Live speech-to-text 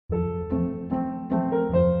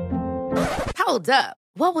Hold up.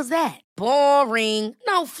 What was that? Boring.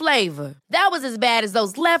 No flavor. That was as bad as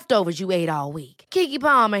those leftovers you ate all week. Keke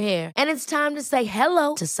Palmer here. And it's time to say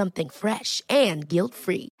hello to something fresh and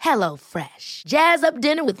guilt-free. Hello Fresh. Jazz up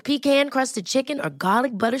dinner with pecan-crusted chicken or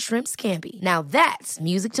garlic butter shrimp scampi. Now that's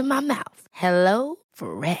music to my mouth. Hello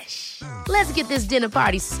Fresh. Let's get this dinner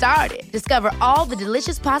party started. Discover all the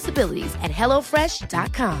delicious possibilities at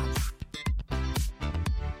hellofresh.com.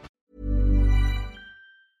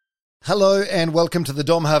 Hello and welcome to the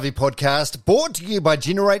Dom Harvey podcast, brought to you by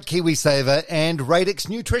Generate KiwiSaver and Radix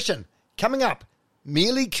Nutrition. Coming up,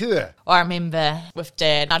 Melie Kerr. I remember with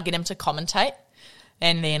Dad, I'd get him to commentate,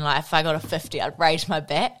 and then like if I got a 50, I'd raise my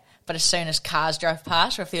bat. But as soon as cars drove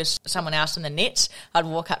past, or if there was someone else in the nets, I'd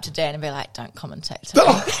walk up to Dad and be like, "Don't commentate today."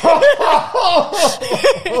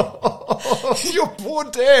 Your poor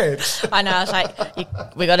dad. I know. I was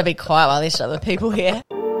like, "We got to be quiet while there's other people here."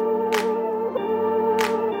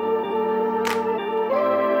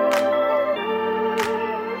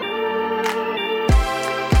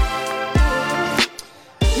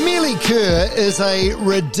 Melie Kerr is a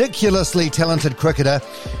ridiculously talented cricketer.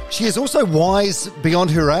 She is also wise beyond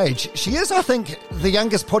her age. She is, I think, the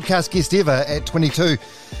youngest podcast guest ever at 22,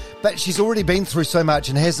 but she's already been through so much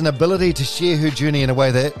and has an ability to share her journey in a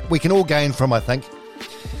way that we can all gain from, I think.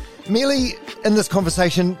 Melie, in this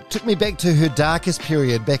conversation, took me back to her darkest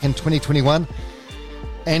period back in 2021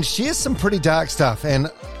 and shares some pretty dark stuff,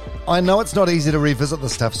 and I know it's not easy to revisit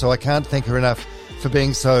this stuff, so I can't thank her enough for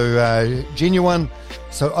being so genuine,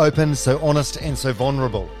 so open, so honest, and so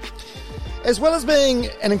vulnerable. As well as being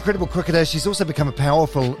an incredible cricketer, she's also become a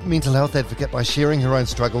powerful mental health advocate by sharing her own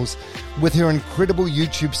struggles with her incredible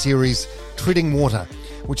YouTube series, Treading Water,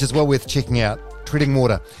 which is well worth checking out. Treading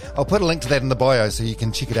Water. I'll put a link to that in the bio so you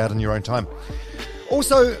can check it out in your own time.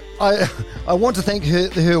 Also, I want to thank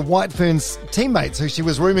her White Ferns teammates who she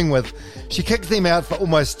was rooming with. She kicked them out for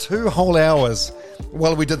almost 2 whole hours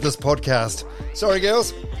while we did this podcast. Sorry,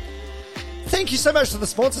 girls. Thank you so much to the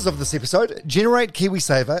sponsors of this episode, Generate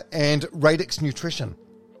KiwiSaver and Radix Nutrition.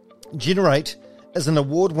 Generate is an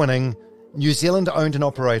award-winning, New Zealand-owned and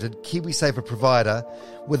operated KiwiSaver provider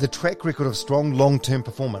with a track record of strong long-term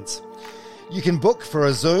performance. You can book for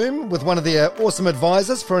a Zoom with one of their awesome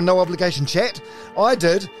advisors for a no-obligation chat. I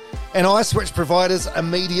did, and I switched providers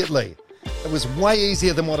immediately. It was way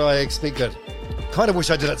easier than what I expected. Kind of wish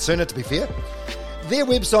I did it sooner, to be fair. Their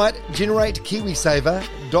website,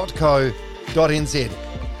 generatekiwisaver.co.nz.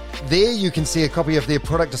 There you can see a copy of their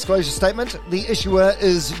product disclosure statement. The issuer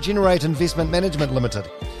is Generate Investment Management Limited.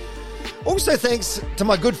 Also thanks to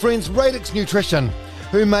my good friends Radix Nutrition,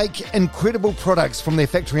 who make incredible products from their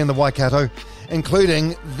factory in the Waikato,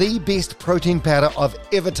 including the best protein powder I've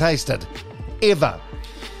ever tasted. Ever.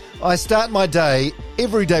 I start my day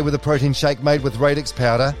every day with a protein shake made with Radix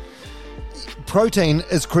powder. Protein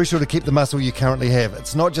is crucial to keep the muscle you currently have.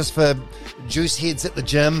 It's not just for juice heads at the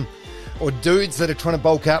gym or dudes that are trying to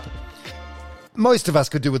bulk up. Most of us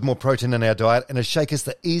could do with more protein in our diet, and a shake is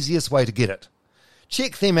the easiest way to get it.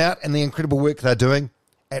 Check them out and the incredible work they're doing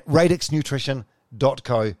at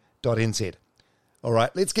radixnutrition.co.nz. All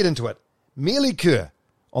right, let's get into it. Melie Kerr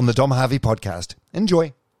on the Dom Harvey podcast.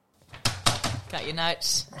 Enjoy. Got your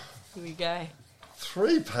notes. Here we go.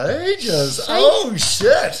 3 pages. Oh,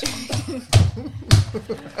 shit.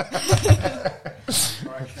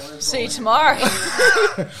 See you tomorrow.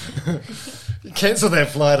 Cancel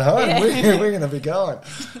that flight home. Yeah. We're going to be going.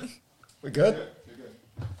 We're good?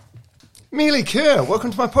 Melie Kerr,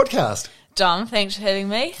 welcome to my podcast. Dom, thanks for having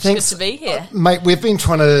me. It's Thanks. good to be here. Mate, we've been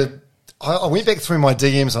trying to... I went back through my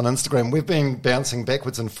DMs on Instagram. We've been bouncing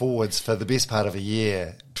backwards and forwards for the best part of a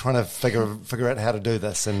year, trying to figure out how to do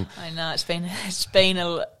this. And I know it's been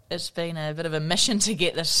a bit of a mission to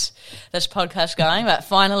get this podcast going, but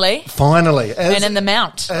finally, and in the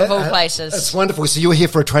Mount of all places, it's wonderful. So you're here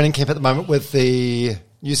for a training camp at the moment with the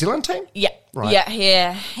New Zealand team? Yeah. Right.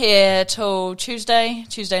 Yeah, here till Tuesday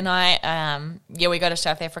night. We go to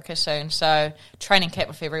South Africa soon, so training camp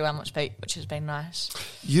with everyone, which has been nice.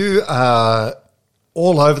 You are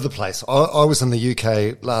all over the place. I was in the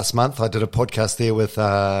UK last month. I did a podcast there with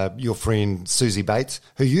your friend Susie Bates,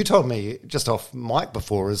 who you told me just off mic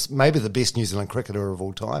before is maybe the best New Zealand cricketer of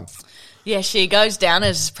all time. Yeah, she goes down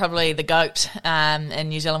as probably the GOAT in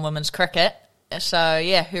New Zealand women's cricket. So,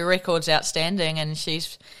 yeah, her record's outstanding, and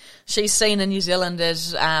she's seen in New Zealand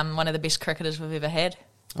as one of the best cricketers we've ever had.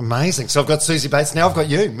 Amazing. So I've got Susie Bates. Now I've got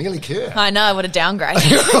you, Melie Kerr. I know, what a downgrade.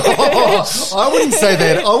 I wouldn't say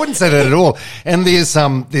that. I wouldn't say that at all. And there's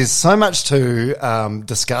so much to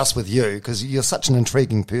discuss with you because you're such an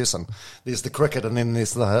intriguing person. There's the cricket, and then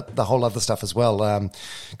there's the whole other stuff as well.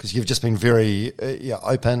 Because you've just been very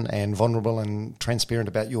open and vulnerable and transparent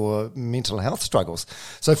about your mental health struggles.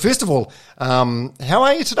 So first of all, how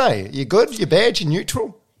are you today? You good? You bad? You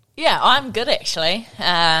neutral? Yeah, I'm good actually.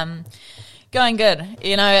 Going good.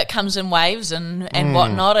 It comes in waves and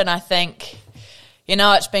whatnot, and I think,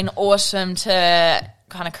 it's been awesome to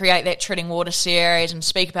kind of create that Treading Water series and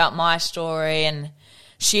speak about my story and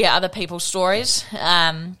share other people's stories.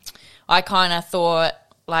 I kind of thought,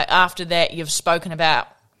 after that, you've spoken about,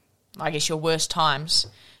 I guess, your worst times,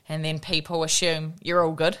 and then people assume you're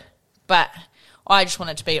all good. But I just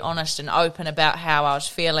wanted to be honest and open about how I was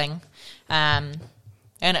feeling. And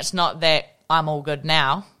it's not that I'm all good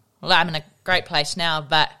now. Well, I'm in a great place now,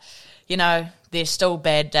 but, there's still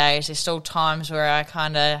bad days. There's still times where I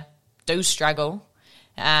kind of do struggle.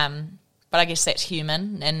 But I guess that's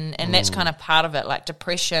human, and that's kind of part of it. Like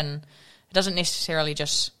depression, it doesn't necessarily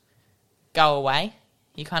just go away.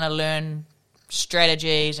 You kind of learn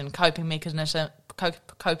strategies and coping mechanisms,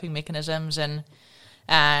 and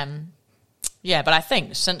but I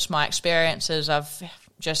think since my experiences, I've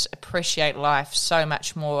just appreciate life so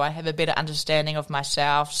much more. I have a better understanding of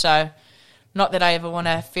myself. So not that I ever want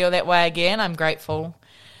to feel that way again. I'm grateful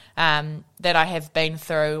that I have been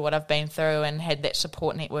through what I've been through and had that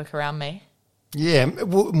support network around me. Yeah,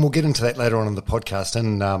 we'll get into that later on in the podcast,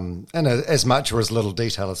 and as much or as little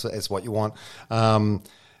detail as what you want.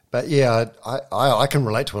 But yeah, I can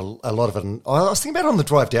relate to a lot of it. And I was thinking about it on the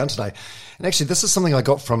drive down today. And actually, this is something I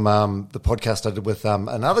got from the podcast I did with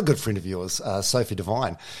another good friend of yours, Sophie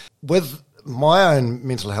Devine. With my own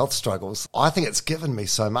mental health struggles, I think it's given me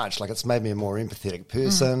so much. Like, it's made me a more empathetic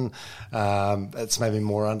person. It's made me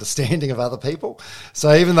more understanding of other people.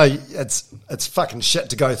 So even though it's fucking shit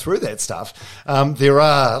to go through that stuff, there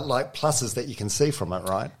are pluses that you can see from it,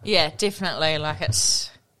 right? Yeah, definitely. It's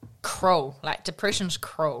cruel. Depression's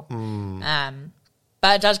cruel.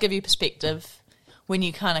 But it does give you perspective when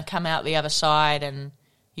you kind of come out the other side, and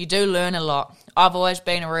you do learn a lot. I've always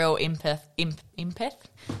been a real empath.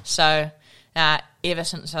 So ever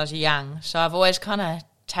since I was young. So I've always kind of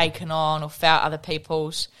taken on or felt other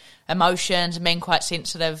people's emotions and been quite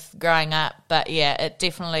sensitive growing up. But yeah, it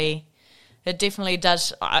definitely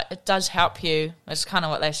does. It does help you. It's kind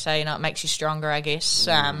of what they say. It makes you stronger, I guess.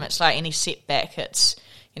 It's like any setback. It's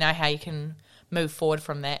how you can move forward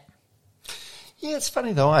from that. Yeah, it's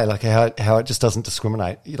funny though, how it just doesn't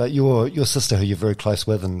discriminate. Your sister, who you're very close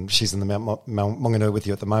with, and she's in the Mount Maunganui with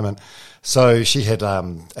you at the moment. So she had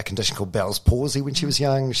a condition called Bell's palsy when she was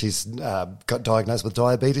young. She's got diagnosed with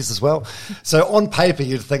diabetes as well. So on paper,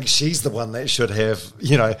 you'd think she's the one that should have,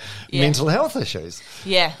 mental health issues.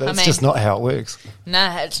 Yeah, but it's just not how it works.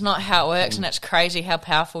 No, it's not how it works, and it's crazy how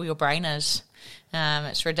powerful your brain is.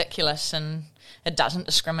 It's ridiculous, and it doesn't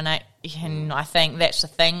discriminate. And I think that's the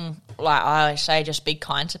thing. I always say, just be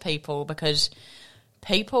kind to people, because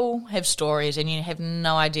people have stories and you have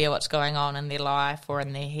no idea what's going on in their life or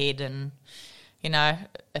in their head. And,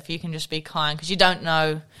 if you can just be kind, because you don't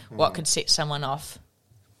know what could set someone off.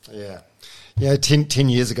 Yeah. Yeah, 10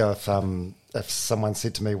 years ago, if someone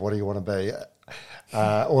said to me, what do you want to be?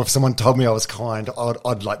 Or if someone told me I was kind,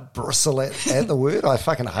 I'd bristle at the word. I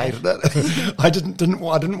fucking hated it. I didn't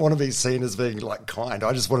want to be seen as being kind.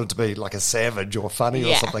 I just wanted to be a savage or funny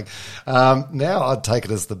or something. Now I'd take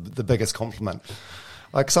it as the biggest compliment.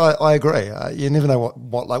 So I agree. You never know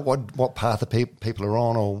what path people are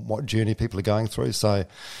on or what journey people are going through. So I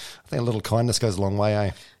think a little kindness goes a long way,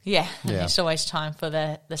 eh? Yeah, there's always time for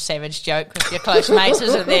the savage joke with your close mates,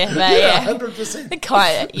 isn't there? But yeah,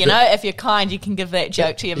 100%. If you're kind, you can give that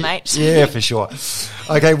joke to your mates. Yeah, for sure.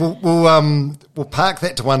 Okay, we'll park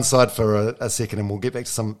that to one side for a second, and we'll get back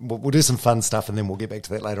to we'll do some fun stuff, and then we'll get back to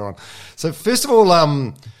that later on. So first of all,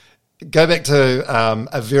 go back to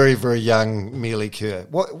a very, very young Melie Kerr.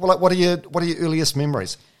 What are your earliest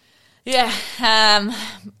memories? Yeah,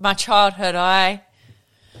 my childhood.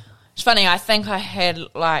 It's funny, I think I had,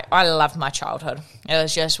 I loved my childhood. It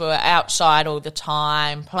was just, we were outside all the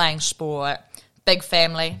time, playing sport, big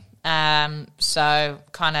family. So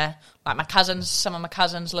kind of, my cousins, some of my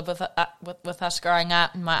cousins lived with us growing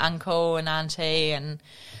up, and my uncle and auntie, and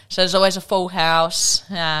so there's always a full house.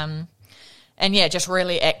 And yeah, just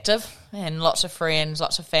really active, and lots of friends,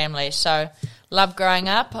 lots of family. So loved growing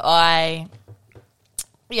up. I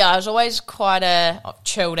was always quite a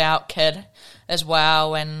chilled out kid as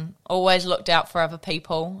well, and always looked out for other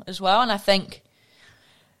people as well. And I think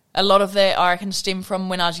a lot of that, I reckon, stemmed from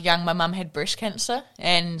when I was young. My mum had breast cancer,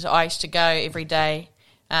 and I used to go every day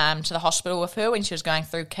to the hospital with her when she was going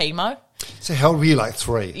through chemo. So how old were you, like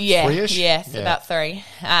 3? Yeah, 3-ish? yeah, about 3.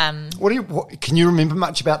 What can you remember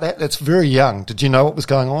much about that? That's very young. Did you know what was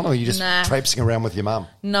going on, or were you just traipsing around with your mum?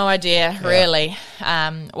 No idea, really,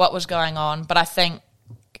 what was going on. But I think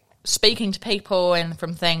speaking to people and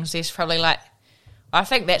from things, there's probably I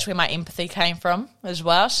think that's where my empathy came from as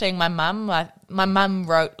well, seeing my mum. My mum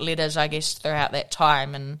wrote letters, I guess, throughout that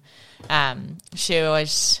time, and she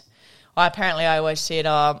always... I always said,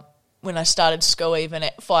 when I started school, even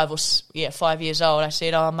at 5 years old, I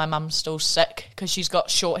said, my mum's still sick because she's got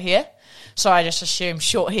short hair. So I just assumed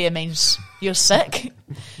short hair means you're sick.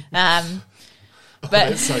 But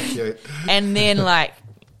That's so cute. And then,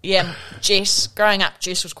 Jess, growing up,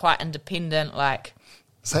 Jess was quite independent.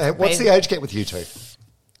 So what's the age gap with you two?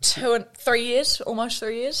 2 and 3 years, almost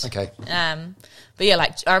 3 years. Okay. But yeah,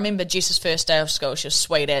 I remember Jess's first day of school. She was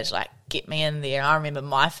sweet as get me in there. I remember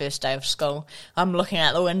my first day of school. I'm looking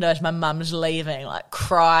out the window as my mum's leaving,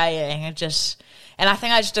 crying, and I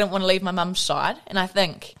think I just didn't want to leave my mum's side. And I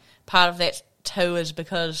think part of that too is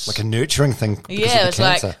because a nurturing thing. Because it of the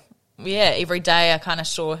cancer. Every day I kind of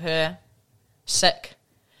saw her sick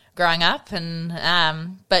growing up,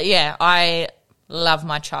 and but yeah, I love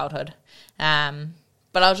my childhood.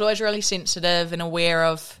 But I was always really sensitive and aware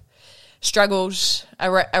of struggles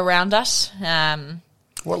around us.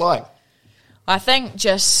 What like? I think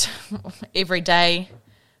just everyday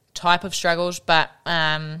type of struggles, but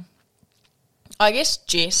I guess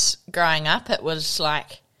Jess, growing up, it was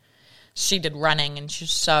she did running and she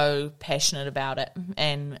was so passionate about it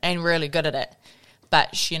and really good at it.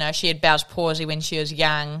 But, she had Bell's palsy when she was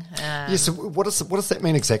young. So what does that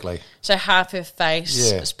mean exactly? So half her face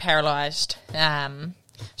is paralysed.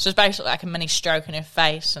 So it's basically like a mini stroke in her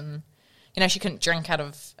face, and, she couldn't drink out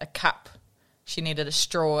of a cup. She needed a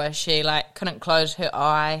straw. She, couldn't close her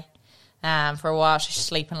eye for a while. She'd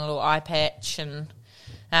sleep in a little eye patch. And,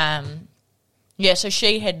 so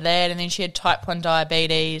she had that, and then she had type 1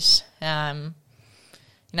 diabetes. My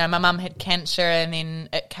mum had cancer, and then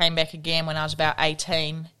it came back again when I was about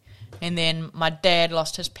 18. And then my dad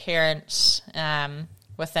lost his parents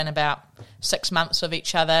within about 6 months of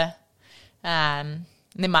each other. And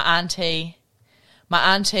then my auntie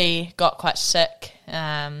got quite sick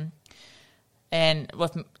and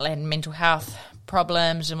had mental health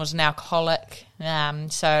problems and was an alcoholic. There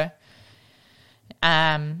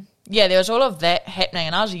was all of that happening,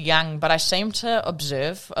 and I was young, but I seemed to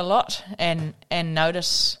observe a lot and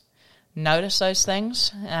notice those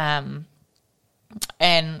things. I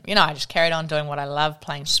just carried on doing what I love,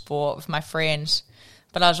 playing sport with my friends,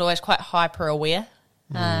 but I was always quite hyper aware.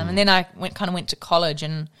 And then I went to college,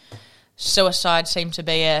 and suicide seemed to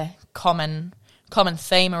be a common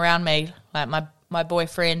theme around me. My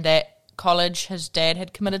boyfriend at college, his dad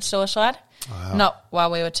had committed suicide. Wow. Not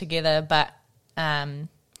while we were together, but I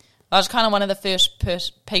was kind of one of the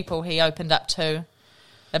first people he opened up to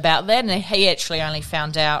about that, and he actually only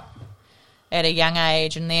found out at a young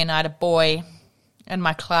age. And then I had a boy in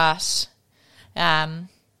my class who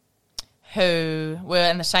were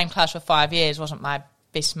in the same class for 5 years, wasn't my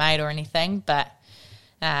best mate or anything, but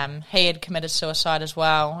he had committed suicide as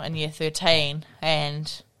well in year 13,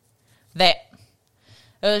 and it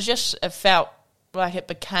felt like it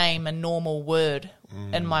became a normal word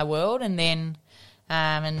in my world. And then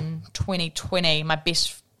in 2020, one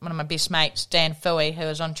of my best mates, Dan Fooey, who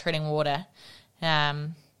was on Treading Water,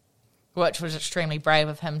 which was extremely brave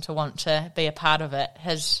of him to want to be a part of it,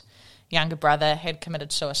 his younger brother had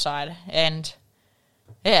committed suicide, and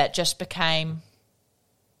it just became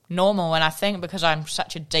normal. And I think because I'm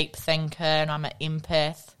such a deep thinker and I'm an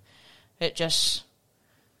empath, I just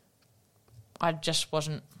was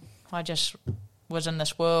in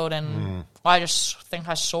this world, and I just think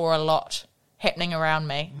I saw a lot happening around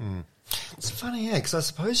me. It's funny, because I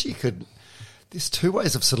suppose there's two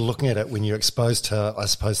ways of sort of looking at it when you're exposed to, I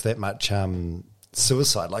suppose, that much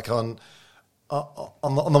suicide. On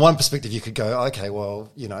the one perspective, you could go, okay,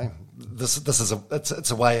 well, this is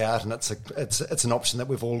it's a way out, and it's an option that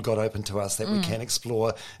we've all got open to us that we can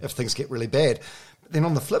explore if things get really bad. But then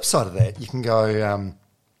on the flip side of that, you can go,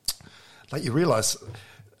 you realise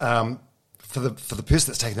for the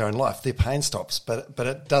person that's taking their own life, their pain stops, but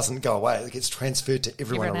it doesn't go away. It gets transferred to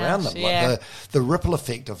everyone around them. Yeah. The ripple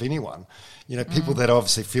effect of anyone. People that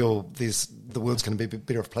obviously feel the world's going to be a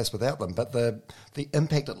better place without them, but the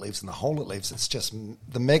impact it leaves and the hole it leaves, it's just,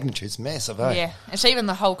 the magnitude's massive, eh? Yeah, it's even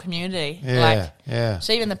the whole community. Yeah. It's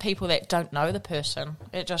even the people that don't know the person.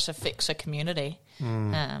 It just affects a community.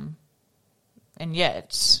 And yeah,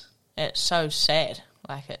 it's so sad.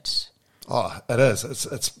 Like it's... Oh, it is.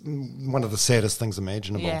 It's one of the saddest things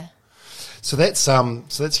imaginable. Yeah. So that's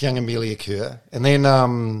young Melie Kerr. And then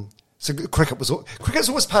so cricket's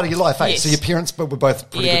always part of your life, eh? Yes. So your parents were both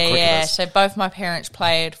pretty good cricketers. Yeah. So both my parents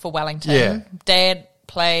played for Wellington. Yeah. Dad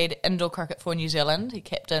played indoor cricket for New Zealand. He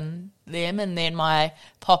captained them, and then my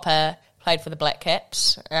papa played for the Black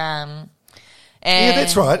Caps. Yeah,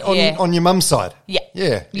 that's right. On your mum's side.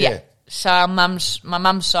 Yeah. So my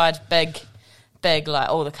mum's side's big, like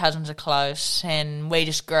all the cousins are close, and we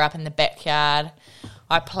just grew up in the backyard.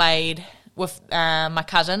 I played with my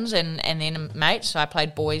cousins and then mates, so I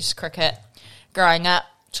played boys cricket growing up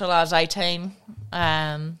till I was 18.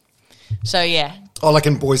 So yeah. Oh, like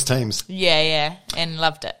in boys' teams? Yeah, and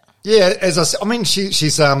loved it. Yeah, as I mean,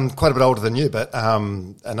 she's quite a bit older than you, but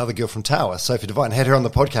another girl from Tower, Sophie Devine, had her on the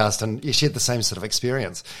podcast, and she had the same sort of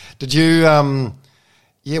experience. Did you,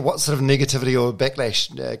 what sort of negativity or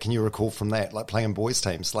backlash can you recall from that, like playing in boys'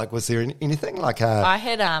 teams? Like, was there anything? Like, I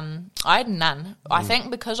had none. I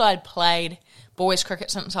think because I'd played boys'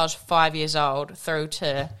 cricket since I was 5 years old through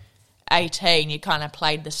to 18, you kind of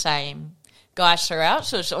played the same guys throughout,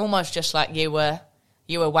 so it's almost just like you were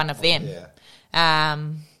one of them. Yeah.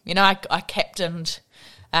 I captained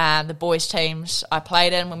the boys' teams I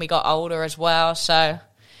played in when we got older as well. So,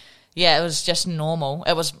 yeah, it was just normal.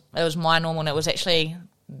 It was my normal, and it was actually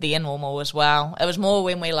their normal as well. It was more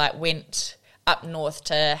when we went up north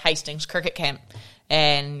to Hastings cricket camp,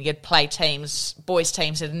 and you'd play boys'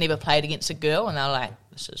 teams that had never played against a girl, and they were like,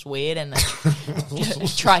 "This is weird," and they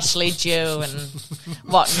try sledge you and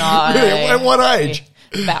whatnot. Yeah, at what age?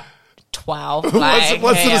 About 12. Can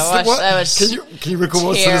you recall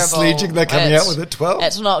what sort of sledging they're coming out with at 12?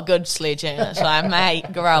 It's not good sledging. It's like,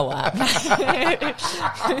 mate, grow up.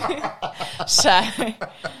 So,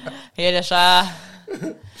 you're just,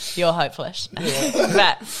 you're hopeless. Yeah.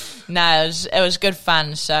 But, no, it was good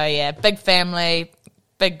fun. So, yeah, big family,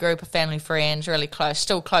 big group of family friends, really close.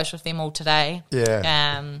 Still close with them all today.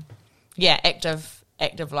 Yeah.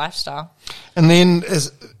 Active lifestyle. And then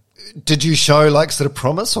did you show sort of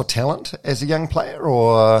promise or talent as a young player,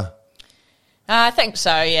 or? I think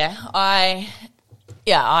so. Yeah, I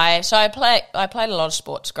played a lot of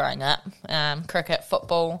sports growing up: cricket,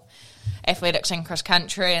 football, athletics, and cross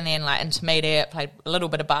country. And then intermediate, played a little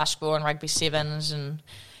bit of basketball and rugby sevens and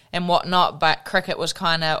whatnot. But cricket was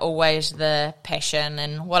kind of always the passion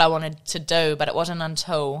and what I wanted to do. But it wasn't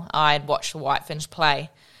until I'd watched the White Ferns play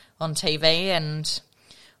on TV and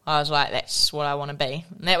I was like, that's what I want to be.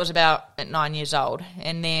 And that was about at 9 years old.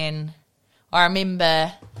 And then I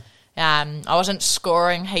remember I wasn't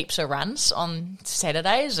scoring heaps of runs on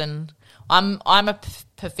Saturdays, and I'm a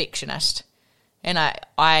perfectionist. And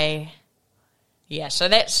so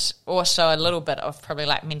that's also a little bit of probably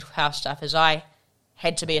mental health stuff, is I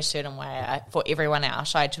had to be a certain way for everyone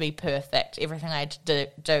else. I had to be perfect. Everything I had to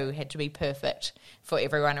do had to be perfect for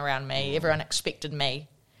everyone around me. Everyone expected me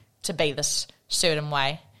to be this certain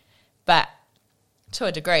way. But to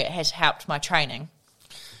a degree, it has helped my training.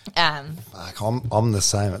 I'm the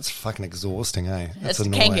same. It's fucking exhausting, eh? It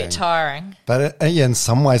can get tiring. But in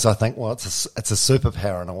some ways, I think, it's a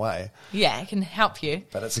superpower in a way. Yeah, it can help you.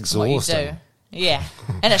 But it's exhausting. What you do. Yeah.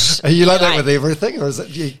 And it's, are you like that with everything? Or is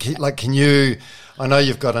it, can you, I know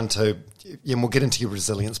you've got into, and we'll get into your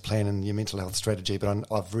resilience plan and your mental health strategy, but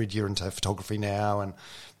I've read you're into photography now and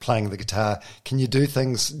playing the guitar. Can you do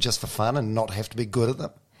things just for fun and not have to be good at them?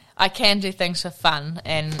 I can do things for fun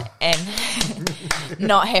and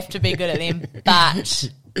not have to be good at them,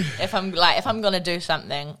 but if I'm going to do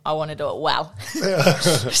something, I want to do it well.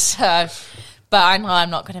 So, but I know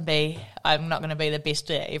I'm not going to be the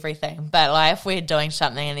best at everything. But if we're doing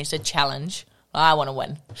something and there's a challenge, I want to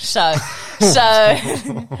win. So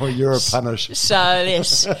well, you're a punish. So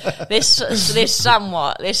there's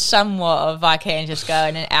somewhat of I can just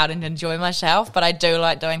go out and enjoy myself, but I do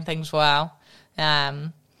like doing things well.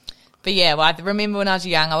 But yeah, I remember when I was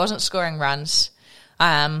young, I wasn't scoring runs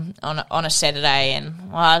on a Saturday,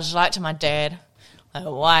 and I was like to my dad,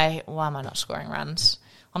 why am I not scoring runs?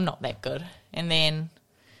 I'm not that good. And then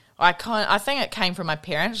I think it came from my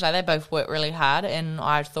parents. They both work really hard, and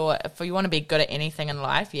I thought if you want to be good at anything in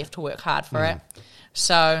life, you have to work hard for it.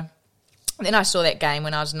 So then I saw that game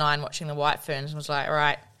when I was 9 watching the White Ferns and was like, all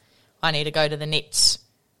right, I need to go to the nets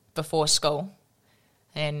before school,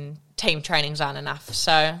 and team trainings aren't enough.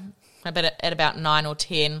 So at about 9 or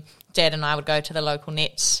 10, Dad and I would go to the local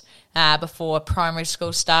nets before primary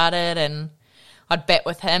school started, and I'd bat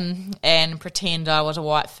with him and pretend I was a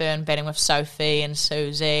White Fern batting with Sophie and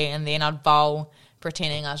Susie, and then I'd bowl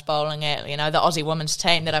pretending I was bowling at, the Aussie women's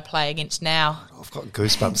team that I play against now. I've got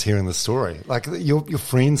goosebumps hearing the story. Like, you're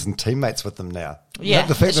friends and teammates with them now. Yeah,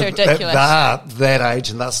 the fact it's that ridiculous. they're that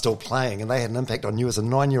age and they're still playing, and they had an impact on you as a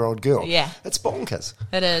 9-year-old girl. Yeah. It's bonkers.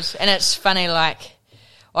 It is. And it's funny, like,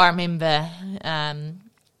 I remember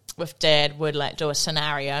with Dad, we'd like do a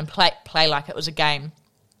scenario and play like it was a game,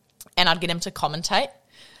 and I'd get him to commentate,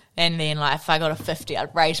 and then like if I got a 50,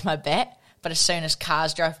 I'd raise my bat. But as soon as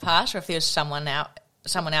cars drove past, or if there was someone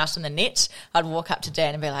else in the nets, I'd walk up to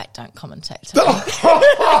Dad and be like, "Don't commentate today."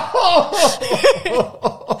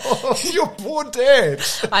 Your poor dad.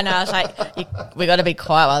 I know. I was like, "We got to be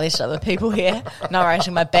quiet while there's other people here. Not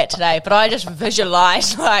raising my bat today." But I just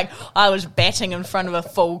visualised like I was batting in front of a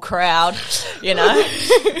full crowd. It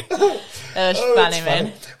was funny,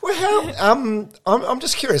 man. Well, I'm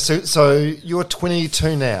just curious. So you're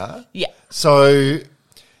 22 now. Yeah. So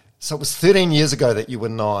it was 13 years ago that you were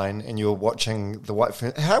 9 and you were watching the White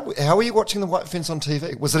Ferns. How were you watching the White Ferns on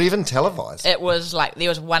TV? Was it even televised? It was like there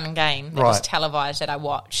was one game that was televised that I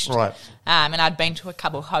watched. Right. And I'd been to a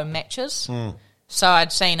couple home matches. So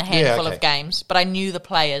I'd seen a handful of games, but I knew the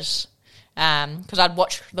players because I'd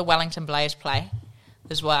watched the Wellington Blaze play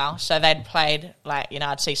as well. So they'd played, like,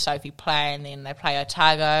 I'd see Sophie play and then they play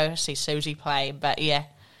Otago, see Susie play. But yeah,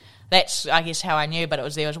 that's, I guess, how I knew.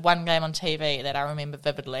 But there was one game on TV that I remember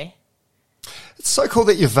vividly. It's so cool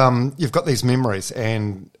that you've got these memories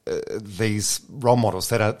and these role models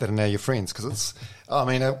that are now your friends, because it's, I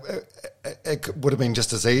mean, it would have been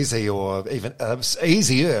just as easy or even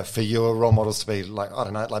easier for your role models to be like, I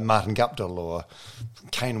don't know, like Martin Guptill or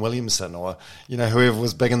Kane Williamson or, whoever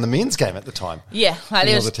was big in the men's game at the time. Yeah, like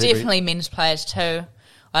there was definitely men's players too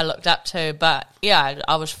I looked up to. But yeah,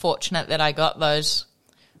 I was fortunate that I got those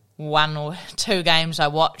 1 or 2 games I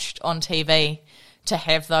watched on TV to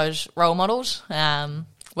have those role models,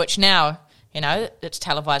 which now, it's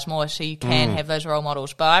televised more, so you can have those role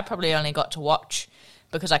models. But I probably only got to watch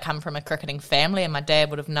because I come from a cricketing family and my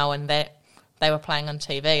dad would have known that they were playing on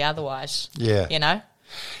TV otherwise. Yeah.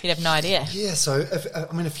 You'd have no idea. Yeah, so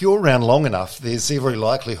if you're around long enough, there's every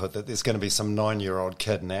likelihood that there's going to be some 9-year-old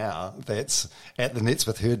kid now that's at the nets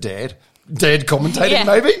with her dad commentating,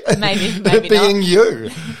 maybe being not.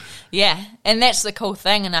 You. Yeah, and that's the cool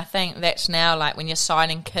thing, and I think that's now, like, when you're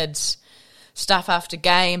signing kids stuff after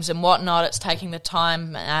games and whatnot, it's taking the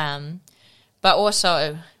time, but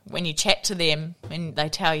also when you chat to them and they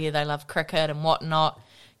tell you they love cricket and whatnot,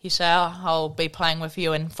 you say, I'll be playing with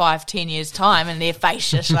you in 5-10 years' time, and their face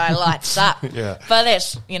just like lights up. Yeah. But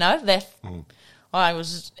that's, I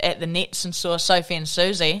was at the nets and saw Sophie and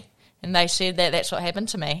Susie, and they said that's what happened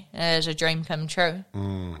to me. It was a dream come true.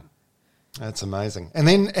 That's amazing. And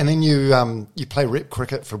then you play rep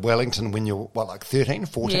cricket for Wellington when you're, like 13,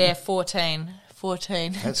 14? Yeah, 14.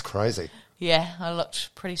 That's crazy. Yeah, I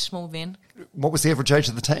looked pretty small then. What was the average age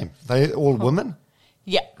of the team? They all women?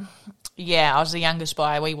 Yeah. Yeah, I was the youngest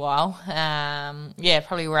by a wee while.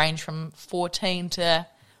 Probably range from 14 to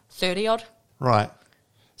 30-odd. Right.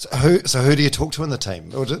 So who do you talk to in the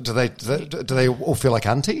team? Or do they all feel like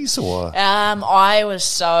aunties or? I was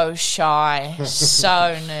so shy,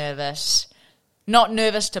 so nervous. Not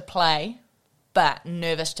nervous to play, but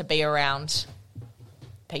nervous to be around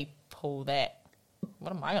people that.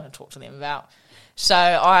 What am I going to talk to them about? So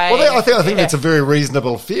I think that's a very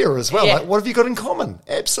reasonable fear as well. Yeah. Like, what have you got in common?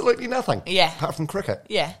 Absolutely nothing. Yeah. Apart from cricket.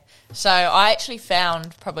 Yeah. So I actually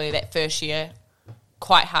found probably that first year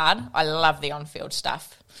quite hard. I love the on-field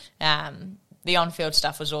stuff. The on-field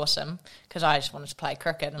stuff was awesome because I just wanted to play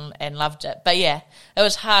cricket and loved it. But yeah, it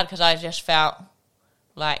was hard because I just felt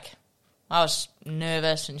like I was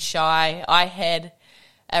nervous and shy. I had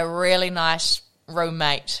a really nice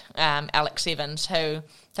roommate, Alex Evans, who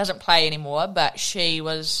doesn't play anymore, but she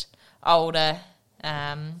was older,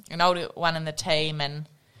 an older one in the team, and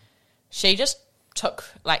she just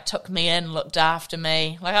took me in, looked after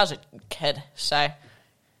me. Like, I was a kid, so.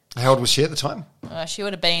 How old was she at the time? She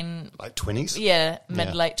would have been like 20s. Yeah,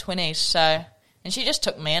 late 20s. So, and she just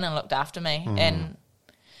took me in and looked after me, and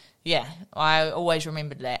yeah, I always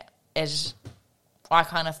remembered that as I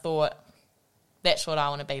kind of thought that's what I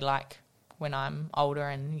want to be like when I'm older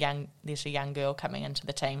and young. There's a young girl coming into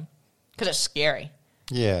the team because it's scary.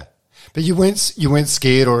 Yeah, but you weren't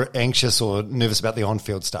scared or anxious or nervous about the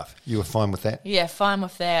on-field stuff. You were fine with that. Yeah, fine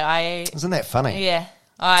with that. Isn't that funny? Yeah.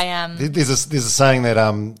 There's a saying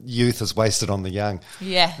that youth is wasted on the young.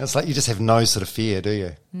 Yeah. It's like you just have no sort of fear, do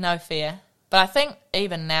you? No fear. But I think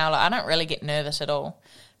even now, I don't really get nervous at all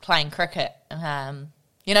playing cricket.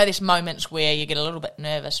 There's moments where you get a little bit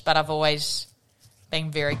nervous, but I've always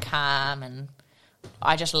been very calm and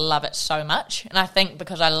I just love it so much. And I think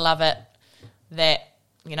because I love it that,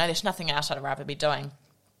 there's nothing else I'd rather be doing.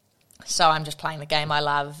 So I'm just playing the game I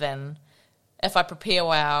love, and if I prepare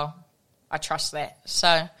well, I trust that.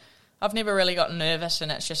 So I've never really gotten nervous,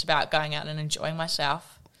 and it's just about going out and enjoying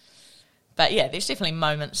myself. But yeah, there's definitely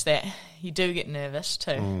moments that you do get nervous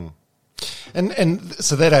too. And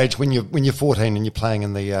so that age, when you're 14 and you're playing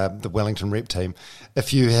in the Wellington rep team,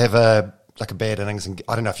 if you have a bad innings, and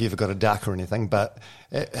I don't know if you ever got a duck or anything, but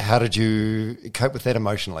how did you cope with that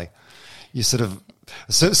emotionally? You sort of,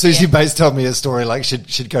 Susie Bates told me a story like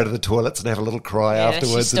she'd go to the toilets and have a little cry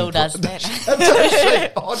afterwards. She still does that. Does she?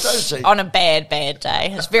 Oh, does she? On a bad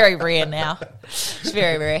day. It's very rare now. It's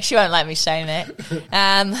very rare. She won't let me say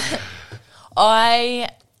that. I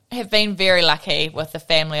have been very lucky with the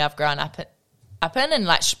family I've grown up in,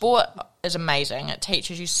 and sport is amazing. It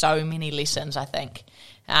teaches you so many lessons, I think.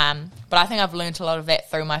 But I think I've learnt a lot of that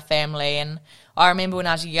through my family. And I remember when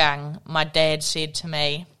I was young, my dad said to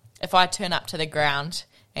me, if I turn up to the ground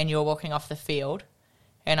and you're walking off the field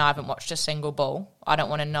and I haven't watched a single ball, I don't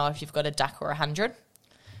want to know if you've got a duck or 100.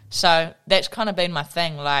 So that's kind of been my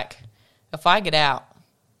thing. If I get out,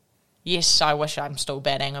 yes, I wish I'm still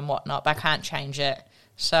batting and whatnot, but I can't change it.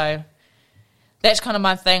 So that's kind of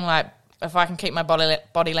my thing. If I can keep my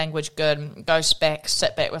body language good, go back,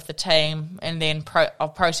 sit back with the team, and then I'll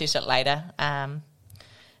process it later and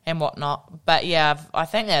whatnot. But yeah, I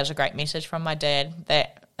think that was a great message from my dad,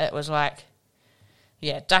 that it was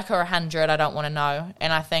duck or 100, I don't want to know.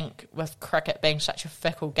 And I think with cricket being such a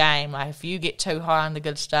fickle game, if you get too high on the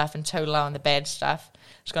good stuff and too low on the bad stuff,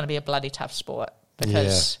 it's going to be a bloody tough sport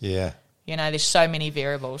because, there's so many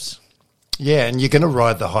variables. Yeah, and you're going to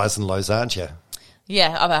ride the highs and lows, aren't you?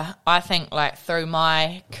 Yeah, I think through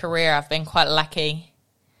my career I've been quite lucky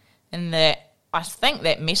in that I think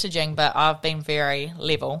that messaging, but I've been very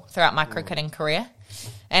level throughout my cricketing career.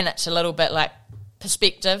 And it's a little bit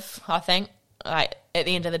perspective, I think. At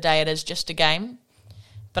the end of the day, it is just a game.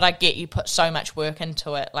 But I get you put so much work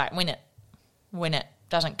into it. When it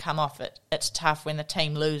doesn't come off, it's tough. When the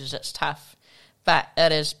team loses, it's tough. But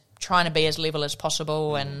it is trying to be as level as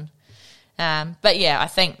possible. And but yeah, I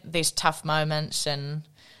think there's tough moments, and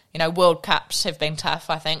World Cups have been tough,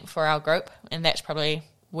 I think, for our group, and that's probably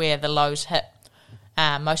where the lows hit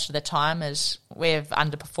most of the time. Is we've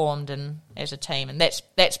underperformed as a team, and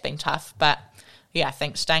that's been tough. But yeah, I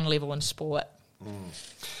think staying level in sport.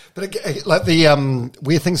 But the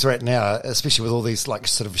where things are at now, especially with all these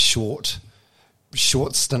sort of short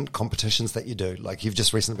stint competitions that you do, you've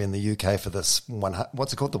just recently been in the UK for this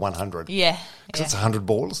what's it called, the 100? Yeah, because it's 100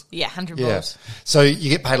 balls. Yeah, 100 balls. So you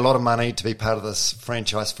get paid a lot of money to be part of this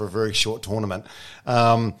franchise for a very short tournament.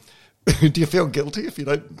 Do you feel guilty if you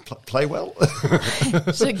don't play well?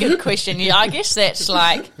 It's a good question. Yeah, I guess that's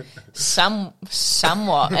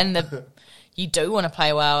somewhat, and you do want to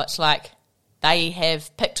play well. It's they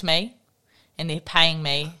have picked me and they're paying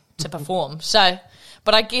me to perform. So,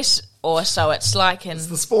 but I guess also it's it's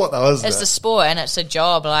the sport though, isn't it? It's the sport, and it's a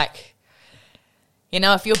job.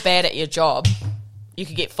 If you're bad at your job, you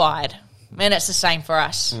could get fired. And it's the same for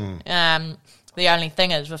us. The only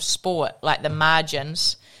thing is with sport, the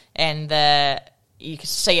margins and you can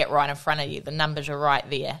see it right in front of you. The numbers are right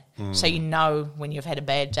there. So you know when you've had a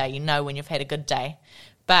bad day, you know when you've had a good day.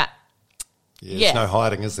 But there's no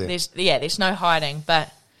hiding, is there? There's no hiding.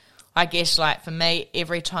 But I guess for me,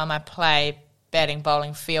 every time I play batting,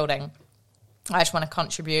 bowling, fielding, I just want to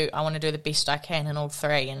contribute. I want to do the best I can in all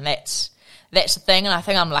three, and that's the thing. And I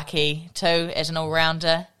think I'm lucky too as an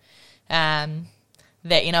all-rounder.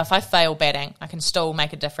 That if I fail batting, I can still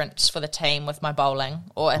make a difference for the team with my bowling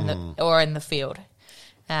or in the field.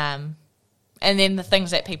 And then the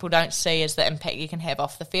things that people don't see is the impact you can have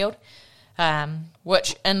off the field,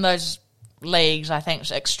 which in those leagues I think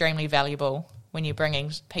is extremely valuable. When you're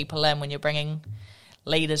bringing people in, when you're bringing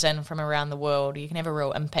leaders in from around the world, you can have a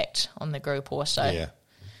real impact on the group also. Yeah.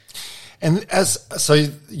 And so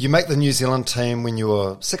you make the New Zealand team when you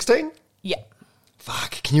were 16? Yeah.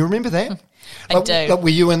 Fuck, can you remember that? I do. Were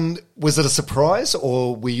you was it a surprise,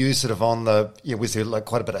 or were you sort of was there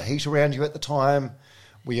quite a bit of heat around you at the time?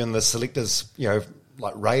 Were you in the selectors,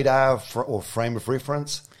 radar or frame of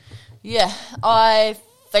reference? Yeah, I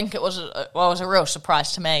think it was a real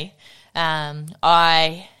surprise to me.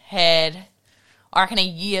 I reckon a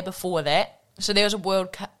year before that. So there was a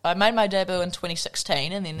World Cup. I made my debut in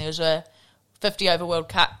 2016, and then there was a 50-over World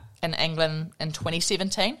Cup in England in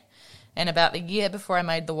 2017. And about the year before I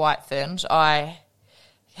made the White Ferns, I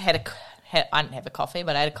didn't have a coffee,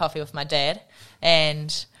 but I had a coffee with my dad,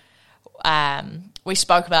 and we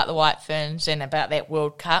spoke about the White Ferns and about that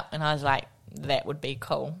World Cup, and I was like, that would be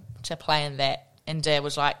cool to play in that. And Dad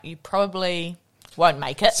was like, you probably won't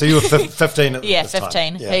make it. So you were 15 at Yeah, this time.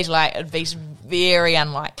 15. Yeah. He's like, it'd be very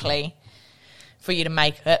unlikely for you to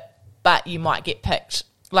make it, but you might get picked.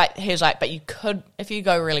 Like, he was like, but you could, if you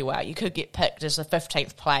go really well, you could get picked as the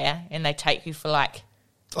 15th player, and they take you for like...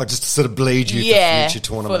 Oh, just to sort of bleed you for future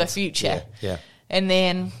tournaments. For the future. Yeah. And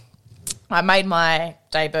then I made my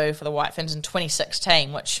debut for the White Ferns in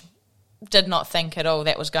 2016, which did not think at all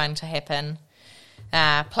that was going to happen.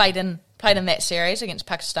 Played in that series against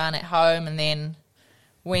Pakistan at home, and then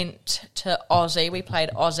went to Aussie. We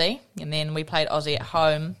played Aussie, and then we played Aussie at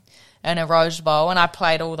home in a Rose Bowl, and I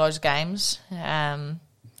played all those games. And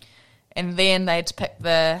then they'd picked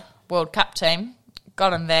the World Cup team,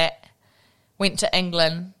 got in that, went to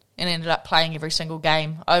England, and ended up playing every single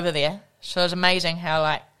game over there. So it was amazing how,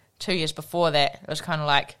 like, 2 years before that, it was kind of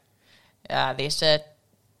like, there's a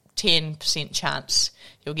 10% chance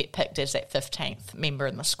you'll get picked as that 15th member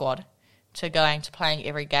in the squad to going to playing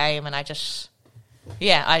every game. And I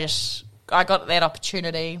got that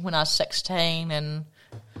opportunity when I was 16. And,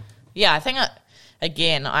 yeah, I think,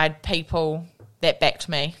 I had people that backed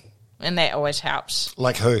me, and that always helps.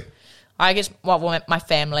 Like who? I guess, well, my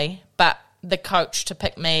family, but the coach to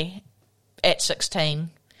pick me at 16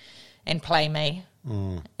 and play me.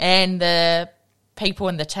 And the people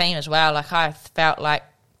in the team as well. Like, I felt like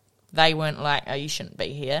they weren't like, oh, you shouldn't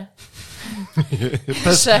be here.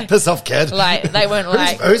 Piss off, kid. Like, they weren't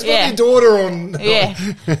like... Who's put your daughter on? Yeah.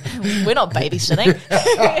 We're not babysitting.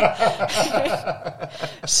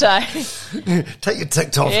 So... Take your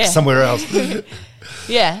TikTok somewhere else.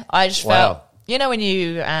 Yeah, I just felt... You know when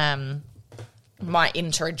you might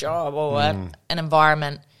enter a job or an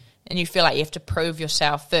environment and you feel like you have to prove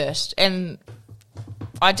yourself first. And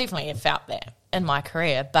I definitely have felt that in my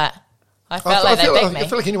career, but I felt like they backed me. I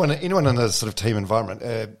feel like anyone in a sort of team environment,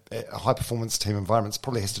 a high-performance team environment,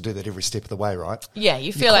 probably has to do that every step of the way, right? Yeah,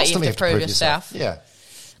 you feel like you have to prove yourself. Yeah.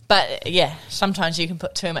 But, yeah, sometimes you can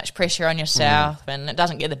put too much pressure on yourself and it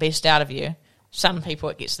doesn't get the best out of you. Some people,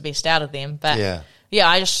 it gets the best out of them. But, yeah,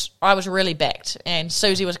 I was really backed. And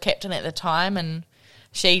Susie was captain at the time, and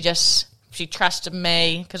she trusted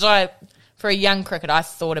me. Because for a young cricketer, I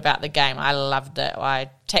thought about the game. I loved it. I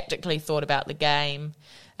tactically thought about the game.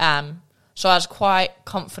 So I was quite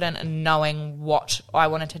confident in knowing what I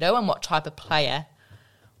wanted to do and what type of player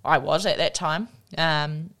I was at that time.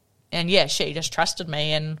 And, yeah, she just trusted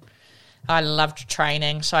me, and I loved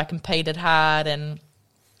training, so I competed hard. And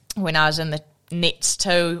when I was in the nets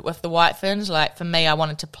too with the White Ferns, like, for me, I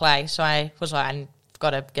wanted to play. So I was like, I've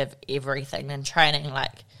got to give everything in training.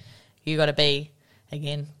 Like, you got to be,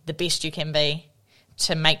 again, the best you can be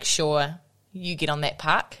to make sure you get on that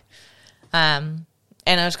park. And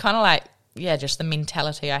it was kind of like, yeah, just the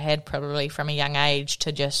mentality I had probably from a young age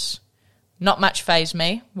to just not much faze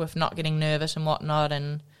me with not getting nervous and whatnot.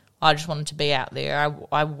 And I just wanted to be out there.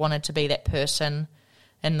 I wanted to be that person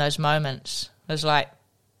in those moments. It was like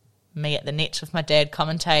me at the nets with my dad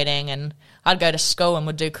commentating, and I'd go to school and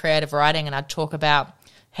would do creative writing, and I'd talk about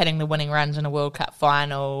hitting the winning runs in a World Cup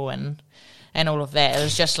final and all of that. It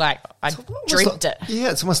was just like I dreamt it.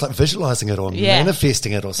 Yeah, it's almost like visualising it or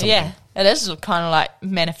manifesting it or something. Yeah, it is kind of like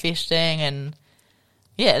manifesting, and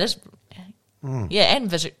yeah, it is. Yeah,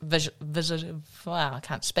 and wow, I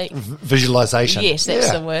can't speak. Visualization. Yes,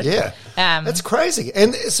 that's the word. Yeah, that's crazy.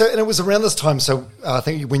 And it was around this time. So I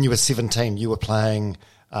think when you were 17, you were playing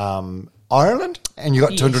Ireland, and you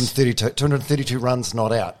got 232 runs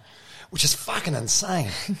not out, which is fucking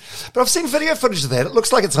insane. But I've seen video footage of that. It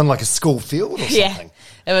looks like it's on like a school field or something.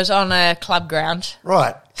 Yeah, it was on a club ground.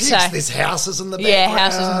 Right. So, there's houses in the background. Yeah,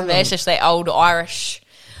 houses in the back. It's just that old Irish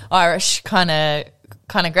kind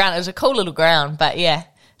of ground. It was a cool little ground, but yeah,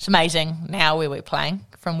 it's amazing now where we're playing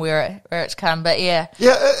from where it's come. But yeah,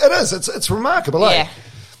 it is. It's remarkable. Yeah,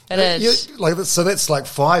 it is. So that's like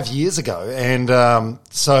 5 years ago, and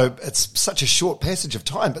so it's such a short passage of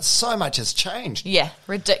time, but so much has changed. Yeah,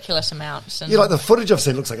 ridiculous amounts. And like the footage I've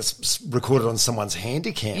seen looks like it's recorded on someone's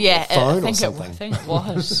handycam or phone or something. I think it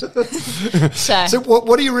was. So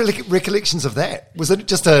what are your recollections of that? Was it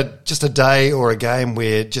just a day or a game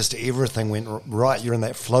where just everything went right? You're in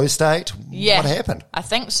that flow state? Yeah. What happened? I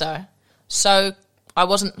think so. So I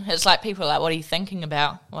wasn't, it's like people are like, what are you thinking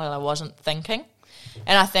about? Well, I wasn't thinking.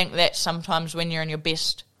 And I think that sometimes when you're in your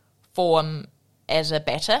best form as a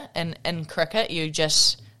batter in cricket, you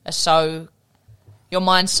just are your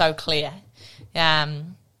mind's so clear.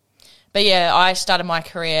 But yeah, I started my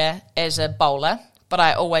career as a bowler, but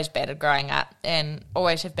I always batted growing up and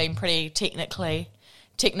always have been pretty technically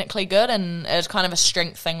good, and it was kind of a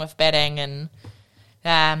strength thing with batting. And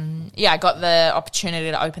I got the opportunity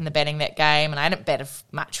to open the batting that game, and I hadn't batted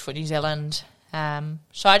much for New Zealand.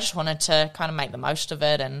 So I just wanted to kind of make the most of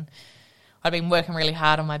it, and I'd been working really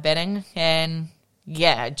hard on my batting, and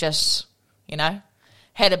just,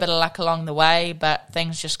 had a bit of luck along the way, but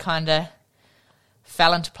things just kind of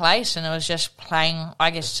fell into place, and it was just playing,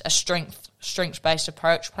 I guess, a strengths-based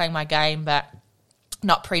approach, playing my game, but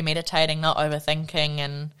not premeditating, not overthinking,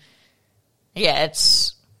 and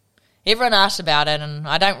it's everyone asks about it, and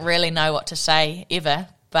I don't really know what to say ever,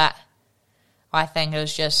 but I think it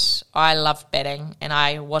was just, I loved batting, and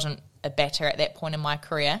I wasn't a batter at that point in my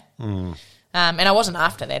career. And I wasn't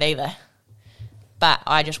after that either. But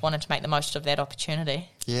I just wanted to make the most of that opportunity.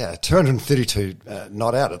 Yeah, 232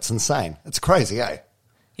 not out. It's insane. It's crazy, eh?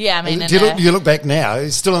 Yeah, I mean... You look back now,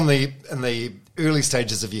 you're still in the early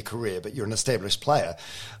stages of your career, but you're an established player.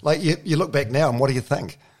 Like, you look back now, and what do you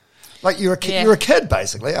think? Like, you're a kid,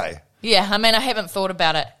 basically, eh? Yeah, I mean, I haven't thought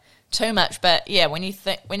about it too much, but yeah,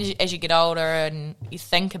 as you get older and you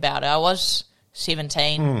think about it, I was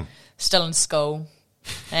 17, still in school,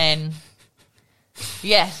 and but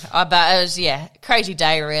it was crazy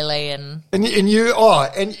day really, and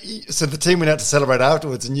so the team went out to celebrate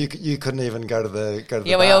afterwards, and you couldn't even go to the bar.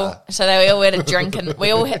 We all had a drink, and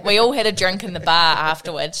we all had a drink in the bar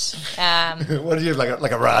afterwards. What did you have,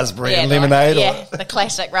 like a raspberry and lemonade? The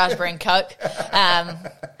classic raspberry and Coke.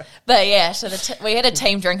 But so we had a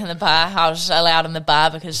team drink in the bar. I was allowed in the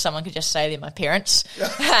bar because someone could just say they're my parents.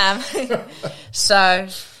 So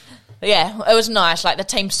it was nice. Like, the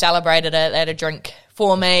team celebrated it. They had a drink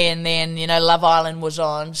for me, and then, Love Island was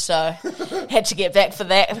on, so had to get back for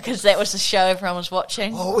that because that was the show everyone was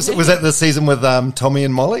watching. Oh, was that the season with Tommy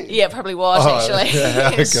and Molly? Yeah, it probably was, actually.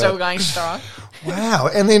 Yeah, it's still going strong. Wow.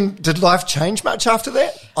 And then did life change much after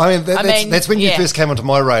that? I mean, that's when you first came onto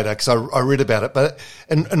my radar, because I read about it. But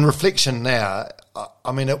in reflection now,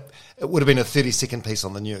 I mean, it would have been a 30-second piece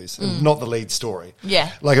on the news, not the lead story.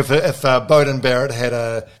 Yeah. Like if Bowden Barrett had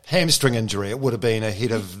a hamstring injury, it would have been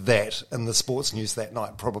ahead of that in the sports news that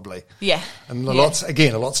night, probably. Yeah. And a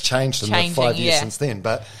lot's changed in the 5 years since then.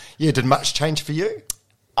 But, did much change for you?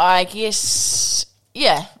 I guess,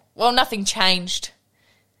 well, nothing changed,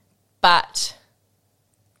 but,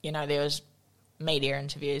 there was media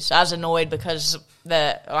interviews. I was annoyed because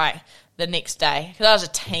the next day, because I was a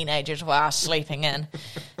teenager as well, I was sleeping in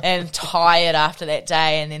and tired after that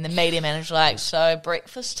day, and then the media manager was like, so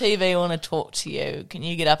breakfast TV want to talk to you, can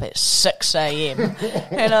you get up at 6 a.m?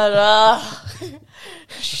 And I was like,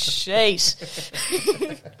 jeez.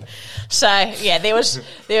 So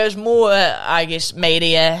there was more, I guess,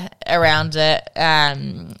 media around it.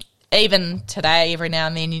 Even today, every now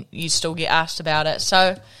and then you still get asked about it,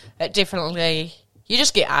 so it definitely, you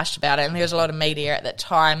just get asked about it, and there was a lot of media at that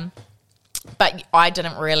time. But I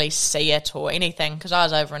didn't really see it or anything because I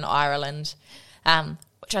was over in Ireland,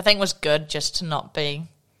 which I think was good, just to not be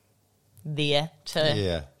there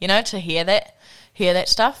to, to hear that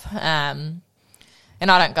stuff. And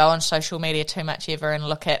I don't go on social media too much ever and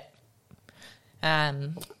look at...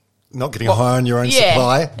 not getting high on your own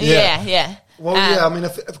supply. Yeah. Well, I mean,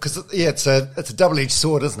 because it's a double-edged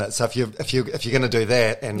sword, isn't it? So if you're going to do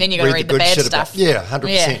that, and then you're going to read the bad stuff.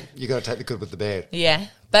 100%. You got to take the good with the bad. Yeah,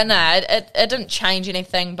 but no, it didn't change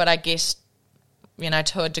anything. But I guess,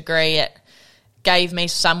 to a degree, it gave me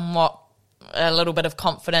a little bit of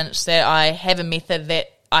confidence that I have a method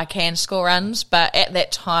that I can score runs. But at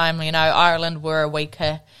that time, Ireland were a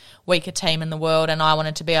weaker team in the world, and I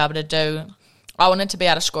wanted to be able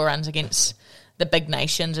to score runs against the big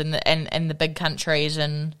nations and the big countries,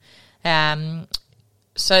 and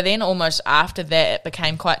so then almost after that it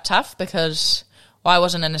became quite tough because I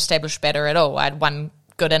wasn't an established batter at all. I had one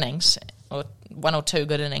or two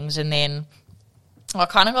good innings, and then I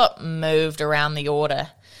kind of got moved around the order.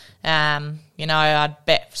 I'd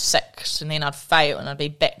bat 6 and then I'd fail and I'd be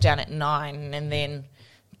back down at 9, and then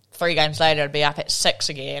 3 games later I'd be up at 6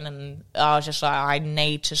 again, and I was just like, I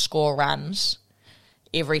need to score runs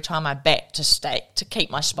every time I bat to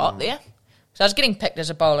keep my spot there. So I was getting picked as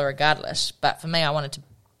a bowler regardless, but for me I wanted to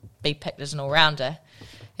be picked as an all-rounder.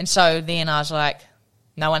 And so then I was like,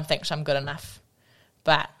 no one thinks I'm good enough,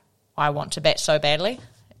 but I want to bat so badly.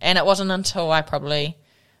 And it wasn't until I probably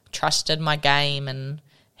trusted my game and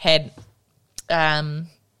had...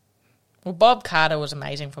 Bob Carter was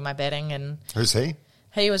amazing for my batting. And who's he?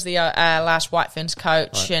 He was the last White Ferns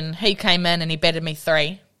coach, right. And he came in and he batted me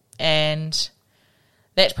 3, and...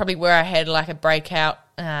 that's probably where I had like a breakout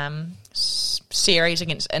series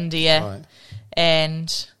against India, right.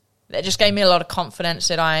 And that just gave me a lot of confidence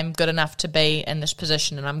that I'm good enough to be in this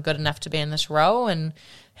position and I'm good enough to be in this role. And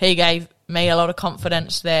he gave me a lot of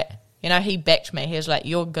confidence that, he backed me. He was like,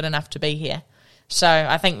 you're good enough to be here. So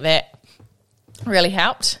I think that really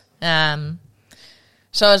helped.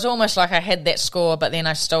 So it was almost like I had that score, but then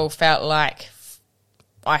I still felt like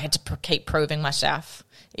I had to keep proving myself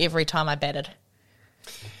every time I batted.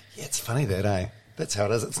 Yeah, it's funny that, eh? That's how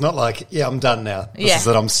it is. It's not like, yeah, I'm done now. This Yeah. is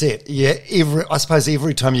it, I'm set. Yeah, I suppose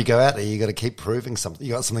every time you go out there, you got to keep proving something.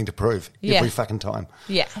 You got something to prove every fucking time.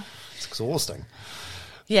 Yeah. It's exhausting.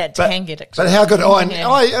 Yeah, it can get exhausting. But how good? Oh,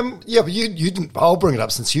 and Yeah. but you didn't. I'll bring it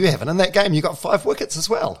up since you haven't. In that game, you got 5 wickets as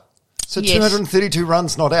well. So Yes. 232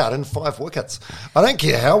 runs not out and 5 wickets. I don't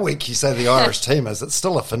care how weak you say the Irish team is. It's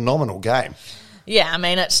still a phenomenal game. Yeah, I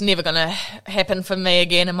mean, it's never going to happen for me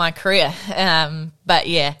again in my career. But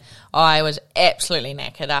yeah, I was absolutely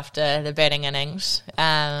knackered after the batting innings.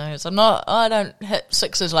 'Cause I don't hit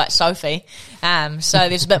sixes like Sophie. So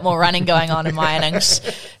there's a bit more running going on in my innings.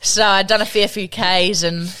 So I'd done a fair few Ks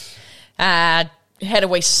and had a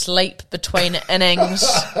wee sleep between innings.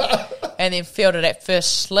 And then fielded that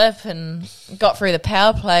first slip and got through the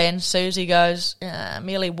power play. And Susie goes,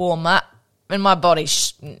 Melie, warm up. And my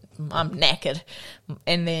body's, I'm knackered.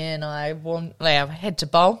 And then I had to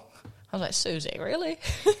bowl. I was like, Susie, really?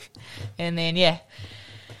 And then, yeah,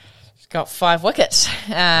 got 5 wickets.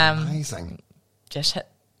 Amazing. Just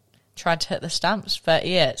tried to hit the stumps. But,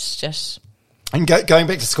 yeah, it's just... And going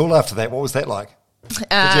back to school after that, what was that like? Did you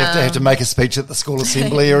have to make a speech at the school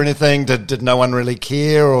assembly or anything? Did no one really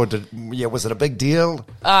care, or was it a big deal?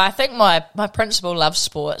 I think my principal loves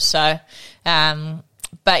sports, so...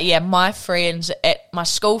 but yeah, my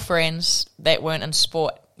school friends that weren't in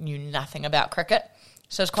sport knew nothing about cricket,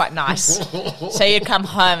 so it was quite nice. So you'd come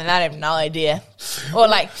home and they'd have no idea, or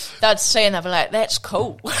like they'd see and they'd be like, "That's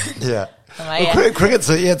cool." Yeah. Like, well, cricket's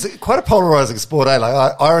it's quite a polarising sport, eh?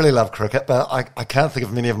 Like I really love cricket, but I can't think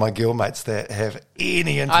of many of my girl mates that have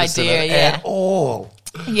any interest in it at all.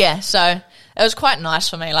 Yeah, so it was quite nice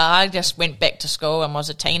for me. Like I just went back to school and was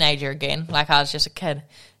a teenager again, like I was just a kid,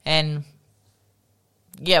 and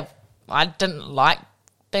yeah, I didn't like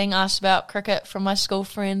being asked about cricket from my school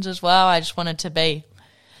friends as well. I just wanted to be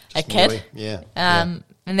a kid. Really? Yeah.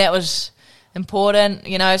 And that was important.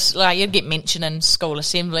 You know, it's like you'd get mentioned in school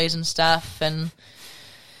assemblies and stuff and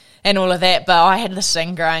all of that. But I had this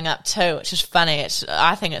thing growing up too, which is funny.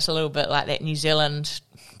 I think it's a little bit like that New Zealand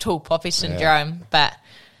tall poppy syndrome. Yeah. But,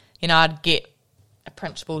 you know, I'd get a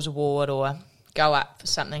principal's award or go up for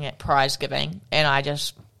something at prize giving, and I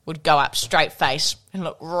just would go up straight face and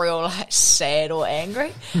look real like sad or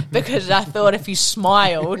angry because I thought if you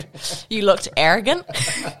smiled, you looked arrogant.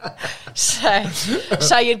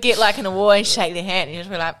 So you'd get like an award and shake their hand and you'd just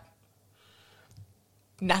be like,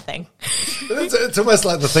 nothing. It's almost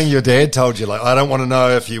like the thing your dad told you, like, I don't want to know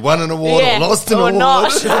if you won an award or lost an award.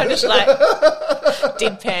 Not. So I'm just like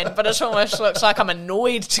deadpan, but it almost looks like I'm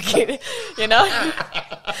annoyed to get it, you know?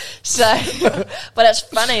 So, but it's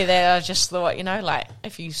funny that I just thought, you know, like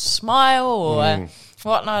if you smile or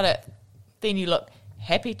whatnot, then you look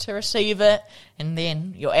happy to receive it and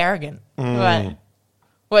then you're arrogant. Right?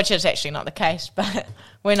 Which is actually not the case, but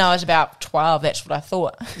when I was about 12, that's what I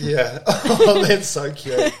thought. Yeah. Oh, that's so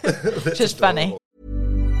cute. That's just funny.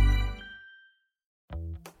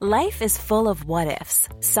 Life is full of what-ifs.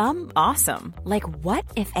 Some awesome, like what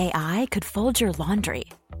if AI could fold your laundry?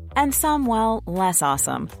 And some, well, less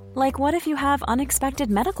awesome, like what if you have unexpected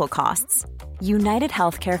medical costs? United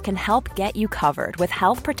Healthcare can help get you covered with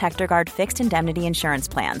Health Protector Guard fixed indemnity insurance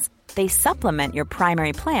plans. They supplement your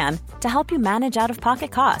primary plan to help you manage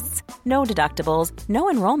out-of-pocket costs. No deductibles, no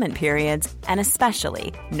enrollment periods, and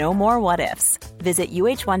especially no more what-ifs. Visit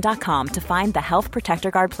uh1.com to find the Health Protector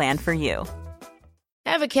Guard plan for you.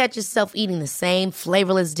 Ever catch yourself eating the same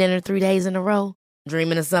flavorless dinner 3 days in a row?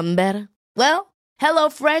 Dreaming of something better? Well,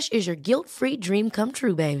 HelloFresh is your guilt-free dream come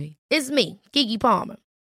true, baby. It's me, Keke Palmer.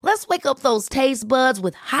 Let's wake up those taste buds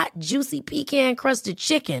with hot, juicy pecan-crusted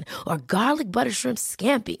chicken or garlic butter shrimp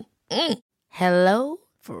scampi. Hello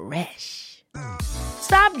Fresh.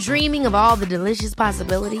 Stop dreaming of all the delicious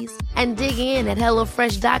possibilities and dig in at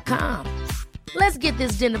HelloFresh.com. Let's get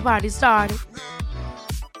this dinner party started.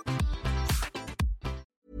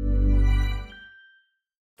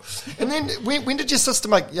 And then when did your sister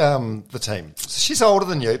make the team? So she's older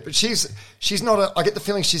than you, but she's not. I get the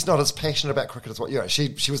feeling she's not as passionate about cricket as what you are.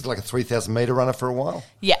 She was like a 3,000 metre runner for a while.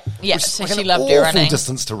 Yeah. Which So like she an loved awful her running.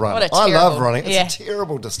 Distance to run. What a I love terrible- running. It's yeah. a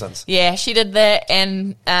terrible distance. Yeah, she did that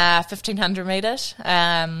in 1,500 metres.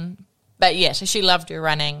 But yeah, so she loved her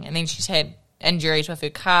running, and then she's had injuries with her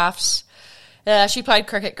calves. She played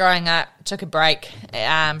cricket growing up, took a break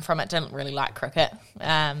from it, didn't really like cricket.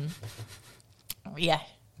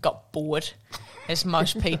 Got bored. As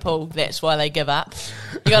most people, that's why they give up.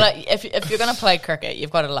 You gotta, if you're going to play cricket, you've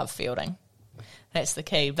got to love fielding. That's the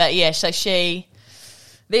key. But yeah, so she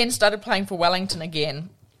Then started playing for Wellington again.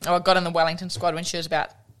 I got in the Wellington squad when she was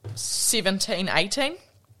about 17, 18.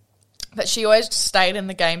 But she always stayed in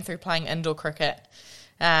the game through playing indoor cricket.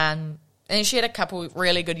 And she had a couple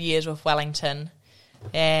really good years with Wellington.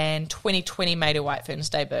 And 2020 made her White Ferns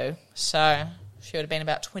debut. So she would have been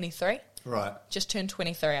about 23. Right. Just turned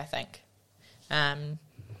 23, I think. And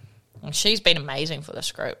she's been amazing for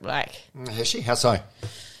this group. Has she? How so?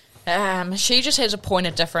 She just has a point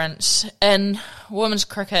of difference. In women's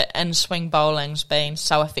cricket, in-swing bowling's been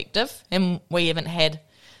so effective. And we haven't had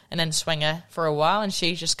an in-swinger for a while. And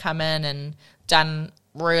she's just come in and done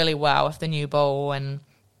really well with the new ball. And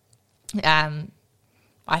I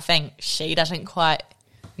think she doesn't quite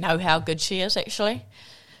know how good she is, actually.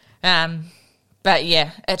 But,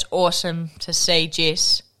 yeah, it's awesome to see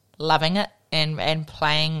Jess loving it and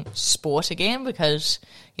playing sport again because,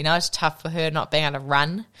 you know, it's tough for her not being able to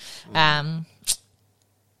run. And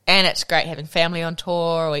it's great having family on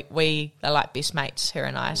tour. We are like best mates, her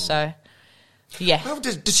and I. So, yeah. Well,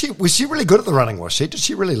 was she really good at the running, was she? Did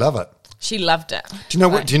she really love it? She loved it. Do you know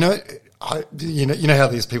what? Do you know how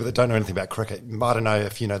these people that don't know anything about cricket, I don't know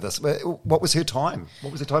if you know this. What was her time?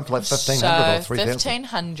 What was her time for 1,500 or 3,000?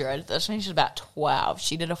 1,500. That's when she was about 12.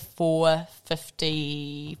 She did a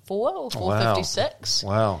 4:54 or 4:56.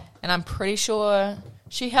 Wow. And I'm pretty sure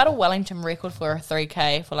she had a Wellington record for a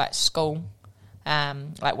 3K for school,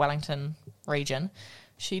 Wellington region.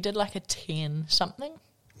 She did a 10 something.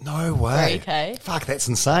 No way. 3K. Fuck, that's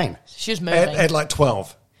insane. She was moving at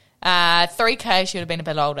 12. 3K, she would have been a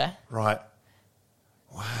bit older. Right.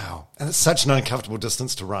 Wow. And it's such an uncomfortable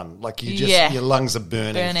distance to run. Your lungs are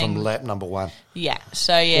burning from lap number 1. Yeah.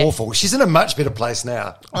 So, yeah. Awful. She's in a much better place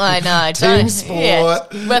now. I know. Team sport. Yeah,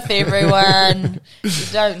 with everyone. You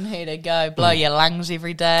don't need to go blow your lungs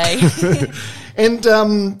every day. And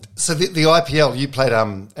so the IPL, you played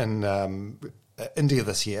in India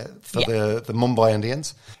this year for the Mumbai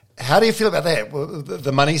Indians. How do you feel about that?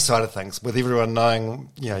 The money side of things, with everyone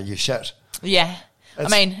knowing, you shit. Yeah.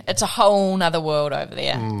 It's a whole nother world over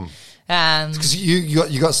there. Because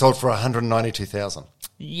you got sold for 192,000.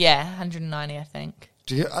 Yeah, 190, I think.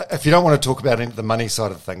 If you don't want to talk about the money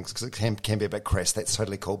side of things, because it can be a bit crass, that's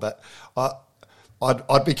totally cool. But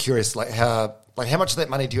I'd be curious, how much of that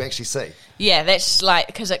money do you actually see? Yeah, that's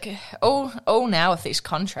because all now with these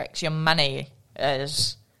contracts, your money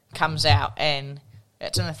comes out and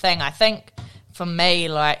it's in a thing. I think for me,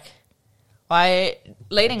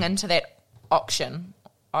 leading into that auction,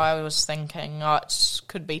 I was thinking, it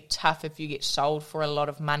could be tough if you get sold for a lot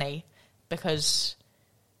of money because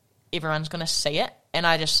everyone's going to see it. And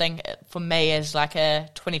I just think for me as a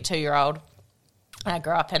 22-year-old, I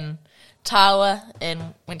grew up in Tawa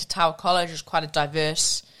and went to Tawa College. It was quite a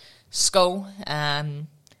diverse school. And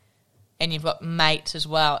you've got mates as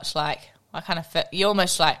well. It's I kind of you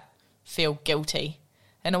almost feel guilty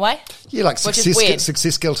in a way. Yeah,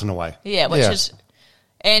 success guilt in a way. Yeah, which is,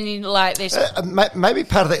 and there's maybe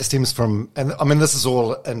part of that stems from, and this is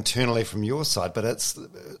all internally from your side, but it's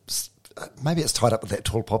maybe it's tied up with that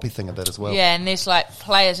tall poppy thing a bit as well. Yeah, and there's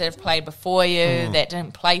players that have played before you that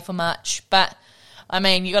didn't play for much, but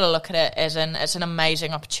you got to look at it as it's an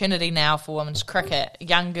amazing opportunity now for women's cricket.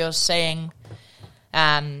 Young girls seeing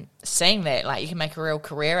that you can make a real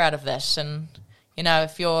career out of this, and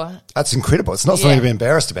if you're... That's incredible. It's not something to be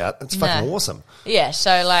embarrassed about. It's fucking awesome. Yeah,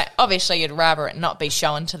 so, obviously you'd rather it not be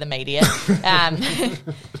shown to the media.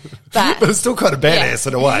 But it's still kind of badass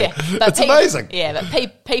in a way. Yeah, it's amazing. Yeah,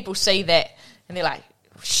 but people see that and they're like,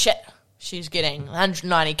 shit, she's getting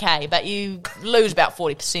 190K, but you lose about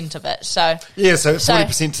 40% of it. So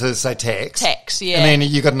 40% to, say, tax. Tax, yeah. And then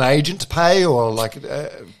you got an agent to pay or,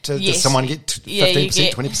 does someone get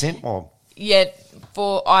 15%, 20%? Or? Yeah,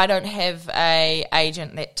 I don't have a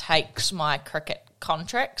agent that takes my cricket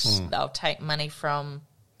contracts. They'll take money from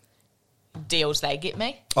deals they get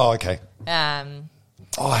me. Oh, okay.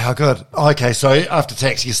 How good. Oh, okay, so after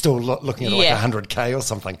tax, you're still looking at 100K or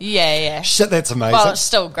something. Yeah, yeah. Shit, that's amazing. Well, it's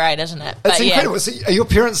still great, isn't it? It's incredible. So are your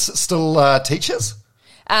parents still teachers?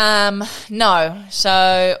 No.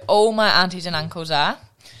 So all my aunties and uncles are.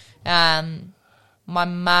 My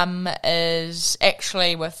mum is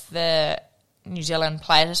actually with the New Zealand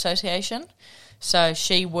Players Association. So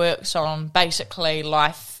she works on basically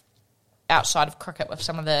life outside of cricket with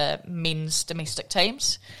some of the men's domestic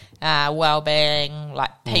teams, wellbeing,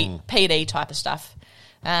 PD type of stuff.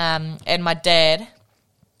 And my dad,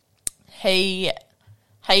 he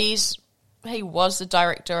was the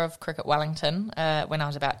director of Cricket Wellington when I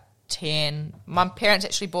was about 10. My parents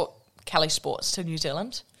actually brought Kelly Sports to New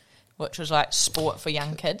Zealand, which was sport for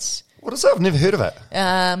young kids. What is that? I've never heard of it.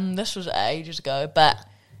 This was ages ago, but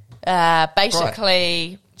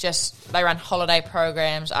Basically, just they run holiday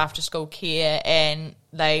programs, after school care, and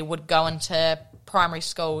they would go into primary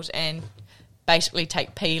schools and basically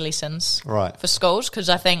take PE lessons for schools. Because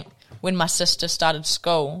I think when my sister started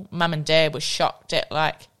school, Mum and Dad were shocked at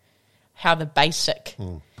like how the basic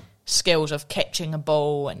skills of catching a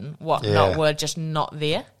ball and whatnot were just not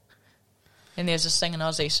there. And there's this thing in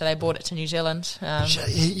Aussie, so they brought it to New Zealand.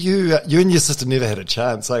 You and your sister never had a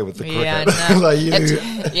chance, with the cricket. Yeah, I know.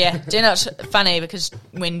 Do you know, it's funny because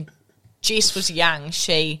when Jess was young,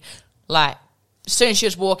 she, like, as soon as she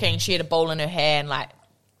was walking, she had a ball in her hand, like,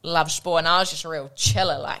 loved sport, and I was just a real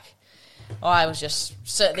chiller, like, I was just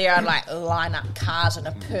sit there, I'd, like, line up cars in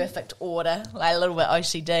a perfect order, like, a little bit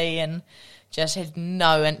OCD, and just had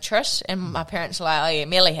no interest. And my parents were like, oh yeah,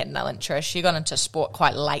 Melie had no interest. She got into sport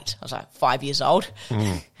quite late. I was like 5 years old.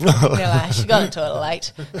 Like, she got into it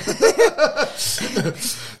late.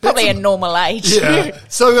 Probably a normal age. Yeah.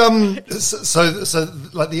 So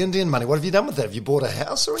like the Indian money, what have you done with that? Have you bought a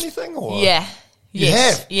house or anything? Or? Yeah. You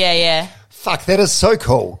have? Yeah. Fuck, that is so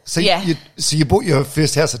cool. So you bought your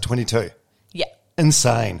first house at 22? Yeah.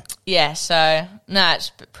 Insane. Yeah, so, no,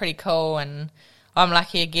 it's pretty cool, and I'm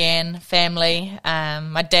lucky again, family.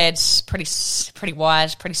 My dad's pretty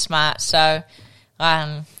wise, pretty smart. So,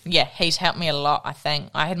 he's helped me a lot, I think.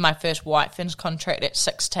 I had my first White Ferns contract at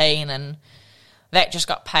 16, and that just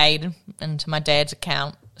got paid into my dad's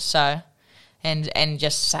account. So, and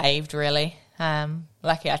just saved, really.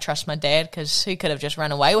 Lucky I trust my dad because he could have just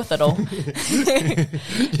run away with it all. He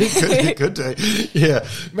could do. Yeah.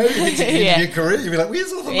 Maybe it's the end of your career. You'd be like,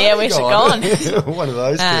 where's all the money where's gone? it gone? One of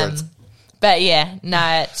those parents. But yeah,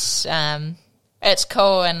 no, it's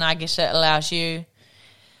cool, and I guess it allows you,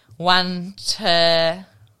 one, to,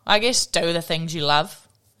 I guess, do the things you love,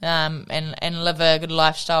 and live a good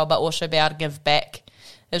lifestyle, but also be able to give back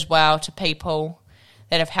as well to people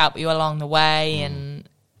that have helped you along the way,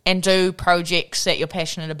 and do projects that you're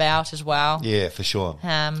passionate about as well. Yeah, for sure.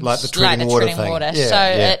 Like the treating water thing.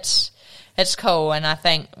 Yeah, so it's cool, and I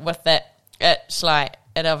think with it, it's like,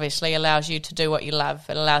 it obviously allows you to do what you love.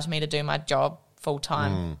 It allows me to do my job full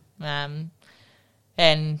time, and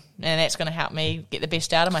that's going to help me get the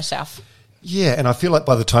best out of myself. Yeah, and I feel like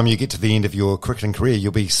by the time you get to the end of your cricketing career,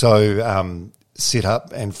 you'll be so set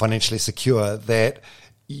up and financially secure that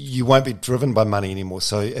you won't be driven by money anymore.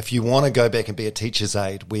 So if you want to go back and be a teacher's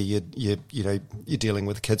aide where you're dealing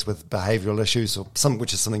with kids with behavioural issues or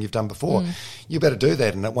which is something you've done before, you better do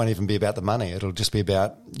that, and it won't even be about the money. It'll just be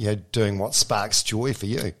about doing what sparks joy for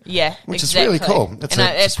you. Yeah, which is really cool.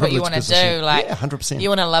 That's what you want to do. Like, 100%. You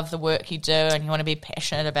want to love the work you do, and you want to be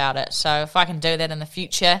passionate about it. So if I can do that in the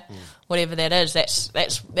future, whatever that is,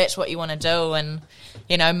 that's what you want to do. And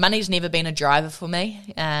money's never been a driver for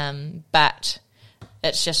me, but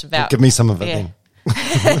it's just about... Give me some of it then.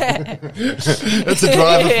 It's a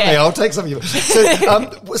driver for me. I'll take some of you.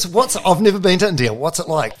 So, I've never been to India. What's it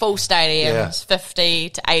like? Full stadiums, 50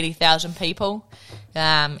 to 80,000 people,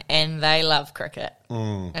 and they love cricket.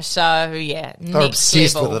 So they're next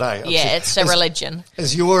obsessed level. with it, eh? Yeah, it's a religion.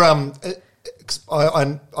 Is your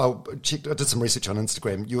I checked. I did some research on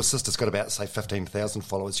Instagram. Your sister's got about, say, 15,000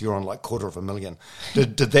 followers. You're on like 250,000.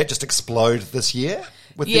 Did that just explode this year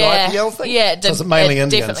with the IPL thing? Yeah, it did. So is it mainly it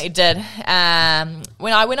Indians? Definitely did.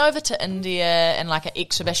 When I went over to India and like an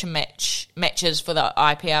exhibition matches for the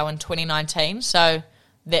IPL in 2019, so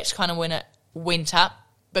that's kind of when it went up,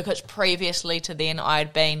 because previously to then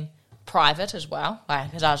I'd been private as well,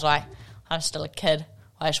 because I was like, I'm still a kid.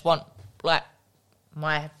 I just want like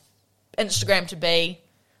my Instagram to be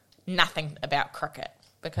nothing about cricket,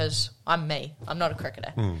 because I'm me. I'm not a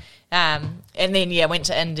cricketer. And then went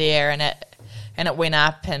to India, and it went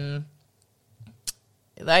up, and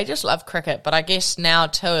they just love cricket. But I guess now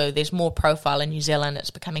too, there's more profile in New Zealand.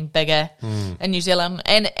 It's becoming bigger in New Zealand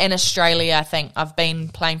and Australia. I think I've been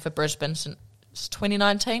playing for Brisbane since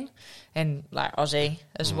 2019, and like Aussie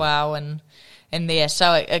as well, and there.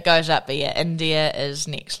 So it goes up. But yeah, India is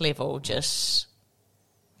next level. Just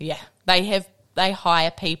they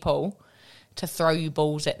hire people to throw you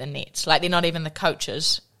balls at the nets. Like, they're not even the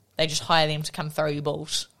coaches. They just hire them to come throw you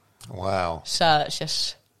balls. Wow. So it's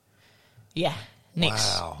just,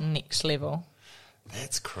 next level.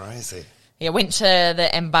 That's crazy. Yeah, went to the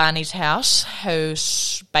Ambani's house, who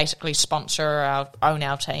basically own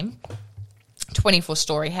our team.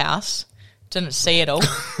 24-story house. Didn't see it all.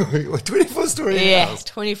 24-story house? Yeah,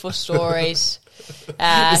 24 stories.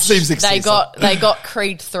 It seems excessive. They got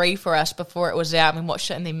Creed 3 for us before it was out, and we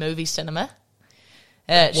watched it in the movie cinema.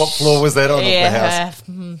 What floor was that on the house?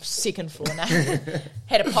 Second floor now.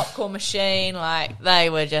 Had a popcorn machine. Like, they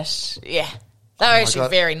were just, They're actually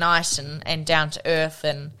very nice and down to earth,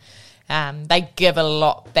 and they give a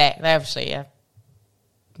lot back. They obviously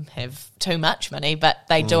have too much money, but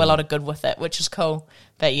they do a lot of good with it, which is cool.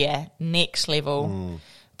 But yeah, next level.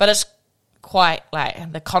 But it's quite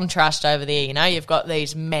like the contrast over there, you know, you've got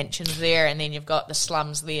these mansions there and then you've got the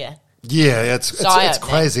slums there. Yeah, it's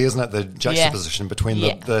crazy, isn't it? The juxtaposition between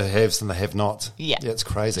the haves and the have-nots. Yeah, it's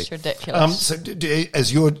crazy. It's ridiculous. So,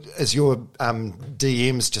 is your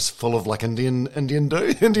DMs just full of like Indian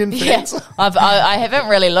fans? Yeah, I haven't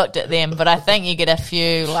really looked at them, but I think you get a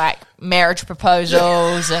few like marriage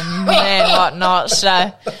proposals and whatnot. So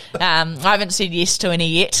I haven't said yes to any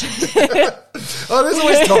yet. Oh, there's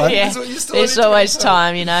always time. Yeah, there's always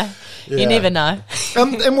time, you know. Yeah. You never know.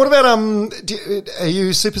 And what about are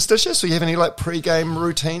you superstitious, or you have any like pre-game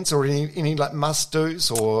routines or any like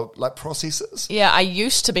must-dos or like processes? Yeah, I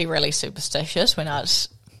used to be really superstitious when I was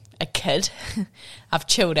a kid. I've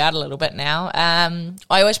chilled out a little bit now. I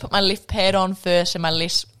always put my left pad on first and my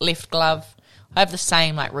left glove. I have the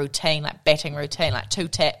same like routine, like batting routine, like 2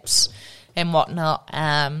 taps and whatnot.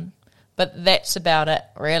 But that's about it,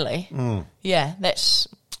 really. Yeah, that's.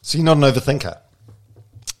 So you're not an overthinker.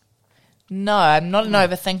 No, I'm not an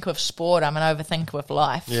overthinker of sport. I'm an overthinker of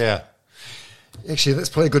life. Yeah. Actually, that's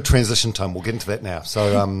probably a good transition time. We'll get into that now.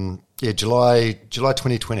 So, July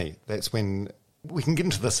 2020, that's when we can get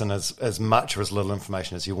into this in as much or as little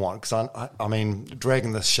information as you want. Because, I mean,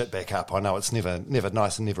 dragging this shit back up, I know it's never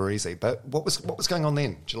nice and never easy. But what was going on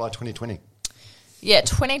then, July 2020? Yeah,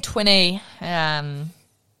 2020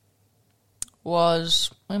 when was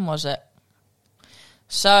it?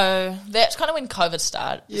 So that's kind of when COVID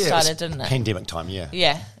started, didn't it? Pandemic time, yeah.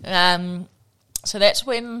 Yeah. So that's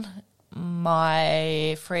when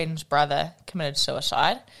my friend's brother committed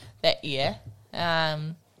suicide that year.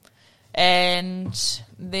 And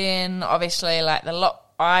then obviously like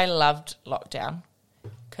I loved lockdown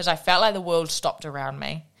because I felt like the world stopped around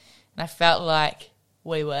me and I felt like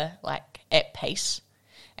we were like at peace.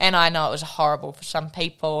 And I know it was horrible for some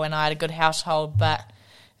people and I had a good household, but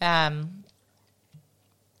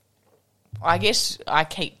I guess I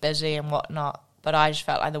keep busy and whatnot, but I just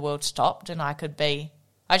felt like the world stopped and I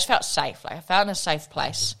just felt safe. Like I felt in a safe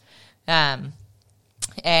place. And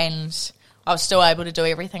I was still able to do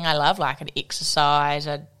everything I love. Like I'd exercise,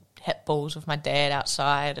 I'd hit balls with my dad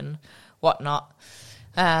outside and whatnot.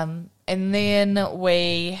 And then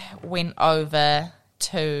we went over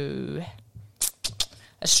to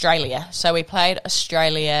Australia. So we played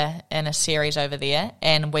Australia in a series over there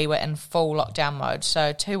and we were in full lockdown mode.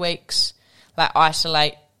 So 2 weeks like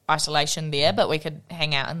isolation there, but we could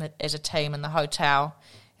hang out as a team in the hotel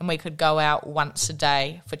and we could go out once a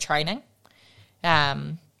day for training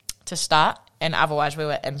to start, and otherwise we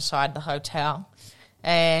were inside the hotel.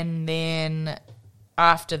 And then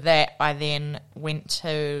after that I then went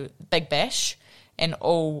to Big Bash and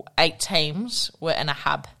all 8 teams were in a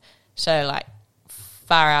hub. So like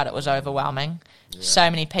far out it was overwhelming. Yeah.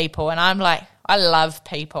 So many people, and I'm like, I love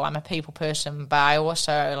people. I'm a people person, but I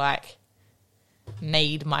also like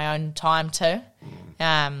need my own time too.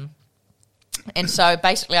 And so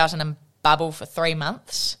basically I was in a bubble for 3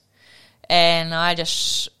 months and I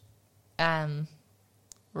just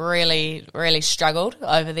really, really struggled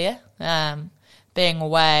over there, being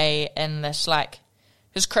away in this like,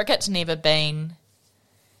 because cricket's never been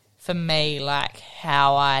for me like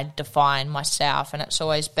how I define myself, and it's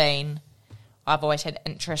always been, I've always had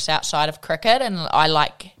interests outside of cricket, and I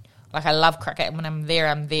love cricket, and when I'm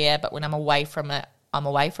there, but when I'm away from it, I'm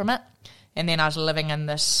away from it. And then I was living in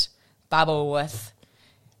this bubble with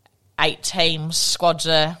 8 teams, squads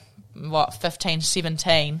of, 15,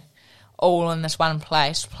 17, all in this one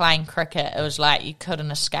place, playing cricket. It was like you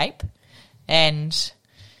couldn't escape. And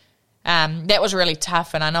that was really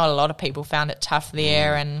tough, and I know a lot of people found it tough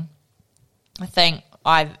there, and I think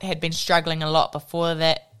I had been struggling a lot before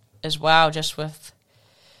that as well, just with,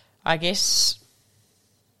 I guess,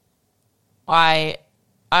 around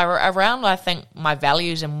I think my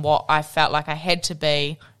values and what I felt like I had to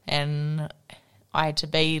be, and I had to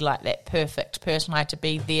be like that perfect person. I had to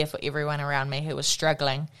be there for everyone around me who was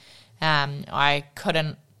struggling. I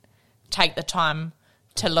couldn't take the time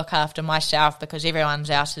to look after myself because everyone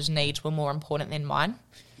else's needs were more important than mine.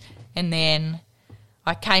 And then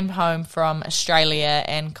I came home from Australia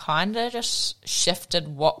and kind of just shifted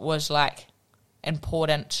what was like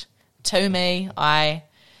important to me. I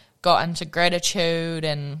got into gratitude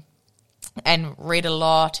and read a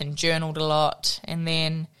lot and journaled a lot, and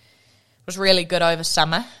then it was really good over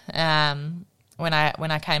summer when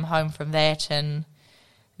I came home from that. And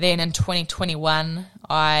then in 2021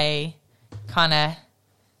 I kind of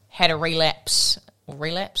had a relapse,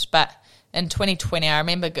 but in 2020, I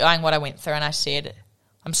remember going what I went through, and I said,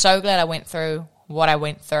 I'm so glad I went through what I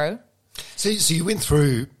went through. So you went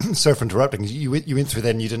through, sorry for interrupting, you went through that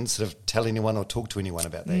and you didn't sort of tell anyone or talk to anyone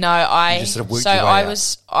about that? No, You just sort of worked your way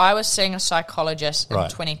out. I was seeing a psychologist in Right.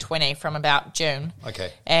 2020 from about June.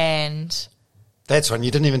 Okay. And That's right.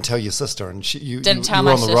 You didn't even tell your sister, and you didn't tell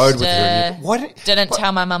were my on the road with her. sister, And didn't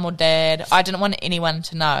tell my mum or dad. I didn't want anyone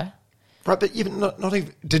to know. Right, but even not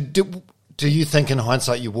even. Do you think in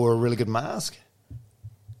hindsight you wore a really good mask?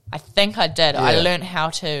 I think I did. Yeah. I learned how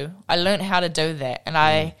to do that,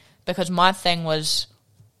 and because my thing was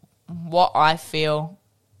what I feel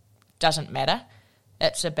doesn't matter.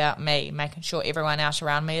 It's about me, making sure everyone else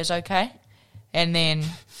around me is okay, and then.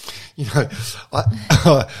 You know,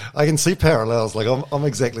 I can see parallels. Like I'm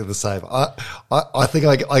exactly the same. I think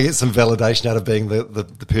I get some validation out of being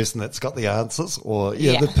the person that's got the answers, or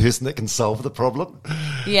the person that can solve the problem.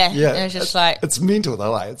 Yeah, Yeah. it was just like it's mental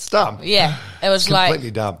though. Like, it's dumb. Yeah, it was Completely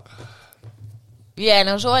dumb. Yeah, and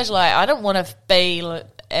it was always like, I don't want to be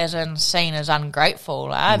as in seen as ungrateful.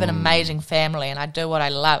 Like, I have an amazing family, and I do what I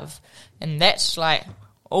love, and that's like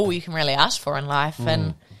all you can really ask for in life.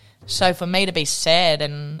 And so for me to be sad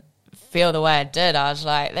and feel the way I did, I was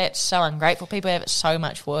like, that's so ungrateful. People have it so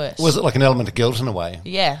much worse. Was it like an element of guilt in a way?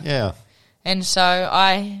 Yeah. Yeah. And so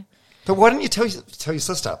I... But why didn't you tell your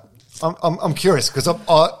sister? I'm curious because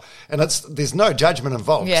there's no judgment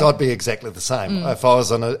involved. Yeah. So I'd be exactly the same. If I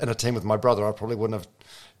was in a team with my brother, I probably wouldn't have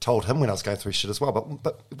told him when I was going through shit as well.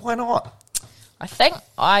 But why not? I think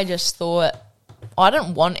I just thought I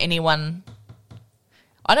didn't want anyone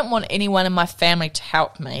in my family to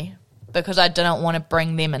help me because I didn't want to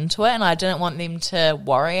bring them into it, and I didn't want them to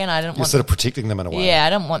worry, and I didn't You're want... sort of protecting them in a way. Yeah, I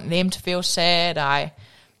didn't want them to feel sad. I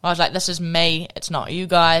was like, this is me, it's not you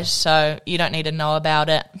guys, so you don't need to know about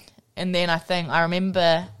it. And then I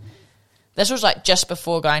remember, this was like just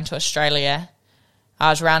before going to Australia. I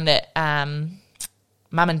was around at Mum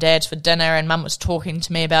and Dad's for dinner, and Mum was talking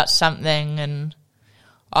to me about something, and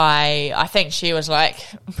I think she was like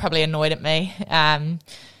probably annoyed at me.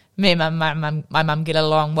 Me and my mum get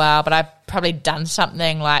along well, but I've probably done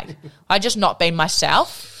something like I just not been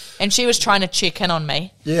myself, and she was trying to check in on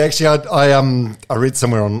me. Yeah, actually, I read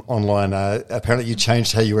somewhere online. Apparently, you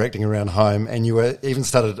changed how you were acting around home, and you were even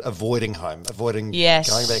started avoiding home, Yes.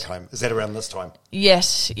 going back home. Is that around this time?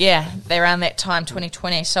 Yes, yeah, they're around that time,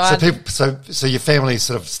 2020. So your family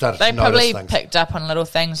sort of started they to notice probably things. picked up on little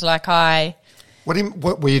things like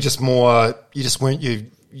What were you just more? You just weren't your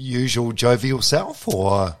usual jovial self,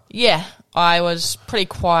 or? Yeah, I was pretty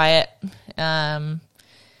quiet.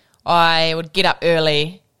 I would get up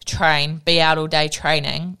early, train, be out all day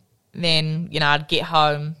training. Then, I'd get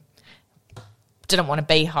home. Didn't want to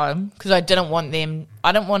be home because I didn't want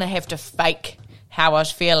to have to fake how I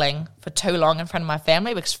was feeling for too long in front of my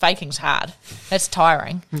family, because faking's hard. It's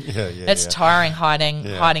tiring. It's tiring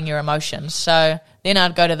hiding your emotions. So then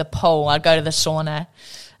I'd go to the pool, I'd go to the sauna.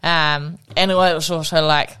 And it was also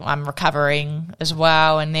like I'm recovering as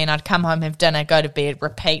well, and then I'd come home, have dinner, go to bed,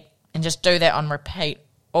 repeat, and just do that on repeat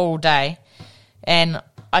all day. And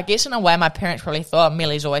I guess in a way my parents probably thought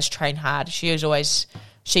Melie's always trained hard. She's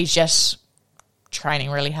just training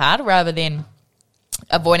really hard rather than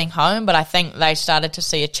avoiding home. But I think they started to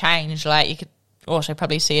see a change. Like, you could also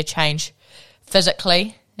probably see a change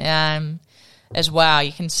physically as well.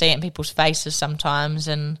 You can see it in people's faces sometimes,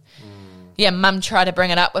 and Mum tried to bring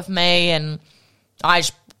it up with me, and I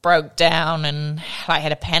just broke down and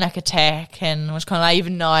had a panic attack, and was kind of like, I have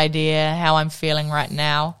no idea how I'm feeling right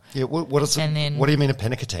now. Yeah, what do you mean a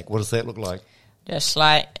panic attack? What does that look like? Just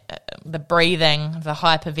like the breathing, the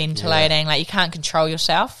hyperventilating, like you can't control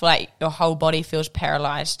yourself, like your whole body feels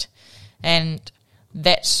paralysed. And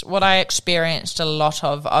that's what I experienced a lot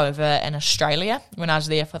of over in Australia when I was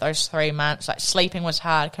there for those 3 months. Like, sleeping was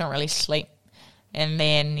hard, couldn't really sleep. And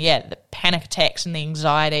then, the panic attacks and the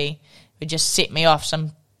anxiety would just set me off.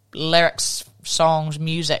 Some lyrics, songs,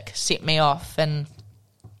 music set me off. And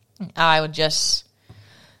I would just,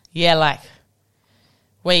 we had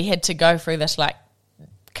to go through this,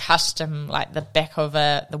 custom, the back of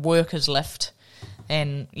the workers' lift.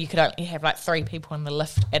 And you could only have, 3 people in the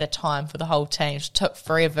lift at a time for the whole team. It just took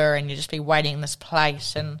forever, and you'd just be waiting in this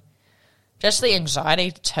place. And just the anxiety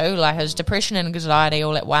too, it was depression and anxiety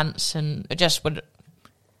all at once, and it just would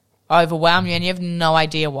overwhelm you, and you have no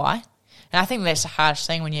idea why. And I think that's the hardest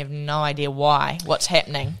thing, when you have no idea what's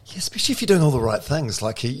happening. Yeah, especially if you're doing all the right things,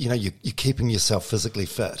 like you're keeping yourself physically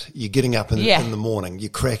fit. You're getting up in the morning. You're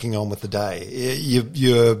cracking on with the day.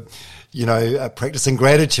 You're practicing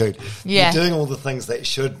gratitude. Yeah. You're doing all the things that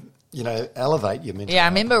should elevate your mental health. I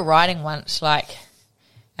remember writing once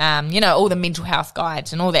all the mental health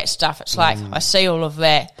guides and all that stuff. It's like I see all of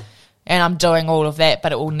that and I'm doing all of that,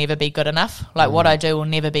 but it will never be good enough. Like what I do will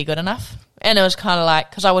never be good enough. And it was kind of like,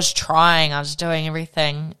 because I was trying, I was doing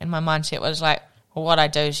everything, and my mindset was like, well, what I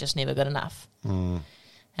do is just never good enough. So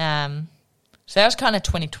that was kind of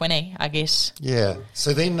 2020, I guess. Yeah.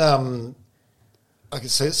 So then, okay,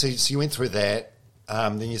 so you went through that,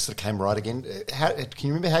 then you sort of came right again. Can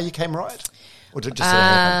you remember how you came right? Or did it just sort of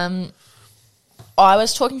happen? I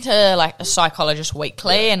was talking to like a psychologist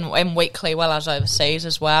weekly and weekly while I was overseas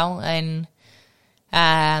as well. And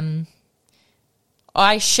I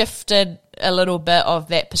shifted a little bit of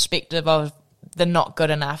that perspective of the not good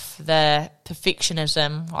enough, the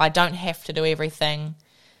perfectionism. I don't have to do everything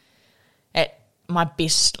at my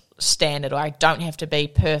best standard, or I don't have to be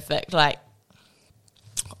perfect. Like,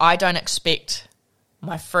 I don't expect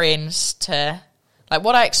my friends to, like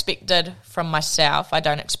what I expected from myself, I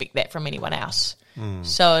don't expect that from anyone else.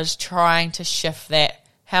 So I was trying to shift that.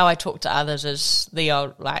 How I talk to others is the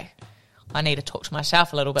old, like, I need to talk to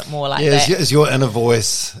myself a little bit more like that. Is your inner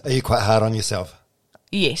voice, are you quite hard on yourself?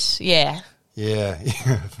 Yes, yeah. Yeah.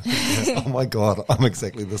 Oh my God, I'm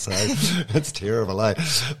exactly the same. It's terrible, eh?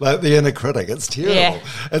 Like the inner critic, it's terrible. Yeah.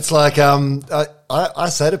 It's like, I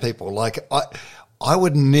say to people, like, I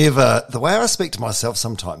would never, the way I speak to myself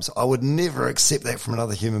sometimes, I would never accept that from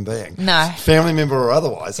another human being. No. Family member or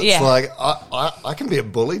otherwise. It's Yeah. like, I can be a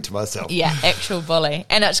bully to myself. Yeah, actual bully.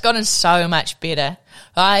 And it's gotten so much better.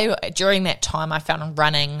 During that time, I found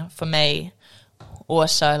running for me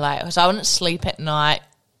also, like, because I wouldn't sleep at night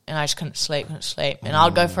and I just couldn't sleep. And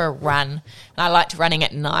I'd go for a run. And I liked running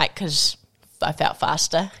at night because I felt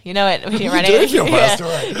faster. You know it when you're running. You do feel faster,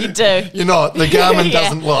 right? You do. You're not. The Garmin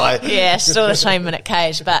doesn't lie. Yeah, still the same minute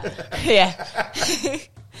Ks, but yeah.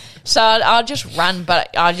 So I'll just run,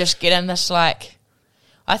 but I'll just get in this, like,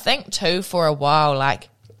 I think too for a while, like,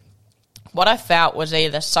 what I felt was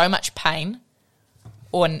either so much pain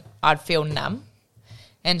or I'd feel numb.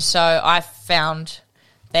 And so I found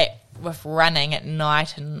that with running at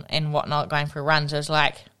night and whatnot, going for runs, it was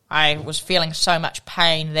like I was feeling so much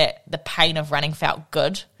pain that the pain of running felt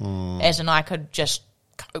good, as in I could just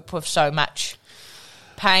cope with so much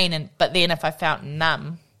pain. But then if I felt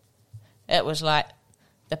numb, it was like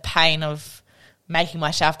the pain of making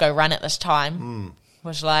myself go run at this time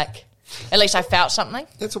was like, at least I felt something.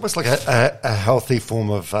 It's almost like a healthy form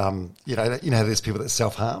of, there's people that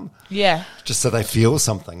self-harm. Yeah. Just so they feel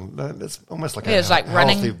something. It's almost like it's like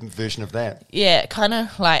healthy running version of that. Yeah, kind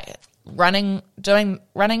of like running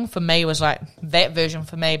for me was like that version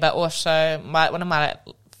for me, but also one of my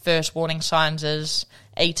first warning signs is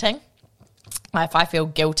eating. Like if I feel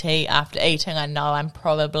guilty after eating, I know I'm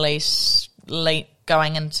probably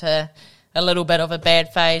going into a little bit of a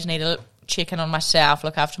bad phase, need to check in on myself,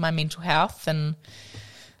 look after my mental health, and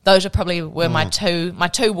those are probably where my two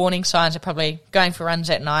warning signs are probably going for runs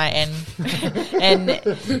at night and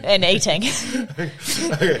eating. Okay.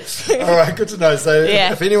 All right, good to know. So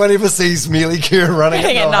if anyone ever sees Melie Kerr running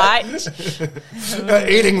at night.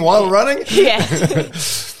 Eating while running? Yeah.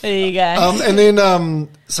 There you go. And then,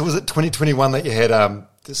 so was it 2021 that you had,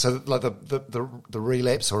 so like the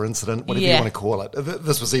relapse or incident, whatever you want to call it.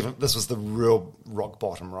 This was the real rock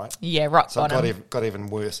bottom, right? Yeah, rock bottom. It got even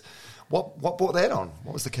worse. What brought that on?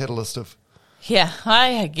 What was the catalyst of? Yeah,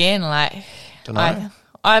 I've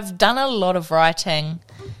done a lot of writing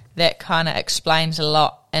that kind of explains a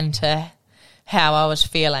lot into how I was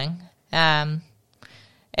feeling. And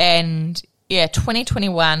yeah,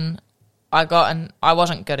 2021, I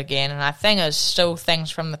wasn't good again, and I think it was still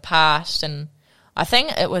things from the past, and I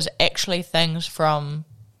think it was actually things from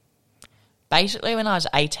basically when I was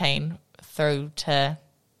 18 through to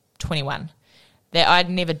 21 that I'd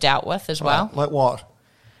never dealt with as well. Like what?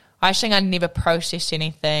 I think I'd never processed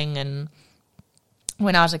anything, and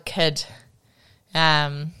when I was a kid,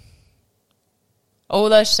 all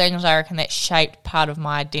those things I reckon that shaped part of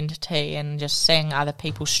my identity, and just seeing other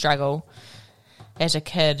people struggle as a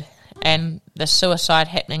kid and the suicide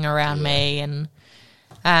happening around me, and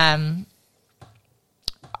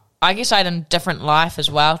I guess I had a different life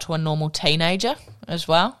as well to a normal teenager as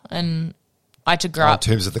well, and I had to grow up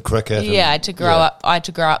in terms of the cricket. Yeah, I had to grow up. I had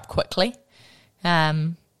to grow up quickly.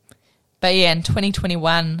 But yeah, in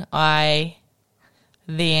 2021, I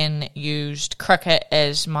then used cricket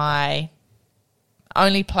as my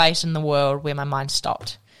only place in the world where my mind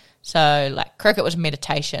stopped. So, like, cricket was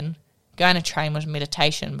meditation. Going to train was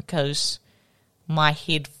meditation because my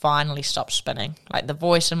head finally stopped spinning. Like, the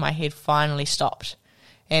voice in my head finally stopped.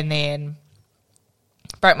 And then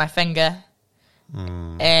broke my finger.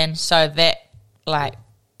 And so that, like,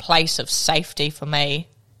 place of safety for me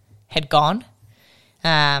had gone.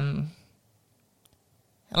 I'd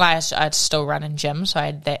still run in gym, so I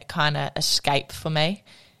had that kind of escape for me.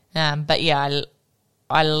 But yeah,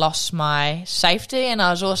 I lost my safety, and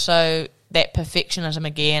I was also that perfectionism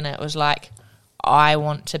again. It was like, I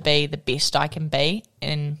want to be the best I can be,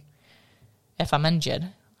 and if I'm injured,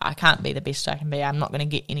 I can't be the best I can be. I'm not going to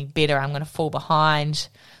get any better. I'm going to fall behind,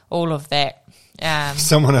 all of that.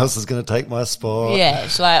 Someone else is going to take my spot. Yeah,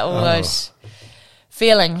 it's like all those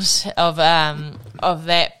feelings of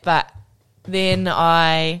that. But then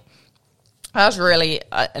I was really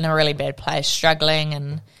in a really bad place, struggling,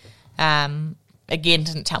 and again,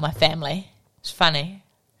 didn't tell my family. It's funny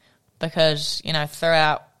because,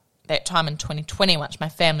 throughout that time in 2020, once my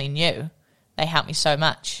family knew, they helped me so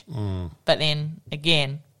much. But then,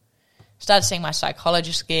 again, started seeing my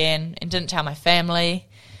psychologist again and didn't tell my family.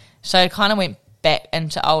 So I kind of went back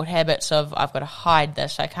into old habits of, I've got to hide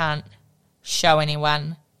this. I can't show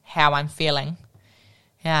anyone how I'm feeling.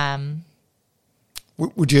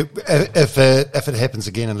 Would you, if it happens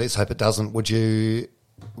again, and let's hope it doesn't, would you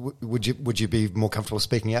be more comfortable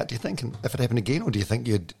speaking out, do you think, if it happened again, or do you think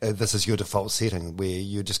this is your default setting where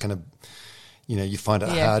you're just going to, you find it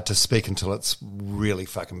hard to speak until it's really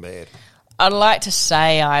fucking bad? I'd like to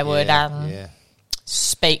say I would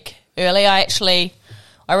speak early. I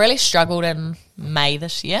really struggled in May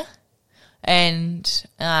this year, and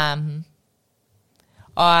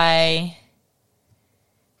I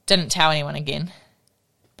didn't tell anyone again,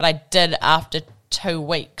 but I did after 2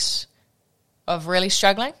 weeks of really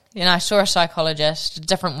struggling. I saw a psychologist, a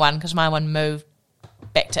different one, because my one moved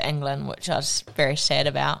back to England, which I was very sad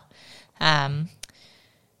about. And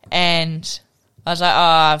I was like,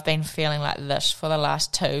 I've been feeling like this for the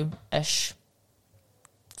last 3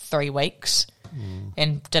 weeks,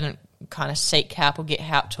 and didn't kind of seek help or get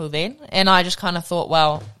help till then. And I just kind of thought,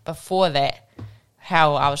 well, before that,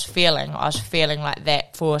 how I was feeling like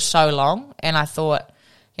that for so long, and I thought,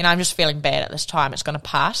 I'm just feeling bad at this time, it's going to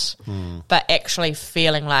pass. But actually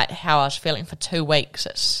feeling like how I was feeling for 2 weeks,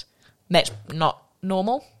 that's not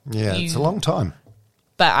normal. Yeah, it's a long time.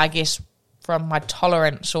 But I guess from my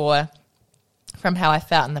tolerance or from how I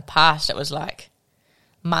felt in the past, it was like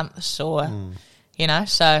months or,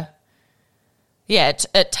 so yeah,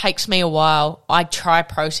 it takes me a while. I try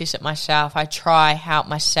process it myself. I try help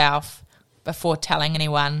myself before telling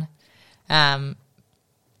anyone.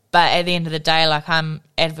 But at the end of the day, I'm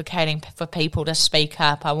advocating for people to speak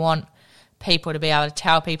up. I want people to be able to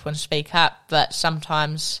tell people and speak up, but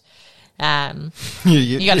sometimes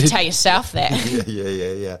you got to tell yourself that.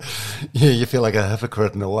 Yeah, you feel like a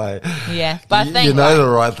hypocrite in a way. Yeah, but I think you know the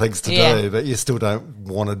right things to do, but you still don't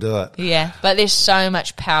want to do it. Yeah, but there's so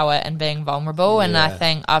much power in being vulnerable, and I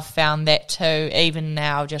think I've found that too, even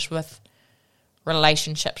now, just with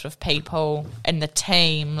relationships with people in the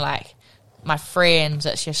team, like my friends.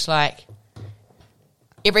 It's just like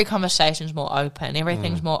every conversation's more open,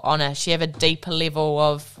 everything's more honest. You have a deeper level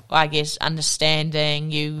of, I guess, understanding.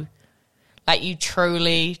 You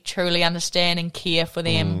truly understand and care for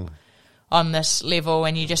them on this level,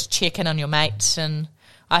 and you just check in on your mates. And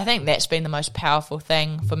I think that's been the most powerful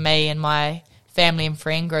thing for me and my family and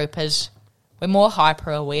friend group, is we're more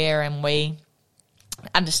hyper aware and we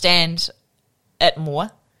understand it more.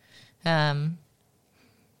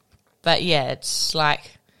 But yeah, it's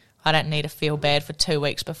like I don't need to feel bad for 2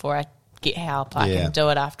 weeks before I get help. I can do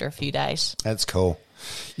it after a few days. That's cool.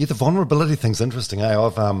 Yeah, the vulnerability thing's interesting. I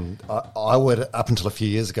would, up until a few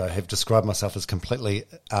years ago, have described myself as completely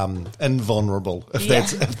invulnerable, if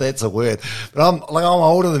that's a word. But I'm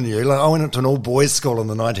older than you. I went into an all boys school in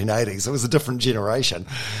the 1980s. It was a different generation,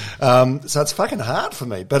 so it's fucking hard for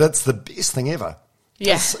me. But it's the best thing ever.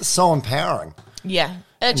 Yeah, it's so empowering. Yeah,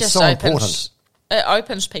 it just so opens. Important. It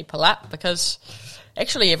opens people up, because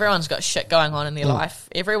actually everyone's got shit going on in their life.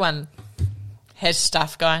 Everyone has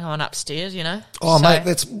stuff going on upstairs, Oh, so, mate,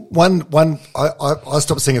 that's one. I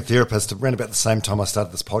stopped seeing a therapist around about the same time I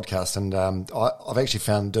started this podcast, and I've actually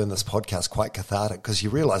found doing this podcast quite cathartic, because you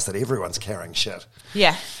realise that everyone's carrying shit.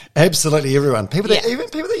 Yeah, absolutely everyone. Even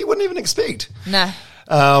people that you wouldn't even expect. No,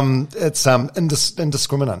 it's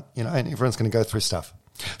indiscriminate, and everyone's going to go through stuff.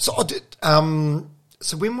 So I did.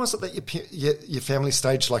 So when was it that your family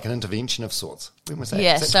staged like an intervention of sorts? When was that?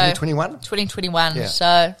 Yeah, was that 2021? 2021. Yeah.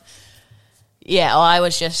 So, yeah, I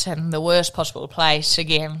was just in the worst possible place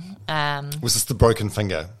again. Was this the broken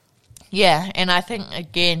finger? Yeah, and I think,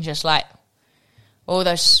 again, just like all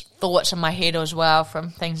those thoughts in my head as well from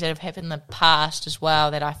things that have happened in the past as well,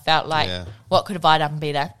 that I felt like, what could have I done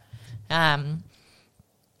better in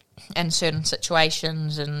certain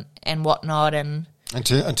situations and whatnot, and... In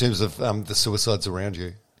terms of the suicides around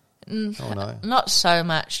you? Oh, no. Not so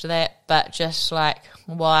much that, but just like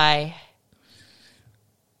why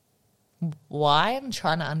I'm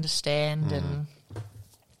trying to understand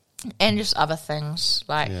and just other things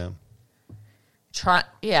like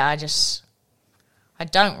I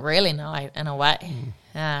don't really know in a way.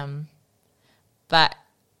 But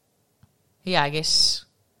yeah, I guess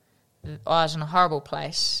I was in a horrible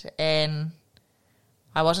place and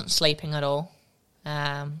I wasn't sleeping at all.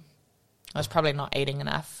 I was probably not eating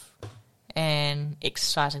enough and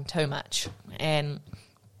exercising too much. And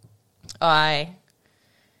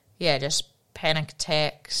just panic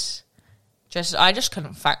attacks. I just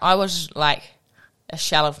couldn't I was like a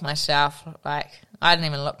shell of myself. Like, I didn't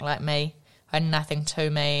even look like me. I had nothing to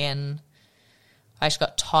me, and I just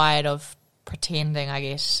got tired of pretending, I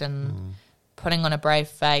guess, and putting on a brave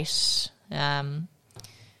face. And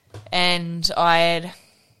I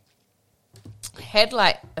had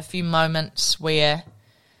like a few moments where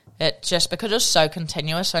it just, because it was so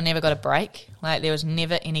continuous, I never got a break. Like, there was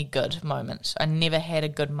never any good moments. I never had a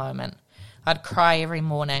good moment. I'd cry every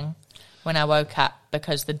morning when I woke up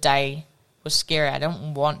because the day was scary. I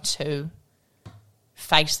didn't want to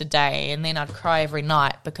face the day, and then I'd cry every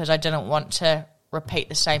night because I didn't want to repeat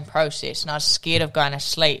the same process, and I was scared of going to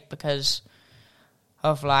sleep because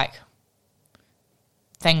of like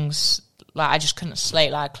things, like I just couldn't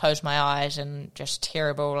sleep. Like, I'd close my eyes and just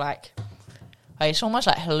terrible, like it's almost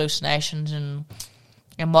like hallucinations and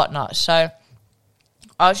whatnot. So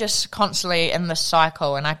I was just constantly in this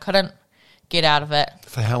cycle and I couldn't get out of it.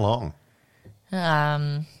 For how long?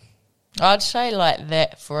 I'd say like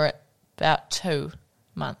that for about 2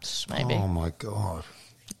 months, maybe. Oh, my God.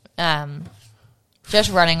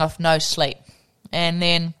 Just running off no sleep. And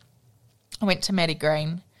then I went to Maddie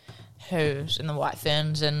Green, who's in the White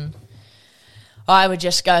Ferns, and I would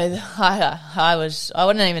just go, I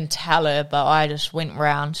wouldn't even tell her, but I just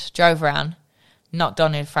drove around, knocked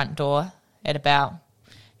on her front door at about,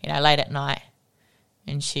 late at night,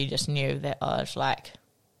 and she just knew that I was like,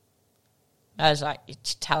 you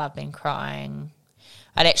tell I've been crying.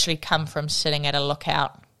 I'd actually come from sitting at a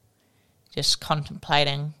lookout, just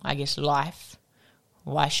contemplating, I guess, life.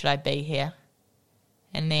 Why should I be here?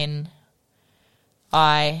 And then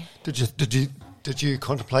Did you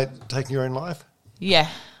contemplate taking your own life? Yeah,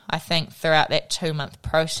 I think throughout that 2-month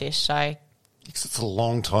process, Because it's a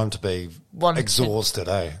long time to be exhausted,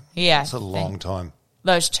 eh? Yeah. It's a long time.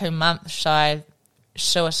 Those 2 months,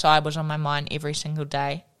 suicide was on my mind every single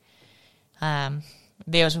day. There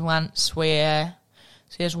was once where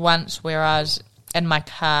I was in my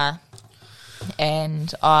car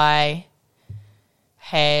and I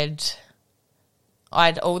had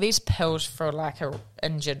all these pills for like a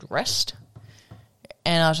injured wrist,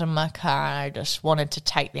 and I was in my car and I just wanted to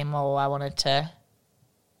take them all. I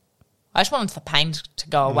just wanted the pain to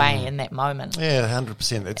go away in that moment. Yeah,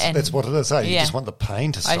 100%. That's what it is, eh? You just want the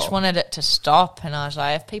pain to stop. I just wanted it to stop, and I was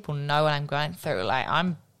like, if people know what I'm going through, like,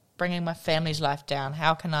 I'm bringing my family's life down.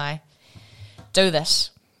 How can I do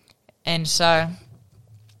this? And so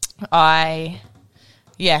in my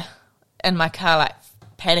car, like,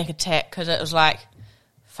 panic attack, because it was like,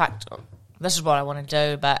 fuck, this is what I want to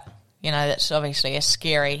do, but, that's obviously a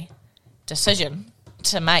scary decision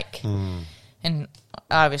to make. And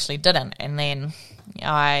I obviously didn't. And then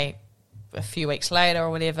a few weeks later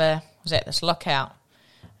or whatever, was at this lookout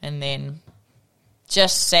and then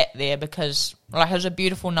just sat there because, like, it was a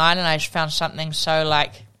beautiful night and I just found something so,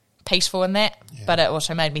 like, peaceful in that. Yeah. But it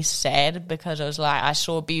also made me sad because it was like I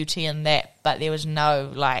saw beauty in that, but there was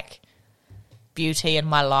no, like, beauty in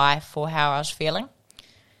my life or how I was feeling.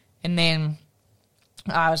 And then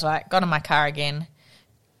I was like, got in my car again,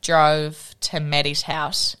 drove to Maddie's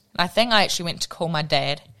house. I think I actually went to call my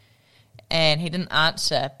dad and he didn't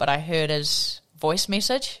answer, but I heard his voice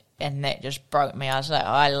message and that just broke me. I was like,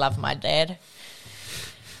 I love my dad.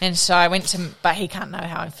 And so I went to, but he can't know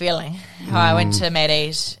how I'm feeling. I went to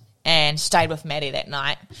Maddie's and stayed with Melie that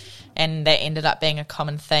night, and that ended up being a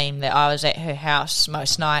common theme that I was at her house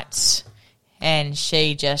most nights, and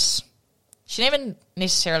she didn't even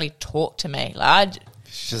necessarily talk to me. Like,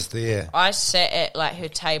 she's just there. I sat at like her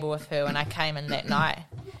table with her when I came in that night,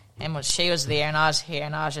 and she was there and I was here,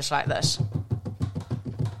 and I was just like this,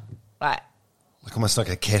 like almost like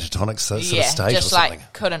a catatonic sort of stage, just or something.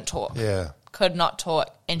 like couldn't talk, could not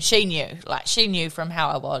talk, and she knew from how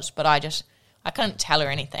I was, but I couldn't tell her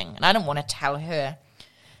anything, and I didn't want to tell her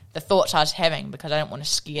the thoughts I was having because I didn't want to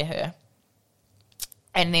scare her.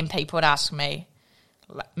 And then people would ask me,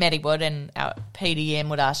 like Maddie would, and our PDM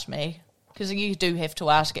would ask me, because you do have to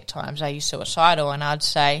ask at times, are you suicidal? And I'd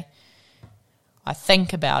say, I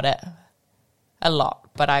think about it a lot,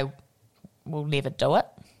 but I will never do it.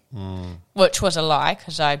 which was a lie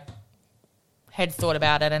because I had thought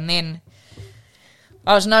about it, and then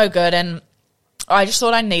I was no good, and I just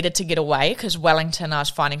thought I needed to get away because Wellington, I was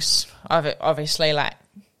finding obviously like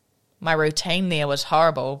my routine there was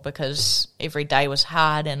horrible because every day was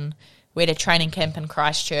hard, and we had a training camp in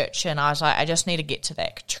Christchurch, and I was like, I just need to get to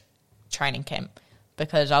that training camp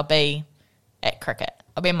because I'll be at cricket.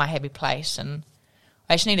 I'll be in my happy place, and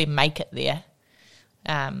I just need to make it there.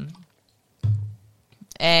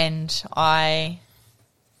 And I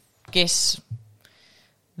guess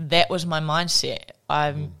that was my mindset.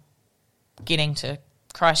 I'm getting to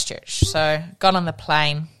Christchurch. So got on the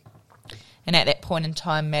plane, and at that point in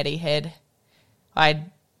time, I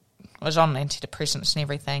was on antidepressants and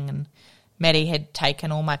everything, and Maddie had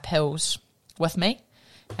taken all my pills with me.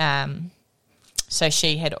 So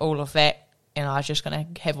she had all of that, and I was just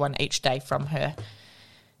going to have one each day from her.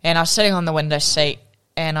 And I was sitting on the window seat,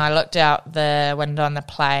 and I looked out the window on the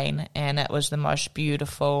plane, and it was the most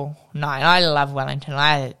beautiful night. I love Wellington.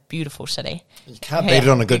 A beautiful city. You can't beat it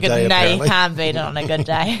on a good day, apparently. No, you can't beat it on a good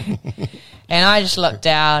day. And I just looked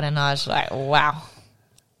out, and I was like, wow,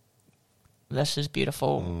 this is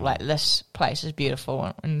beautiful. Like, this place is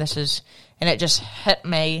beautiful. And it just hit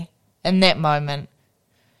me in that moment.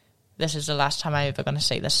 This is the last time I'm ever going to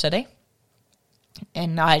see this city.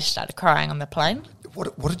 And I just started crying on the plane.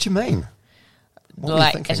 What did you mean? What were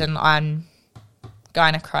you thinking? As in, I'm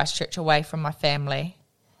going to Christchurch away from my family,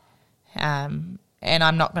 and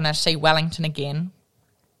I'm not going to see Wellington again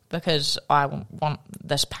because I want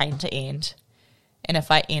this pain to end. And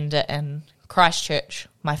if I end it in Christchurch,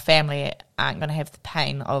 my family aren't going to have the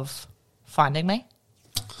pain of finding me.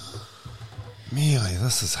 Melie,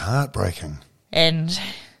 this is heartbreaking. And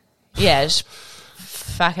yeah,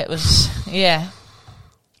 it was, yeah.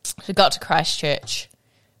 So we got to Christchurch.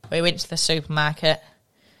 We went to the supermarket,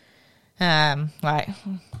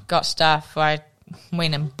 got stuff. I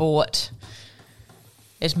went and bought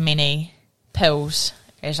as many pills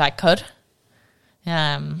as I could.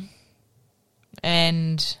 And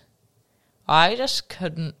I just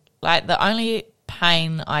couldn't, like, the only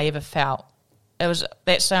pain I ever felt,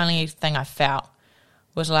 that's the only thing I felt,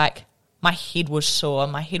 was like my head was sore,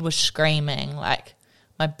 my head was screaming, like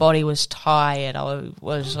my body was tired.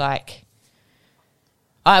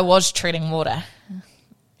 I was treading water.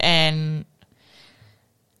 And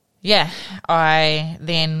yeah, I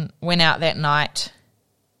then went out that night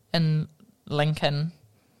in Lincoln,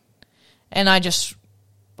 and I just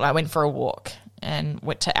went for a walk and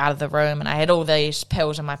went out of the room, and I had all these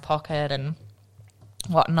pills in my pocket and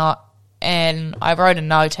whatnot, and I wrote a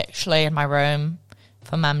note actually in my room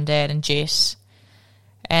for Mum, Dad and Jess,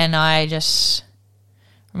 and I just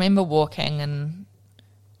remember walking, and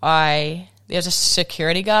there's a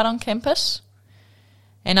security guard on campus,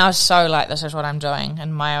 and I was so like, this is what I'm doing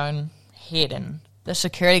in my own head, and the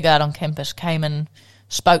security guard on campus came and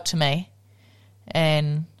spoke to me,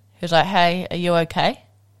 and he was like, hey, are you okay?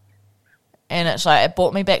 And it's like, it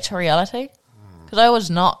brought me back to reality, because I was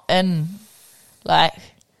not in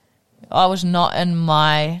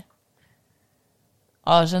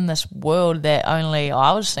this world that only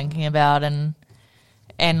I was thinking about, and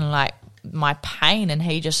like my pain, and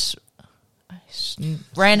he just,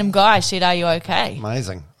 random guy said, are you okay?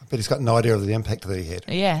 Amazing. I bet he's got no idea of the impact that he had.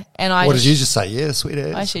 Yeah. And what did you just say? Yeah, sweet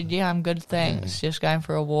as. I said, yeah, I'm good, thanks. Just going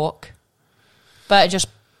for a walk. But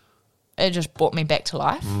it just brought me back to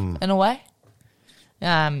life in a way.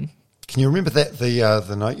 Can you remember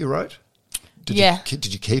the note you wrote? Did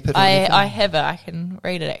you keep it? I have it. I can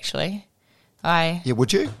read it actually. Yeah,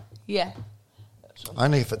 would you? Yeah.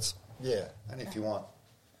 Only if you want.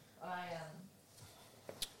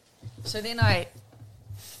 So then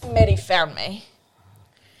Maddie found me,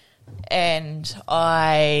 and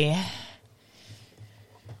they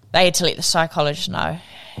had to let the psychologist know,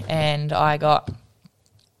 and I got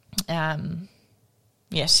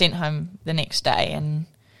sent home the next day, and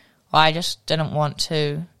I just didn't want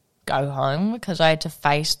to go home because I had to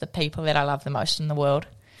face the people that I love the most in the world.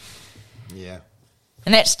 Yeah.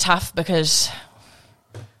 And that's tough because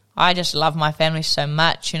I just love my family so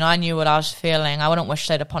much, and I knew what I was feeling. I wouldn't wish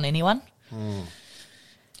that upon anyone.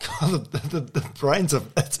 The brain's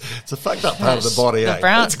it's a fucked up part of the body. The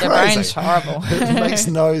brain's horrible. It makes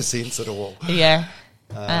no sense at all. Yeah.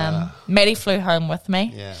 Maddie flew home with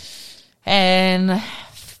me. Yeah. And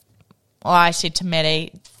I said to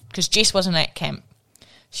Maddie, because Jess wasn't at camp,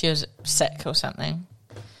 she was sick or something,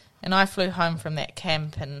 and I flew home from that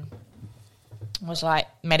camp, and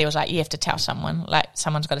Maddie was like, you have to tell someone, like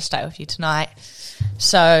someone's got to stay with you tonight.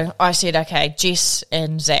 So I said, okay, Jess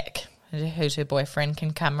and Zach, who's her boyfriend,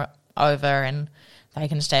 can come over, and they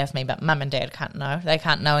can stay with me, but mum and dad can't know. They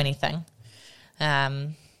can't know anything.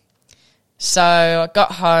 So I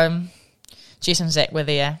got home, Jess and Zach were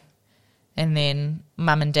there, and then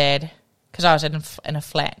mum and dad, because I was in a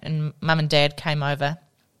flat, and mum and dad came over,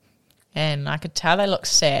 and I could tell they looked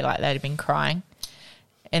sad, like they'd been crying.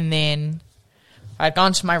 And then I'd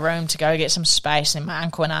gone to my room to go get some space, and my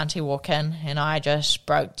uncle and auntie walk in, and I just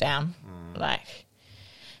broke down. Like,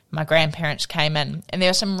 my grandparents came in, and there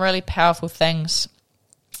were some really powerful things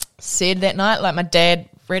said that night. Like, my dad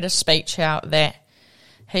read a speech out that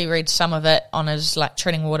he read some of it on his, like,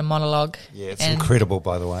 treading water monologue. Yeah, it's incredible,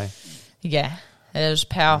 by the way. Yeah, it was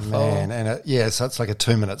powerful. Man, and so it's like a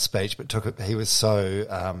 2-minute speech, but he was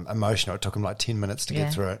so emotional, it took him like 10 minutes to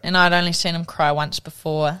get through it. And I'd only seen him cry once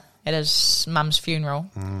before at his mum's funeral.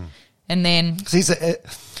 And then...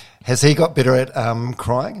 Has he got better at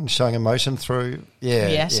crying and showing emotion through?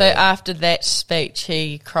 Yeah. So after that speech,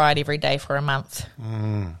 he cried every day for a month.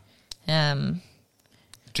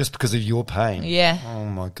 Just because of your pain? Yeah. Oh,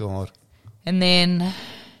 my God. And then,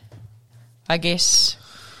 I guess,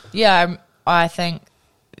 I think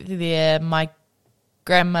my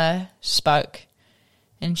grandma spoke,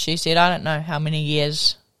 and she said, I don't know how many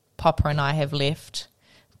years Papa and I have left,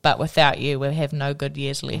 but without you, we have no good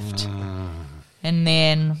years left. And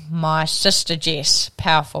then my sister Jess,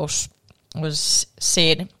 powerful,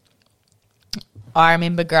 said, I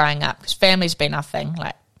remember growing up, because family's been our thing.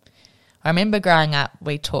 Like, I remember growing up,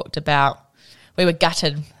 we talked about, we were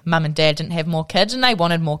gutted mum and dad didn't have more kids, and they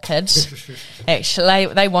wanted more kids. Actually,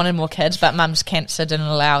 they wanted more kids, but mum's cancer didn't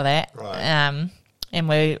allow that. Right. And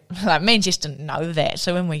me and Jess didn't know that.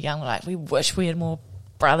 So when we were young, we wish we had more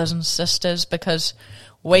brothers and sisters, because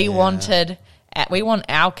we want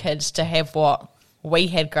our kids to have what we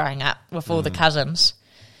had growing up with all the cousins.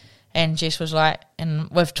 And Jess was like,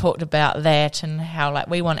 and we've talked about that and how, like,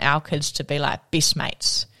 we want our kids to be like best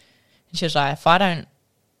mates. And she was like,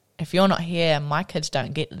 if you're not here, my kids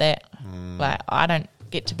don't get that. Like, I don't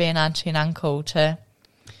get to be an auntie and uncle to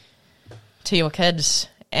your kids.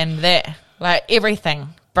 And that, like, everything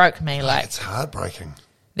broke me. Like, it's heartbreaking.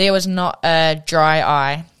 There was not a dry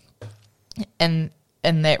eye in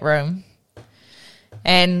that room.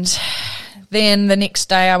 And then the next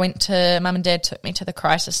day mum and dad took me to the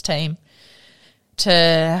crisis team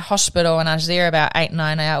to hospital, and I was there about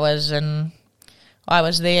 8-9 hours, and I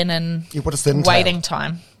was then in waiting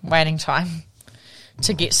time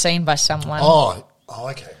to get seen by someone. Oh,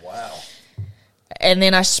 okay, wow. And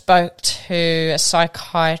then I spoke to a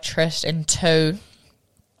psychiatrist and two,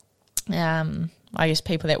 I guess,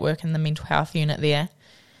 people that work in the mental health unit there.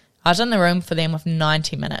 I was in the room for them with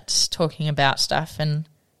 90 minutes talking about stuff, and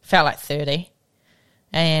felt like 30.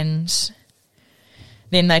 And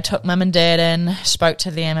then they took mum and dad in, spoke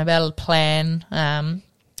to them about a plan. I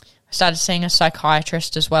started seeing a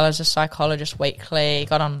psychiatrist as well as a psychologist weekly,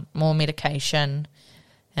 got on more medication.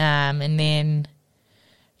 And then,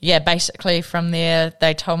 basically from there,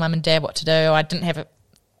 they told mum and dad what to do.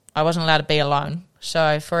 I wasn't allowed to be alone.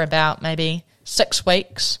 So for about maybe 6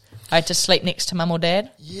 weeks, I had to sleep next to mum or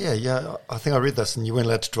dad. Yeah. I think I read this, and you weren't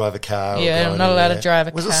allowed to drive a car. Yeah, I'm not allowed to drive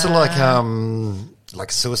a car. Was it sort of like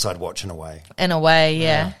suicide watch in a way? In a way,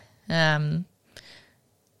 yeah.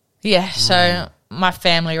 So my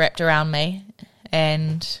family wrapped around me,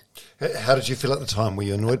 and... How did you feel at the time? Were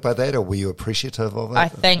you annoyed by that, or were you appreciative of it? I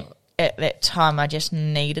think at that time I just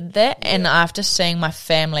needed that. Yeah. And after seeing my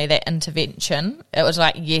family, that intervention, it was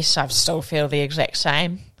like, yes, I still feel the exact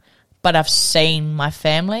same. But I've seen my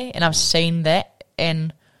family, and I've seen that,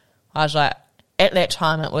 and I was like, at that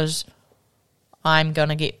time it was, I'm going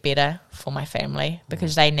to get better for my family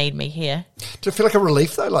because they need me here. Did it feel like a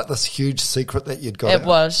relief, though, like this huge secret that you'd got? It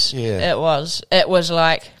was. Yeah. It was. It was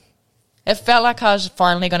like, it felt like I was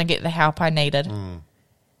finally going to get the help I needed.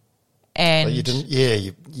 And but you didn't,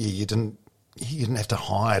 you didn't have to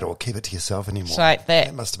hide or keep it to yourself anymore. It's like that.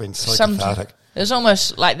 It must have been so cathartic. There's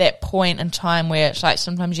almost like that point in time where it's like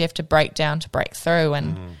sometimes you have to break down to break through,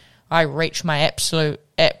 and I reached my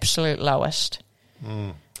absolute lowest.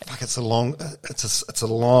 Like it's a long,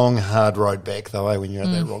 hard road back though, when you're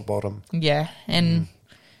at that rock bottom. Yeah, and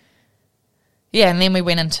and then we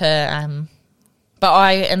went into,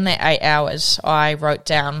 but in that 8 hours, I wrote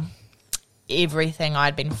down everything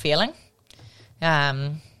I'd been feeling,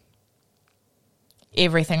 and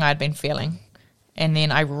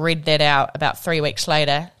then I read that out about 3 weeks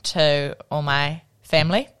later to all my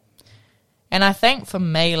family. And I think for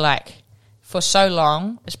me, like, for so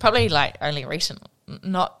long, it's probably like only recent,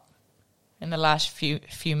 not in the last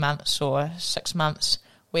few months or 6 months,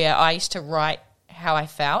 where I used to write how I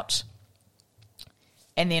felt,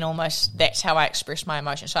 and then almost that's how I expressed my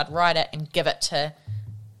emotions. So I'd write it and give it to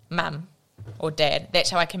mum or dad.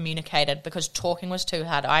 That's how I communicated, because talking was too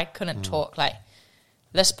hard. I couldn't talk. Like,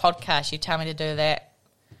 this podcast, you tell me to do that,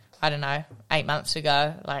 I don't know, 8 months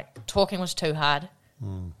ago. Like, talking was too hard.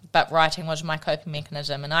 But writing was my coping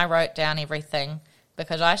mechanism. And I wrote down everything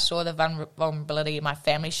because I saw the vulnerability my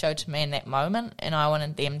family showed to me in that moment, and I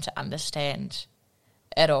wanted them to understand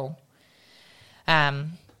it all.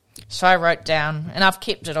 So I wrote down, and I've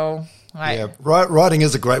kept it all. Like, writing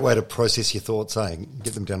is a great way to process your thoughts,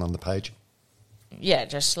 get them down on the page. Yeah,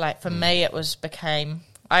 just like for me, it became,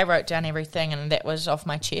 I wrote down everything, and that was off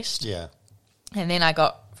my chest. Yeah. And then I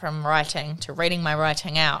got from writing to reading my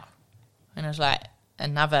writing out, and it was like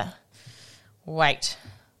another weight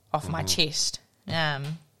off my chest.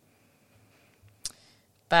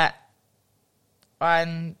 But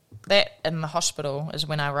that in the hospital is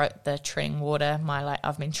when I wrote the treading water.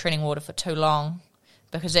 I've been treading water for too long,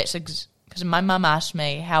 because because my mum asked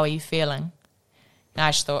me, how are you feeling? And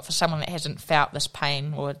I just thought, for someone that hasn't felt this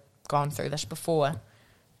pain or gone through this before,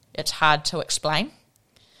 it's hard to explain.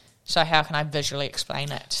 So how can I visually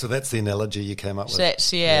explain it? So that's the analogy you came up with. So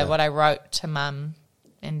that's what I wrote to mum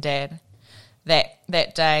and dad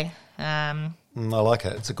that day. I like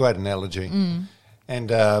it. It's a great analogy.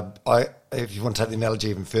 And if you want to take the analogy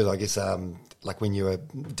even further, I guess like when you're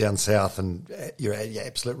down south and you're at your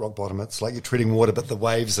absolute rock bottom, it's like you're treading water, but the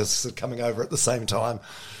waves are sort of coming over at the same time.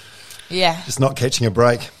 Yeah. Just not catching a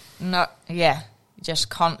break. Just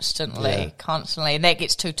constantly. And that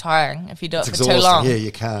gets too tiring if you do it for exhausting. too long. Yeah,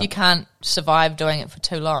 you can't. You can't survive doing it for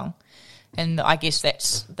too long. And I guess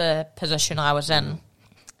that's the position I was in.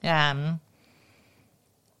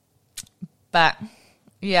 But,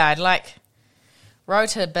 yeah, I'd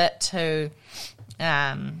wrote a bit to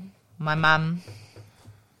my mum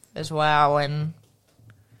as well, and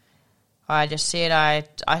I just said,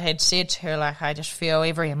 I had said to her, I just feel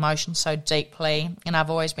every emotion so deeply, and I've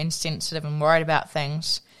always been sensitive and worried about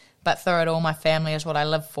things, but through it all, my family is what I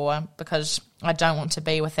live for, because I don't want to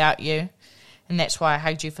be without you, and that's why I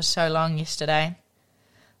hugged you for so long yesterday.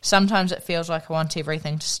 Sometimes it feels like I want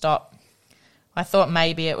everything to stop. I thought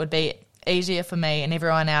maybe it would be easier for me and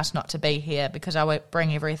everyone else not to be here, because I won't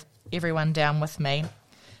bring everyone down with me,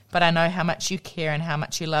 but I know how much you care and how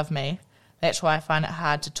much you love me. That's why I find it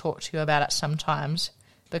hard to talk to you about it sometimes,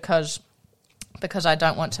 because I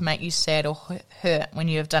don't want to make you sad or hurt when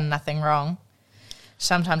you have done nothing wrong.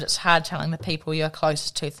 Sometimes it's hard telling the people you're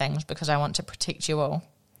closest to things, because I want to protect you all.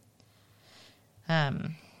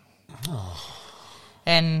 And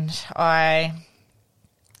I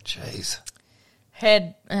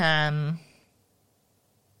had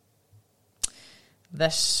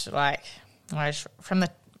this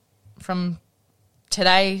from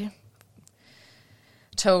today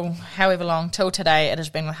till however long, till today, it has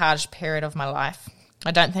been the hardest period of my life.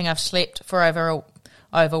 I don't think I've slept for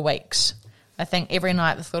over weeks. I think every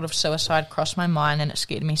night the thought of suicide crossed my mind, and it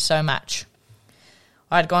scared me so much.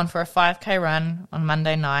 I'd gone for a 5K run on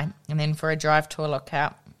Monday night and then for a drive to a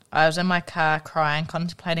lookout. I was in my car crying,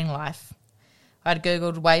 contemplating life. I'd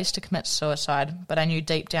Googled ways to commit suicide, but I knew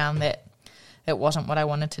deep down that it wasn't what I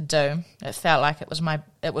wanted to do. It felt like it was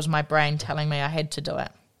my brain telling me I had to do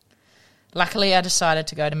it. Luckily, I decided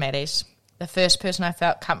to go to Melie's, the first person I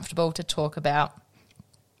felt comfortable to talk about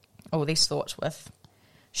all these thoughts with.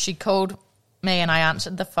 She called me and I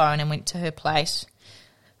answered the phone and went to her place.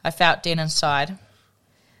 I felt dead inside.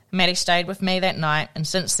 Melie stayed with me that night, and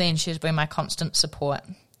since then she's been my constant support.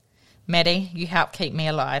 Melie, you helped keep me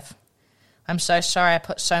alive. I'm so sorry I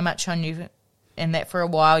put so much on you, and that for a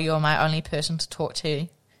while you were my only person to talk to.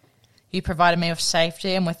 You provided me with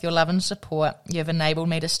safety, and with your love and support, you have enabled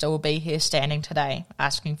me to still be here standing today,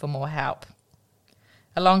 asking for more help.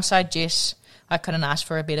 Alongside Jess, I couldn't ask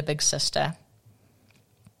for a better big sister.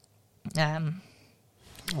 Oh,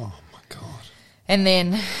 my God. And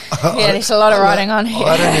then, there's a lot of writing on here.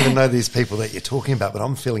 I don't even know these people that you're talking about, but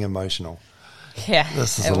I'm feeling emotional. Yeah.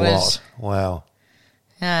 This is a lot. Wow.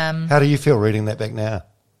 How do you feel reading that back now?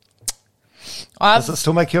 Does it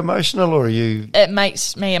still make you emotional, or are you... It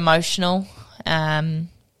makes me emotional, but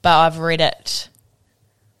I've read it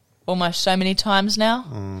almost so many times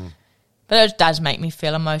now. But it does make me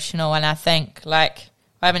feel emotional, and I think, I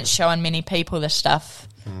haven't shown many people this stuff,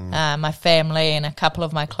 my family and a couple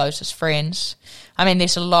of my closest friends. I mean,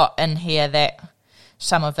 there's a lot in here that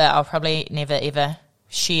some of it I'll probably never, ever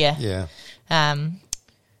share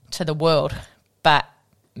to the world, but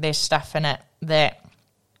there's stuff in it that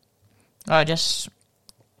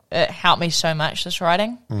it helped me so much, this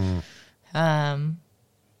writing.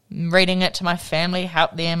 Reading it to my family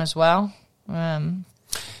helped them as well.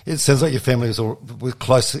 It sounds like your family were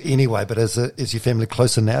close anyway, but is your family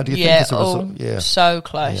closer now, do you think? As a result? Yeah, so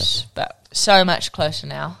close, but so much closer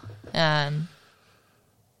now.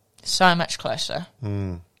 So much closer.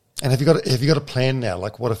 And have you got a plan now?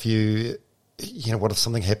 Like, what if what if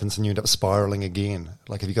something happens and you end up spiraling again?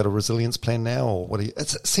 Like, have you got a resilience plan now, or what?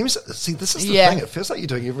 This is the thing. It feels like you're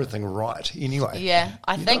doing everything right anyway. Yeah,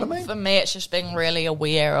 I think for me, it's just being really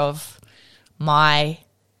aware of my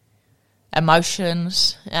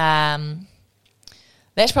emotions. That's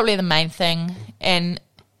probably the main thing, and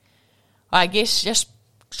I guess just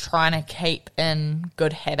trying to keep in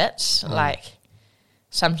good habits. Like,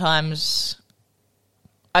 sometimes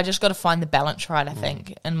I just got to find the balance right, I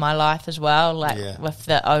think, in my life as well. Like, with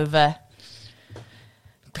the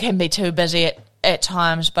can be too busy at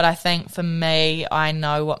times, but I think for me, I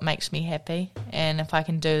know what makes me happy, and if I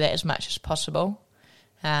can do that as much as possible.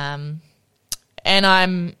 And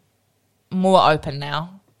I'm more open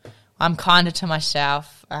now. I'm kinder to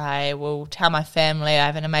myself. I will tell my family I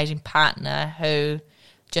have an amazing partner who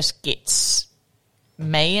just gets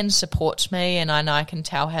me and supports me, and I know I can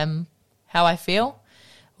tell him how I feel,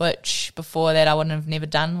 which before that I wouldn't have never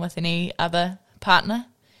done with any other partner.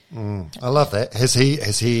 I love that. Has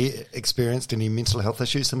he experienced any mental health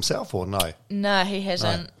issues himself, or no? No, he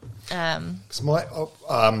hasn't. No. 'Cause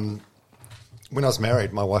when I was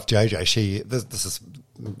married, my wife JJ, this is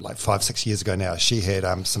like 5-6 years ago now, she had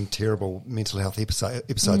some terrible mental health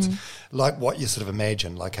episodes, like what you sort of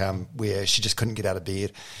imagine, like where she just couldn't get out of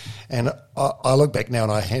bed. And I look back now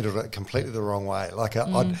and I handled it completely the wrong way. Like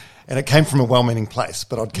and it came from a well-meaning place,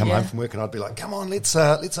 but I'd come home from work and I'd be like, "Come on, let's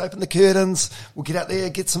open the curtains. We'll get out there,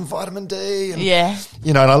 get some vitamin D." And,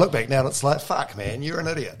 and I look back now and it's like, "Fuck, man, you're an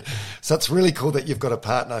idiot." So it's really cool that you've got a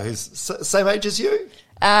partner who's same age as you.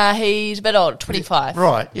 He's a bit old, 25.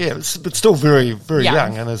 Right, yeah, but still very, very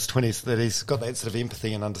young in his 20s, that he's got that sort of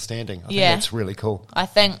empathy and understanding. I think that's really cool. I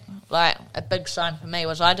think, like, a big sign for me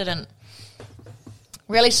was I didn't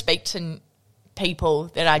really speak to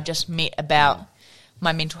people that I just met about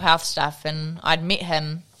my mental health stuff, and I'd met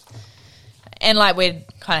him, and, like, we'd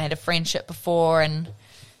kind of had a friendship before, and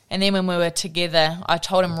then when we were together, I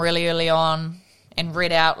told him really early on and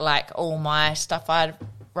read out, like, all my stuff I'd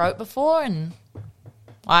wrote before, and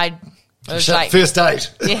it was like first date.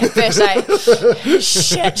 Yeah, first date.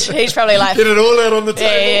 Shit. He's probably like, get it all out on the table.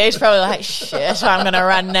 Yeah, he's probably like, shit, I'm going to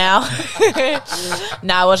run now.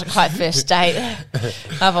 No, it wasn't quite first date.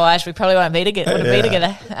 Otherwise, we probably wouldn't be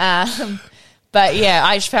together. But yeah,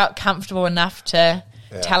 I just felt comfortable enough to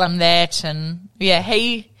tell him that, and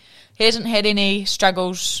he hasn't had any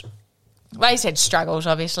struggles. Well, he's had struggles,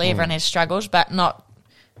 obviously. Everyone has struggles, but not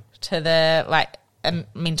to the a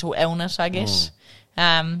mental illness, I guess.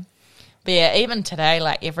 But yeah, even today,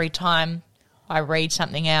 like, every time I read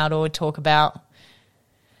something out or talk about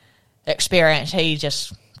experience, he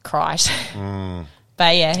just cries.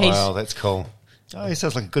 But yeah, wow, that's cool. Oh, he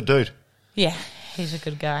sounds like a good dude. Yeah, he's a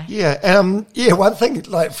good guy. Yeah, one thing,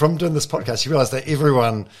 like, from doing this podcast, you realise that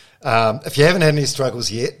everyone, if you haven't had any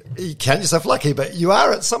struggles yet, you count yourself lucky, but you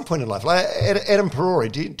are at some point in life. Like Adam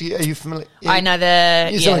Perori, are you familiar? I know the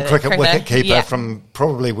New Zealand cricket wicket-keeper from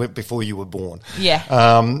probably before you were born. Yeah.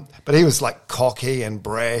 But he was, like, cocky and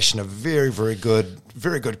brash and a very, very good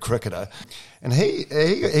cricketer. And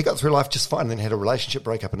he got through life just fine, and then had a relationship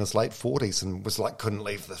breakup in his late 40s and was like couldn't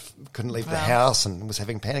leave the house and was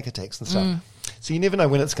having panic attacks and stuff. So you never know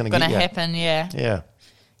when it's going to happen. Yeah.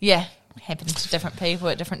 Happens to different people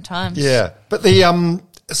at different times. Yeah, but the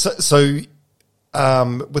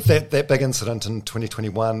with that big incident in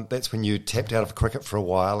 2021, that's when you tapped out of cricket for a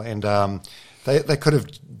while, and it could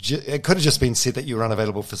have just been said that you were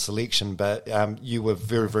unavailable for selection, but you were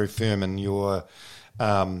very, very firm in your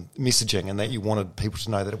messaging, and that you wanted people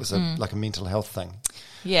to know that it was like a mental health thing.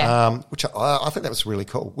 Yeah. Which I think that was really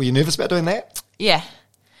cool. Were you nervous about doing that? Yeah.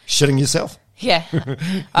 Shitting yourself? Yeah.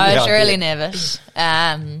 I was really nervous.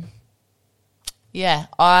 Yeah,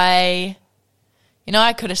 I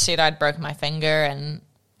could have said I'd broken my finger, and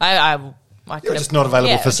I could have just not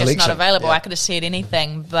available for selection. Just not available. Yeah. I could have said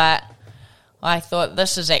anything, but I thought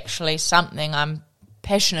this is actually something I'm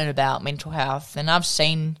passionate about, mental health, and I've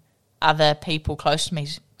seen other people close to me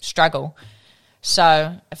struggle.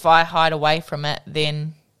 So if I hide away from it,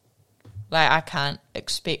 then I can't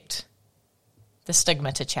expect the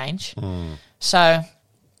stigma to change. So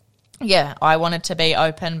yeah, I wanted to be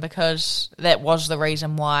open because that was the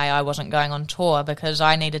reason why I wasn't going on tour, because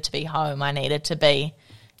I needed to be home. I needed to be,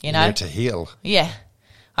 you needed to heal. Yeah,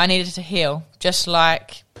 I needed to heal, just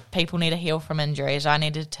like people need to heal from injuries. I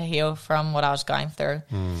needed to heal from what I was going through.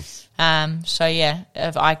 So yeah,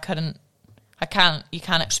 if you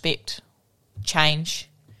can't expect change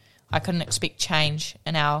I couldn't expect change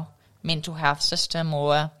in our mental health system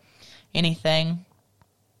or anything,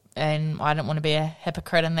 and I didn't want to be a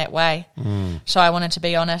hypocrite in that way. So I wanted to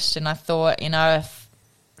be honest, and I thought, if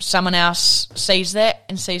someone else sees that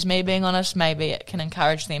and sees me being honest, maybe it can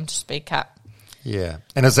encourage them to speak up. Yeah.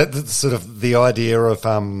 And is that sort of the idea of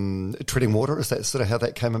treading water? Is that sort of how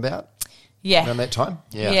that came about? Yeah. Around that time?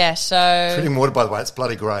 Yeah, so... Treading Water, by the way, it's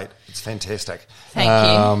bloody great. It's fantastic. Thank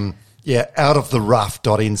you. Yeah,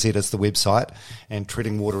 outoftherough.nz is the website, and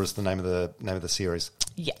Treading Water is the name of the series.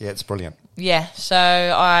 Yeah. Yeah, it's brilliant. Yeah, so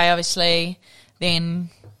I obviously then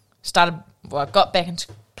I got back into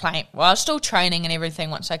playing. Well, I was still training and everything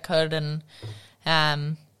once I could, and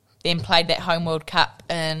then played that Home World Cup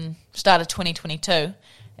in start of 2022,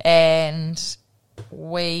 and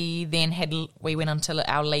we went until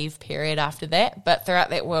our leave period after that. But throughout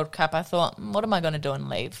that World Cup, I thought, what am I going to do in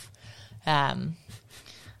leave?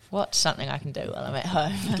 What's something I can do while I'm at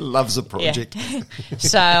home? Loves a project. Yeah.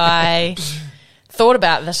 So I thought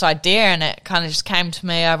about this idea, and it kind of just came to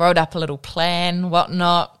me. I wrote up a little plan,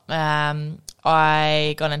 whatnot.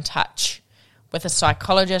 I got in touch with a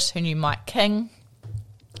psychologist who knew Mike King,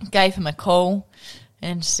 gave him a call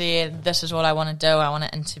and said, this is what I want to do. I want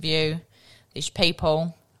to interview these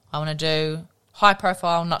people. I want to do high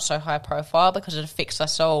profile, not so high profile, because it affects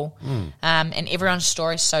us all. And everyone's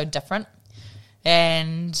story is so different.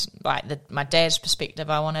 And like my dad's perspective,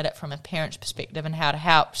 I wanted it from a parent's perspective and how to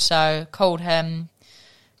help. So called him,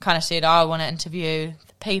 kind of said, I want to interview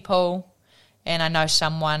the people, and I know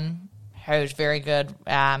someone who's very good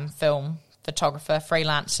film photographer,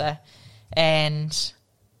 freelancer, and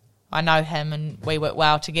I know him and we work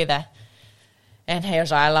well together. And he was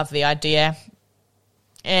like, I love the idea.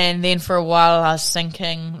 And then for a while I was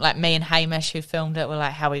thinking, like me and Hamish who filmed it were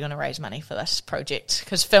like, how are we going to raise money for this project?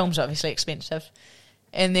 Because film's obviously expensive.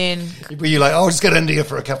 And then... Were you like, I'll just get India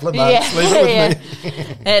for a couple of months, leave it with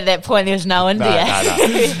me? At that point there was no India.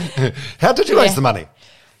 No. How did you raise the money?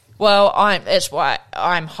 Well, it's why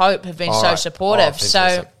Hope have been so supportive.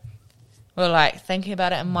 So we were like thinking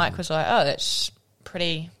about it, and Mike was like, oh, that's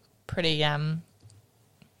pretty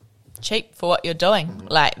cheap for what you're doing,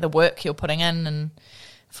 like the work you're putting in, and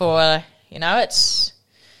for, it's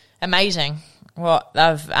amazing what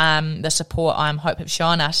they've, the support Hope have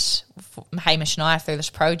shown us, Hamish and I, through this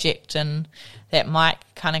project, and that Mike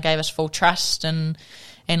kind of gave us full trust and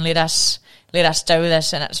let us do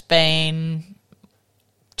this, and it's been,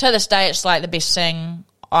 to this day, it's like the best thing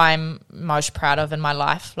I'm most proud of in my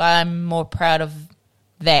life. Like, I'm more proud of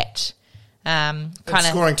that.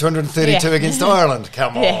 Scoring 232 against Ireland.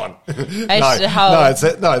 Come on.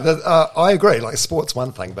 I agree. Like, sport's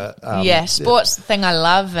one thing, but sport's the thing I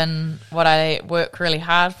love and what I work really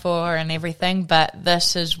hard for and everything. But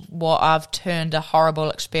this is what I've turned a horrible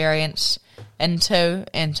experience into,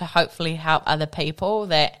 and to hopefully help other people.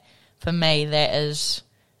 That, for me, that is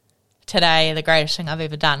today the greatest thing I've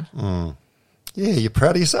ever done. Yeah, you're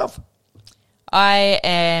proud of yourself? I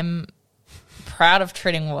am proud of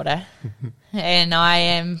Treading Water, and I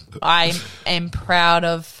am proud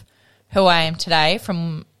of who I am today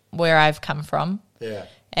from where I've come from. Yeah.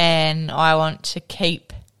 And I want to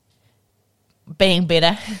keep being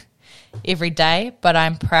better every day, but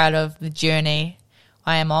I'm proud of the journey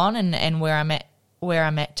I am on and where I'm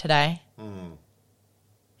at today.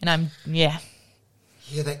 And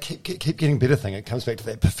Yeah, that keep getting better thing. It comes back to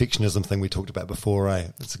that perfectionism thing we talked about before, eh?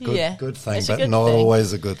 It's a good thing, but not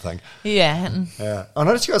always a good thing. Yeah. Yeah. I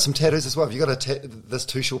noticed you got some tattoos as well. Have you got this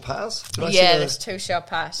too shall pass? This too shall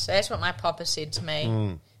pass. That's what my papa said to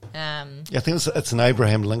me. I think it's an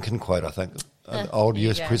Abraham Lincoln quote, I think, an old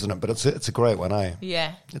US president, but it's a great one, eh?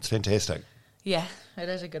 Yeah. It's fantastic. Yeah, it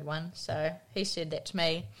is a good one. So he said that to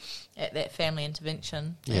me at that family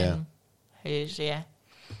intervention. Yeah. Who's,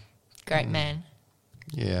 great man.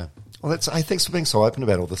 Yeah. Well, thanks for being so open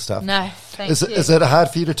about all this stuff. No, thank you. Is it hard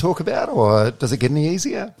for you to talk about, or does it get any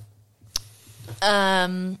easier?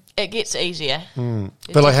 It gets easier.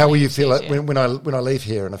 But like, how will you feel when I leave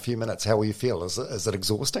here in a few minutes? How will you feel? Is it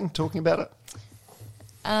exhausting talking about it?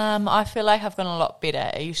 I feel like I've gotten a lot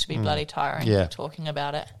better. It used to be bloody tiring talking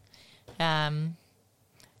about it.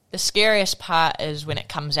 The scariest part is when it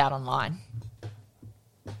comes out online.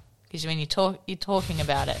 Because when you're talking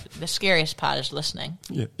about it, the scariest part is listening.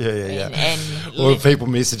 Yeah. And people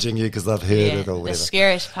messaging you because they've heard it or whatever. The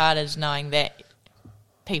scariest part is knowing that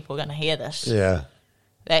people are going to hear this. Yeah.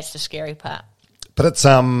 That's the scary part. But it's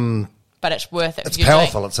But it's worth it. It's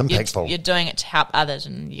powerful. It's impactful. You're doing it to help others,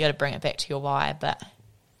 and you got to bring it back to your why. But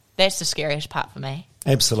that's the scariest part for me.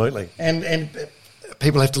 Absolutely. And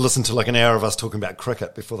people have to listen to like an hour of us talking about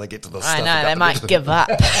cricket before they get to this I stuff. know, they might give up.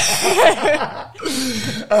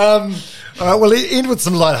 All right, well, end with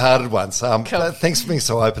some lighthearted ones. Cool. Thanks for being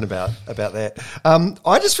so open about that.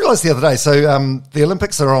 I just realised the other day, so the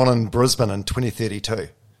Olympics are on in Brisbane in 2032.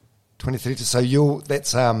 2032, so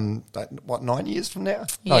that's, 9 years from now?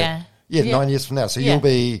 No. Yeah. Yeah, 9 years from now. So Yeah. you'll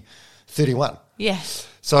be 31. Yeah.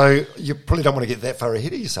 So you probably don't want to get that far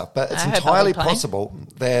ahead of yourself, but it's I hope I'll entirely be playing. possible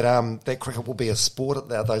that cricket will be a sport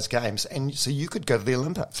at those games, and so you could go to the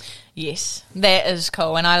Olympics. Yes, that is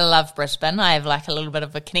cool. And I love Brisbane. I have like a little bit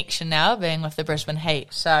of a connection now being with the Brisbane Heat.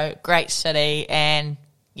 So great city. And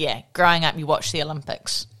yeah, growing up, you watch the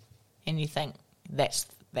Olympics and you think that's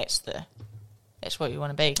what you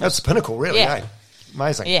want to be. That's the pinnacle, really, Yeah. eh?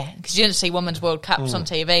 Amazing. Yeah, because you didn't see Women's World Cups on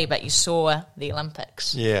TV, but you saw the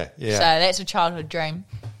Olympics. Yeah. So that's a childhood dream.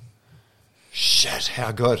 Shit,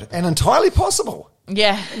 how good. And entirely possible.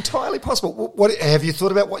 Yeah. Entirely possible. What have you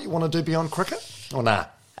thought about what you want to do beyond cricket? Or nah?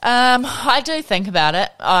 I do think about it.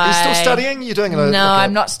 Are you still studying? You're doing it? No,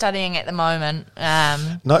 I'm not studying at the moment.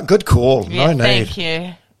 No, good call. Yeah, no need. thank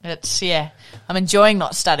you. It's, I'm enjoying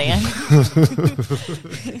not studying.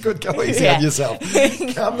 Good, go easy Yeah. on yourself.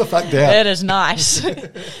 Calm the fuck down. It is nice.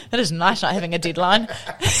 It is nice not having a deadline.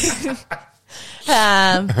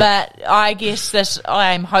 But I guess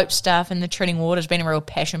I'm Hope stuff and the treading water has been a real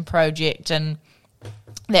passion project, and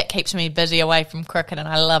that keeps me busy away from cricket, and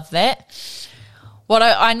I love that. What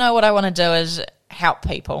I know what I want to do is help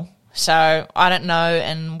people. So I don't know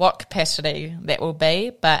in what capacity that will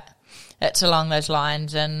be, but it's along those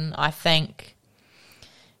lines, and I think,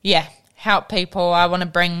 help people. I want to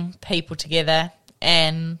bring people together,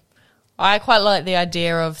 and I quite like the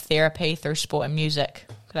idea of therapy through sport and music,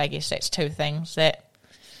 because I guess that's two things that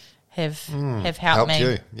have helped me.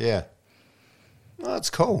 You, yeah. Oh,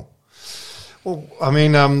 that's cool. Well, I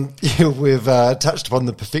mean, we've touched upon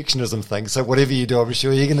the perfectionism thing. So whatever you do, I'm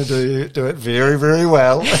sure you're going to do it very, very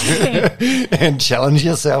well, and challenge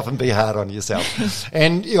yourself and be hard on yourself.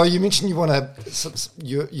 And you mentioned you want to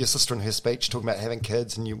your sister in her speech talking about having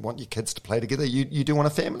kids, and you want your kids to play together. You do want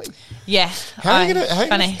a family. Yeah, How are you going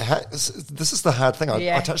funny. to? This is the hard thing.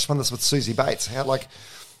 Yeah. I touched upon this with Susie Bates. How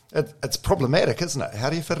it's problematic, isn't it?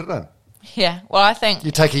 How do you fit it in? Yeah, well, I think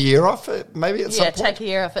You take a year off, maybe at some point? take a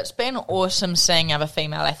year off. It's been awesome seeing other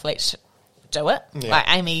female athletes do it. Yeah. Like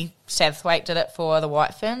Amy Southwaite did it for the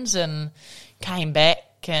White Ferns and came back,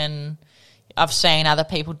 and I've seen other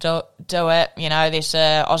people do it. You know, there's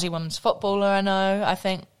a Aussie women's footballer I know. I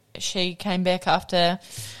think she came back after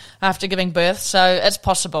giving birth, so it's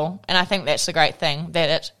possible, and I think that's the great thing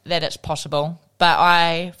that it's possible.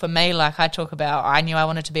 But for me, like I talk about, I knew I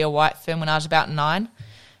wanted to be a White Fern when I was about 9.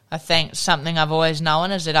 I think something I've always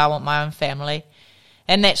known is that I want my own family.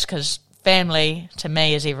 And that's because family, to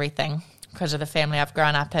me, is everything because of the family I've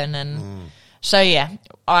grown up in. And so,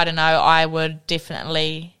 I don't know, I would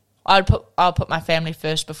definitely, I'll put my family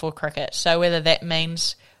first before cricket. So whether that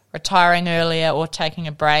means retiring earlier or taking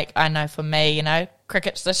a break, I know for me,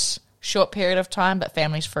 cricket's this short period of time, but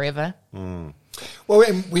family's forever. Well,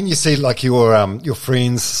 when you see like your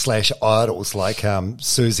friends / idols like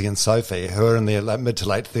Susie and Sophie, who are in their mid to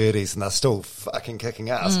late 30s and they're still fucking kicking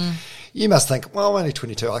ass, you must think, well, I'm only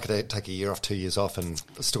 22. I could take a year off, 2 years off, and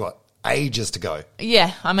I've still got ages to go.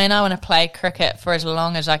 Yeah, I mean, I want to play cricket for as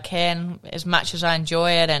long as I can, as much as I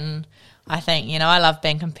enjoy it, and I think, I love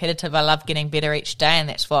being competitive. I love getting better each day, and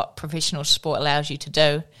that's what professional sport allows you to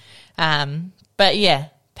do. But yeah,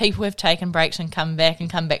 people have taken breaks and come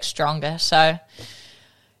back stronger. So,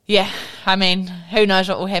 yeah, I mean, who knows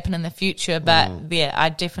what will happen in the future, but yeah, I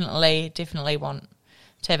definitely want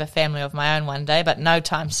to have a family of my own one day, but no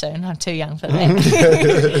time soon. I'm too young for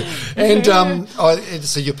that. And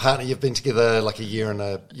so your partner, you've been together like a year and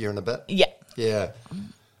a bit? Yeah. Yeah.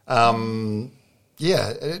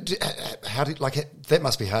 How did that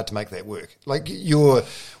must be hard to make that work. Like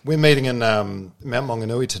we're meeting in Mount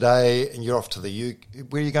Maunganui today, and you're off to the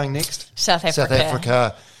where are you going next? South Africa. South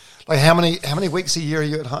Africa. Like how many weeks a year are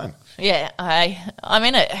you at home? Yeah, I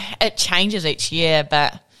mean it changes each year,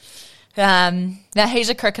 but now he's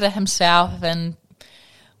a cricketer himself, and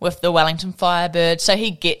with the Wellington Firebirds, so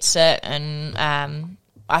he gets it, and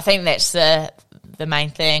I think that's the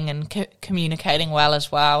main thing, and communicating well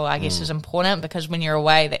as well, I guess, is important, because when you're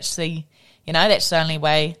away, that's the only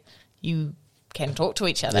way you can talk to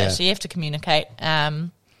each other. Yeah. So you have to communicate.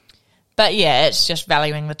 But yeah, it's just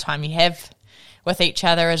valuing the time you have with each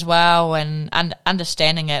other as well, and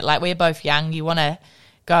understanding it. Like, we're both young. You want to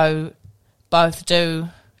go both do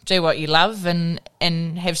what you love and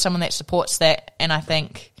have someone that supports that. And I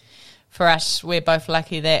think for us, we're both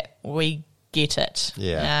lucky that we get it.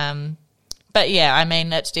 Yeah. But yeah, I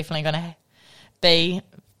mean, it's definitely going to be.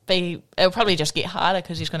 It'll probably just get harder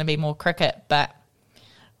because there's going to be more cricket. But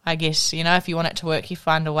I guess, you know, if you want it to work, you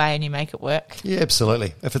find a way and you make it work. Yeah,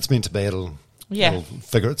 absolutely. If it's meant to be, it'll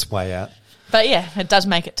figure its way out. But yeah, it does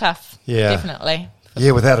make it tough. Yeah, definitely.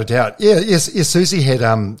 Yeah, without a doubt. Yes. Susie had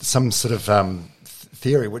some sort of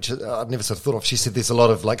theory which I'd never sort of thought of. She said there's a lot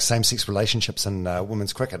of like same-sex relationships in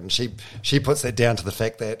women's cricket, and she puts that down to the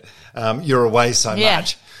fact that you're away so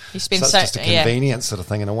much. You spend so it's just a convenience sort of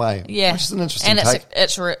thing in a way. Yeah, which is an interesting take.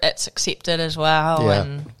 And it's accepted as well,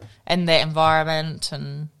 and that environment,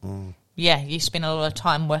 and you spend a lot of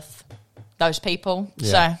time with those people.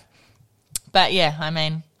 Yeah. So, but yeah, I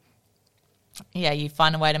mean, you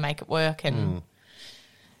find a way to make it work, and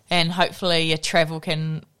hopefully your travel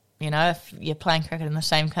can, you know, if you're playing cricket in the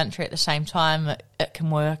same country at the same time, it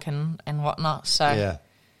can work and whatnot. So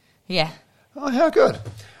yeah. Oh, how good.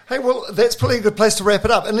 Hey, well, that's probably a good place to wrap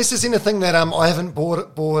it up. Unless there's anything that I haven't brought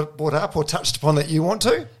up or touched upon that you want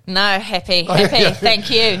to. No, happy. Thank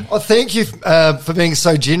you. Oh, thank you for being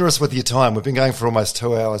so generous with your time. We've been going for almost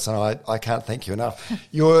 2 hours, and I can't thank you enough.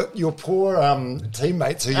 Your poor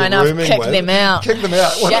teammates who you're rooming with. Kick them out.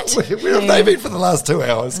 Where have they been for the last 2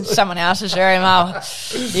 hours? Someone else's room.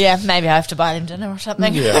 Yeah, maybe I have to buy them dinner or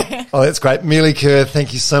something. Yeah. Oh, that's great. Melie Kerr,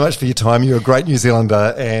 thank you so much for your time. You're a great New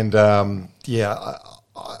Zealander, and I'm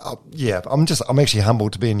actually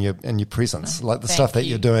humbled to be in your presence. Like the stuff that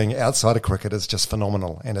you're doing outside of cricket is just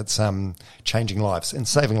phenomenal, and it's changing lives and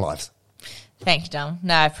saving lives. Thank you, Dom.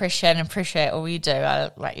 No, I appreciate all you do.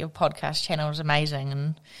 Like your podcast channel is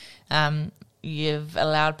amazing, and you've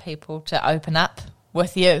allowed people to open up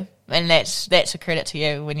with you, and that's a credit to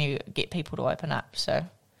you when you get people to open up. So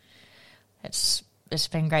it's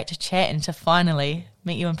been great to chat and to finally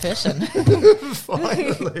meet you in person.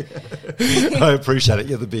 Finally. I appreciate it.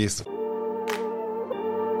 You're the best.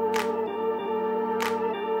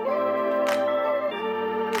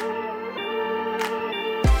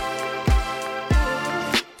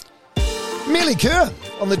 Melie Kerr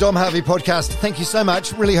on the Dom Harvey podcast. Thank you so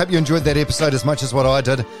much. Really hope you enjoyed that episode as much as what I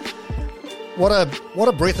did. What a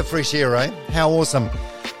breath of fresh air, eh? How awesome.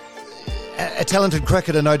 A talented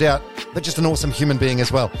cricketer, no doubt, but just an awesome human being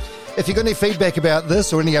as well. If you've got any feedback about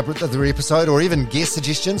this or any other episode or even guest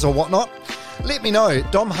suggestions or whatnot, let me know.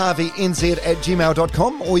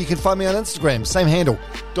 domharveynz@gmail.com, or you can find me on Instagram. Same handle,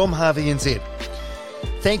 domharveynz.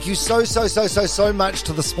 Thank you so much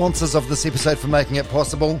to the sponsors of this episode for making it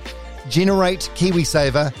possible. Generate,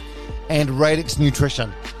 KiwiSaver, and Radix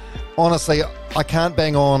Nutrition. Honestly, I can't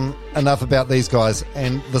bang on enough about these guys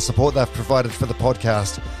and the support they've provided for the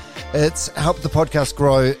podcast. It's helped the podcast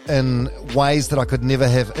grow in ways that I could never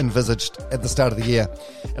have envisaged at the start of the year,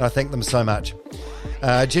 and I thank them so much.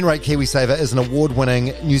 Generate KiwiSaver is an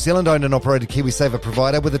award-winning, New Zealand-owned and operated KiwiSaver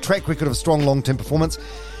provider with a track record of strong long-term performance.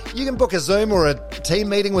 You can book a Zoom or a team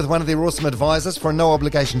meeting with one of their awesome advisors for a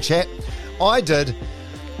no-obligation chat. I did,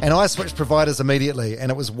 and I switched providers immediately, and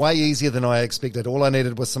it was way easier than I expected. All I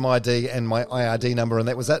needed was some ID and my IRD number, and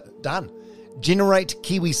that was it. Done.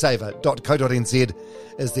 GenerateKiwiSaver.co.nz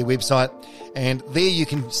is their website, and there you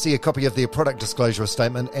can see a copy of their product disclosure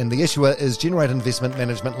statement, and the issuer is Generate Investment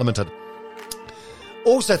Management Limited.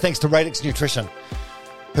 Also thanks to Radix Nutrition,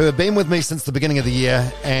 who have been with me since the beginning of the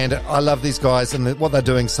year, and I love these guys and what they're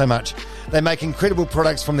doing so much. They make incredible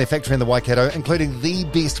products from their factory in the Waikato, including the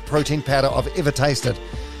best protein powder I've ever tasted.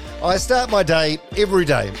 I start my day every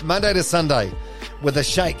day, Monday to Sunday, with a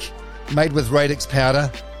shake made with Radix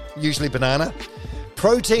powder, usually banana.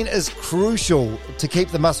 Protein is crucial to keep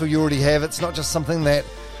the muscle you already have. It's not just something that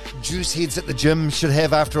juice heads at the gym should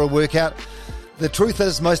have after a workout. The truth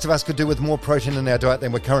is, most of us could do with more protein in our diet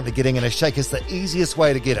than we're currently getting, and a shake is the easiest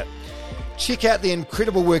way to get it. Check out the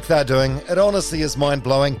incredible work they're doing. It honestly is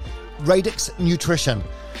mind-blowing.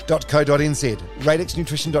 radixnutrition.co.nz.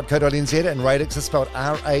 radixnutrition.co.nz, and Radix is spelled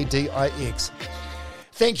R-A-D-I-X.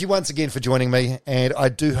 Thank you once again for joining me, and I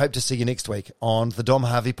do hope to see you next week on the Dom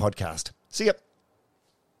Harvey podcast. See ya.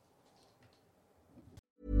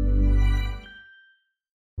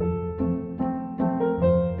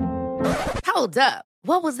 Hold up.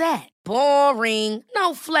 What was that? Boring.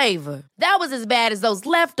 No flavor. That was as bad as those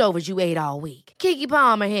leftovers you ate all week. Keke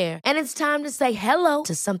Palmer here, and it's time to say hello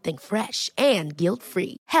to something fresh and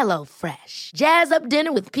guilt-free. Hello Fresh. Jazz up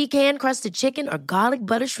dinner with pecan-crusted chicken or garlic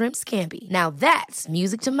butter shrimp scampi. Now that's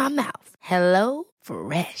music to my mouth. Hello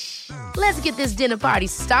Fresh. Let's get this dinner party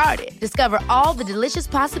started. Discover all the delicious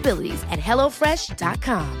possibilities at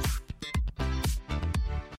hellofresh.com.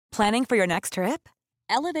 Planning for your next trip?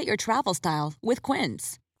 Elevate your travel style with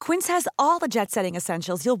Quince. Quince has all the jet-setting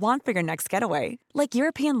essentials you'll want for your next getaway, like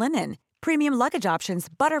European linen, premium luggage options,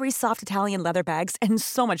 buttery soft Italian leather bags, and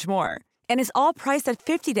so much more. And is all priced at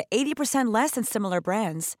 50 to 80% less than similar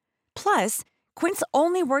brands. Plus, Quince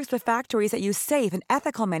only works with factories that use safe and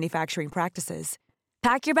ethical manufacturing practices.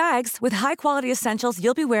 Pack your bags with high-quality essentials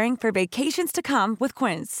you'll be wearing for vacations to come with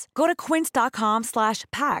Quince. Go to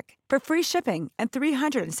quince.com/pack for free shipping and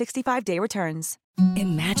 365-day returns.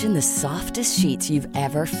 Imagine the softest sheets you've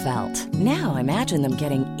ever felt. Now imagine them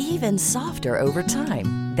getting even softer over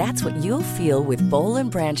time. That's what you'll feel with Boll &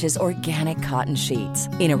 Branch's organic cotton sheets.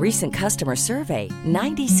 In a recent customer survey,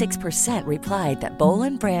 96% replied that Boll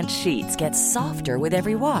 & Branch sheets get softer with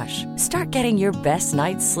every wash. Start getting your best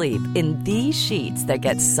night's sleep in these sheets that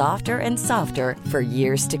get softer and softer for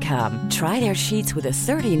years to come. Try their sheets with a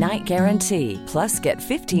 30-night guarantee. Plus, get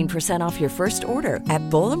 15% off your first order at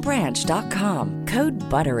bollandbranch.com. Code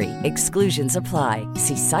BUTTERY. Exclusions apply.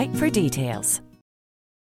 See site for details.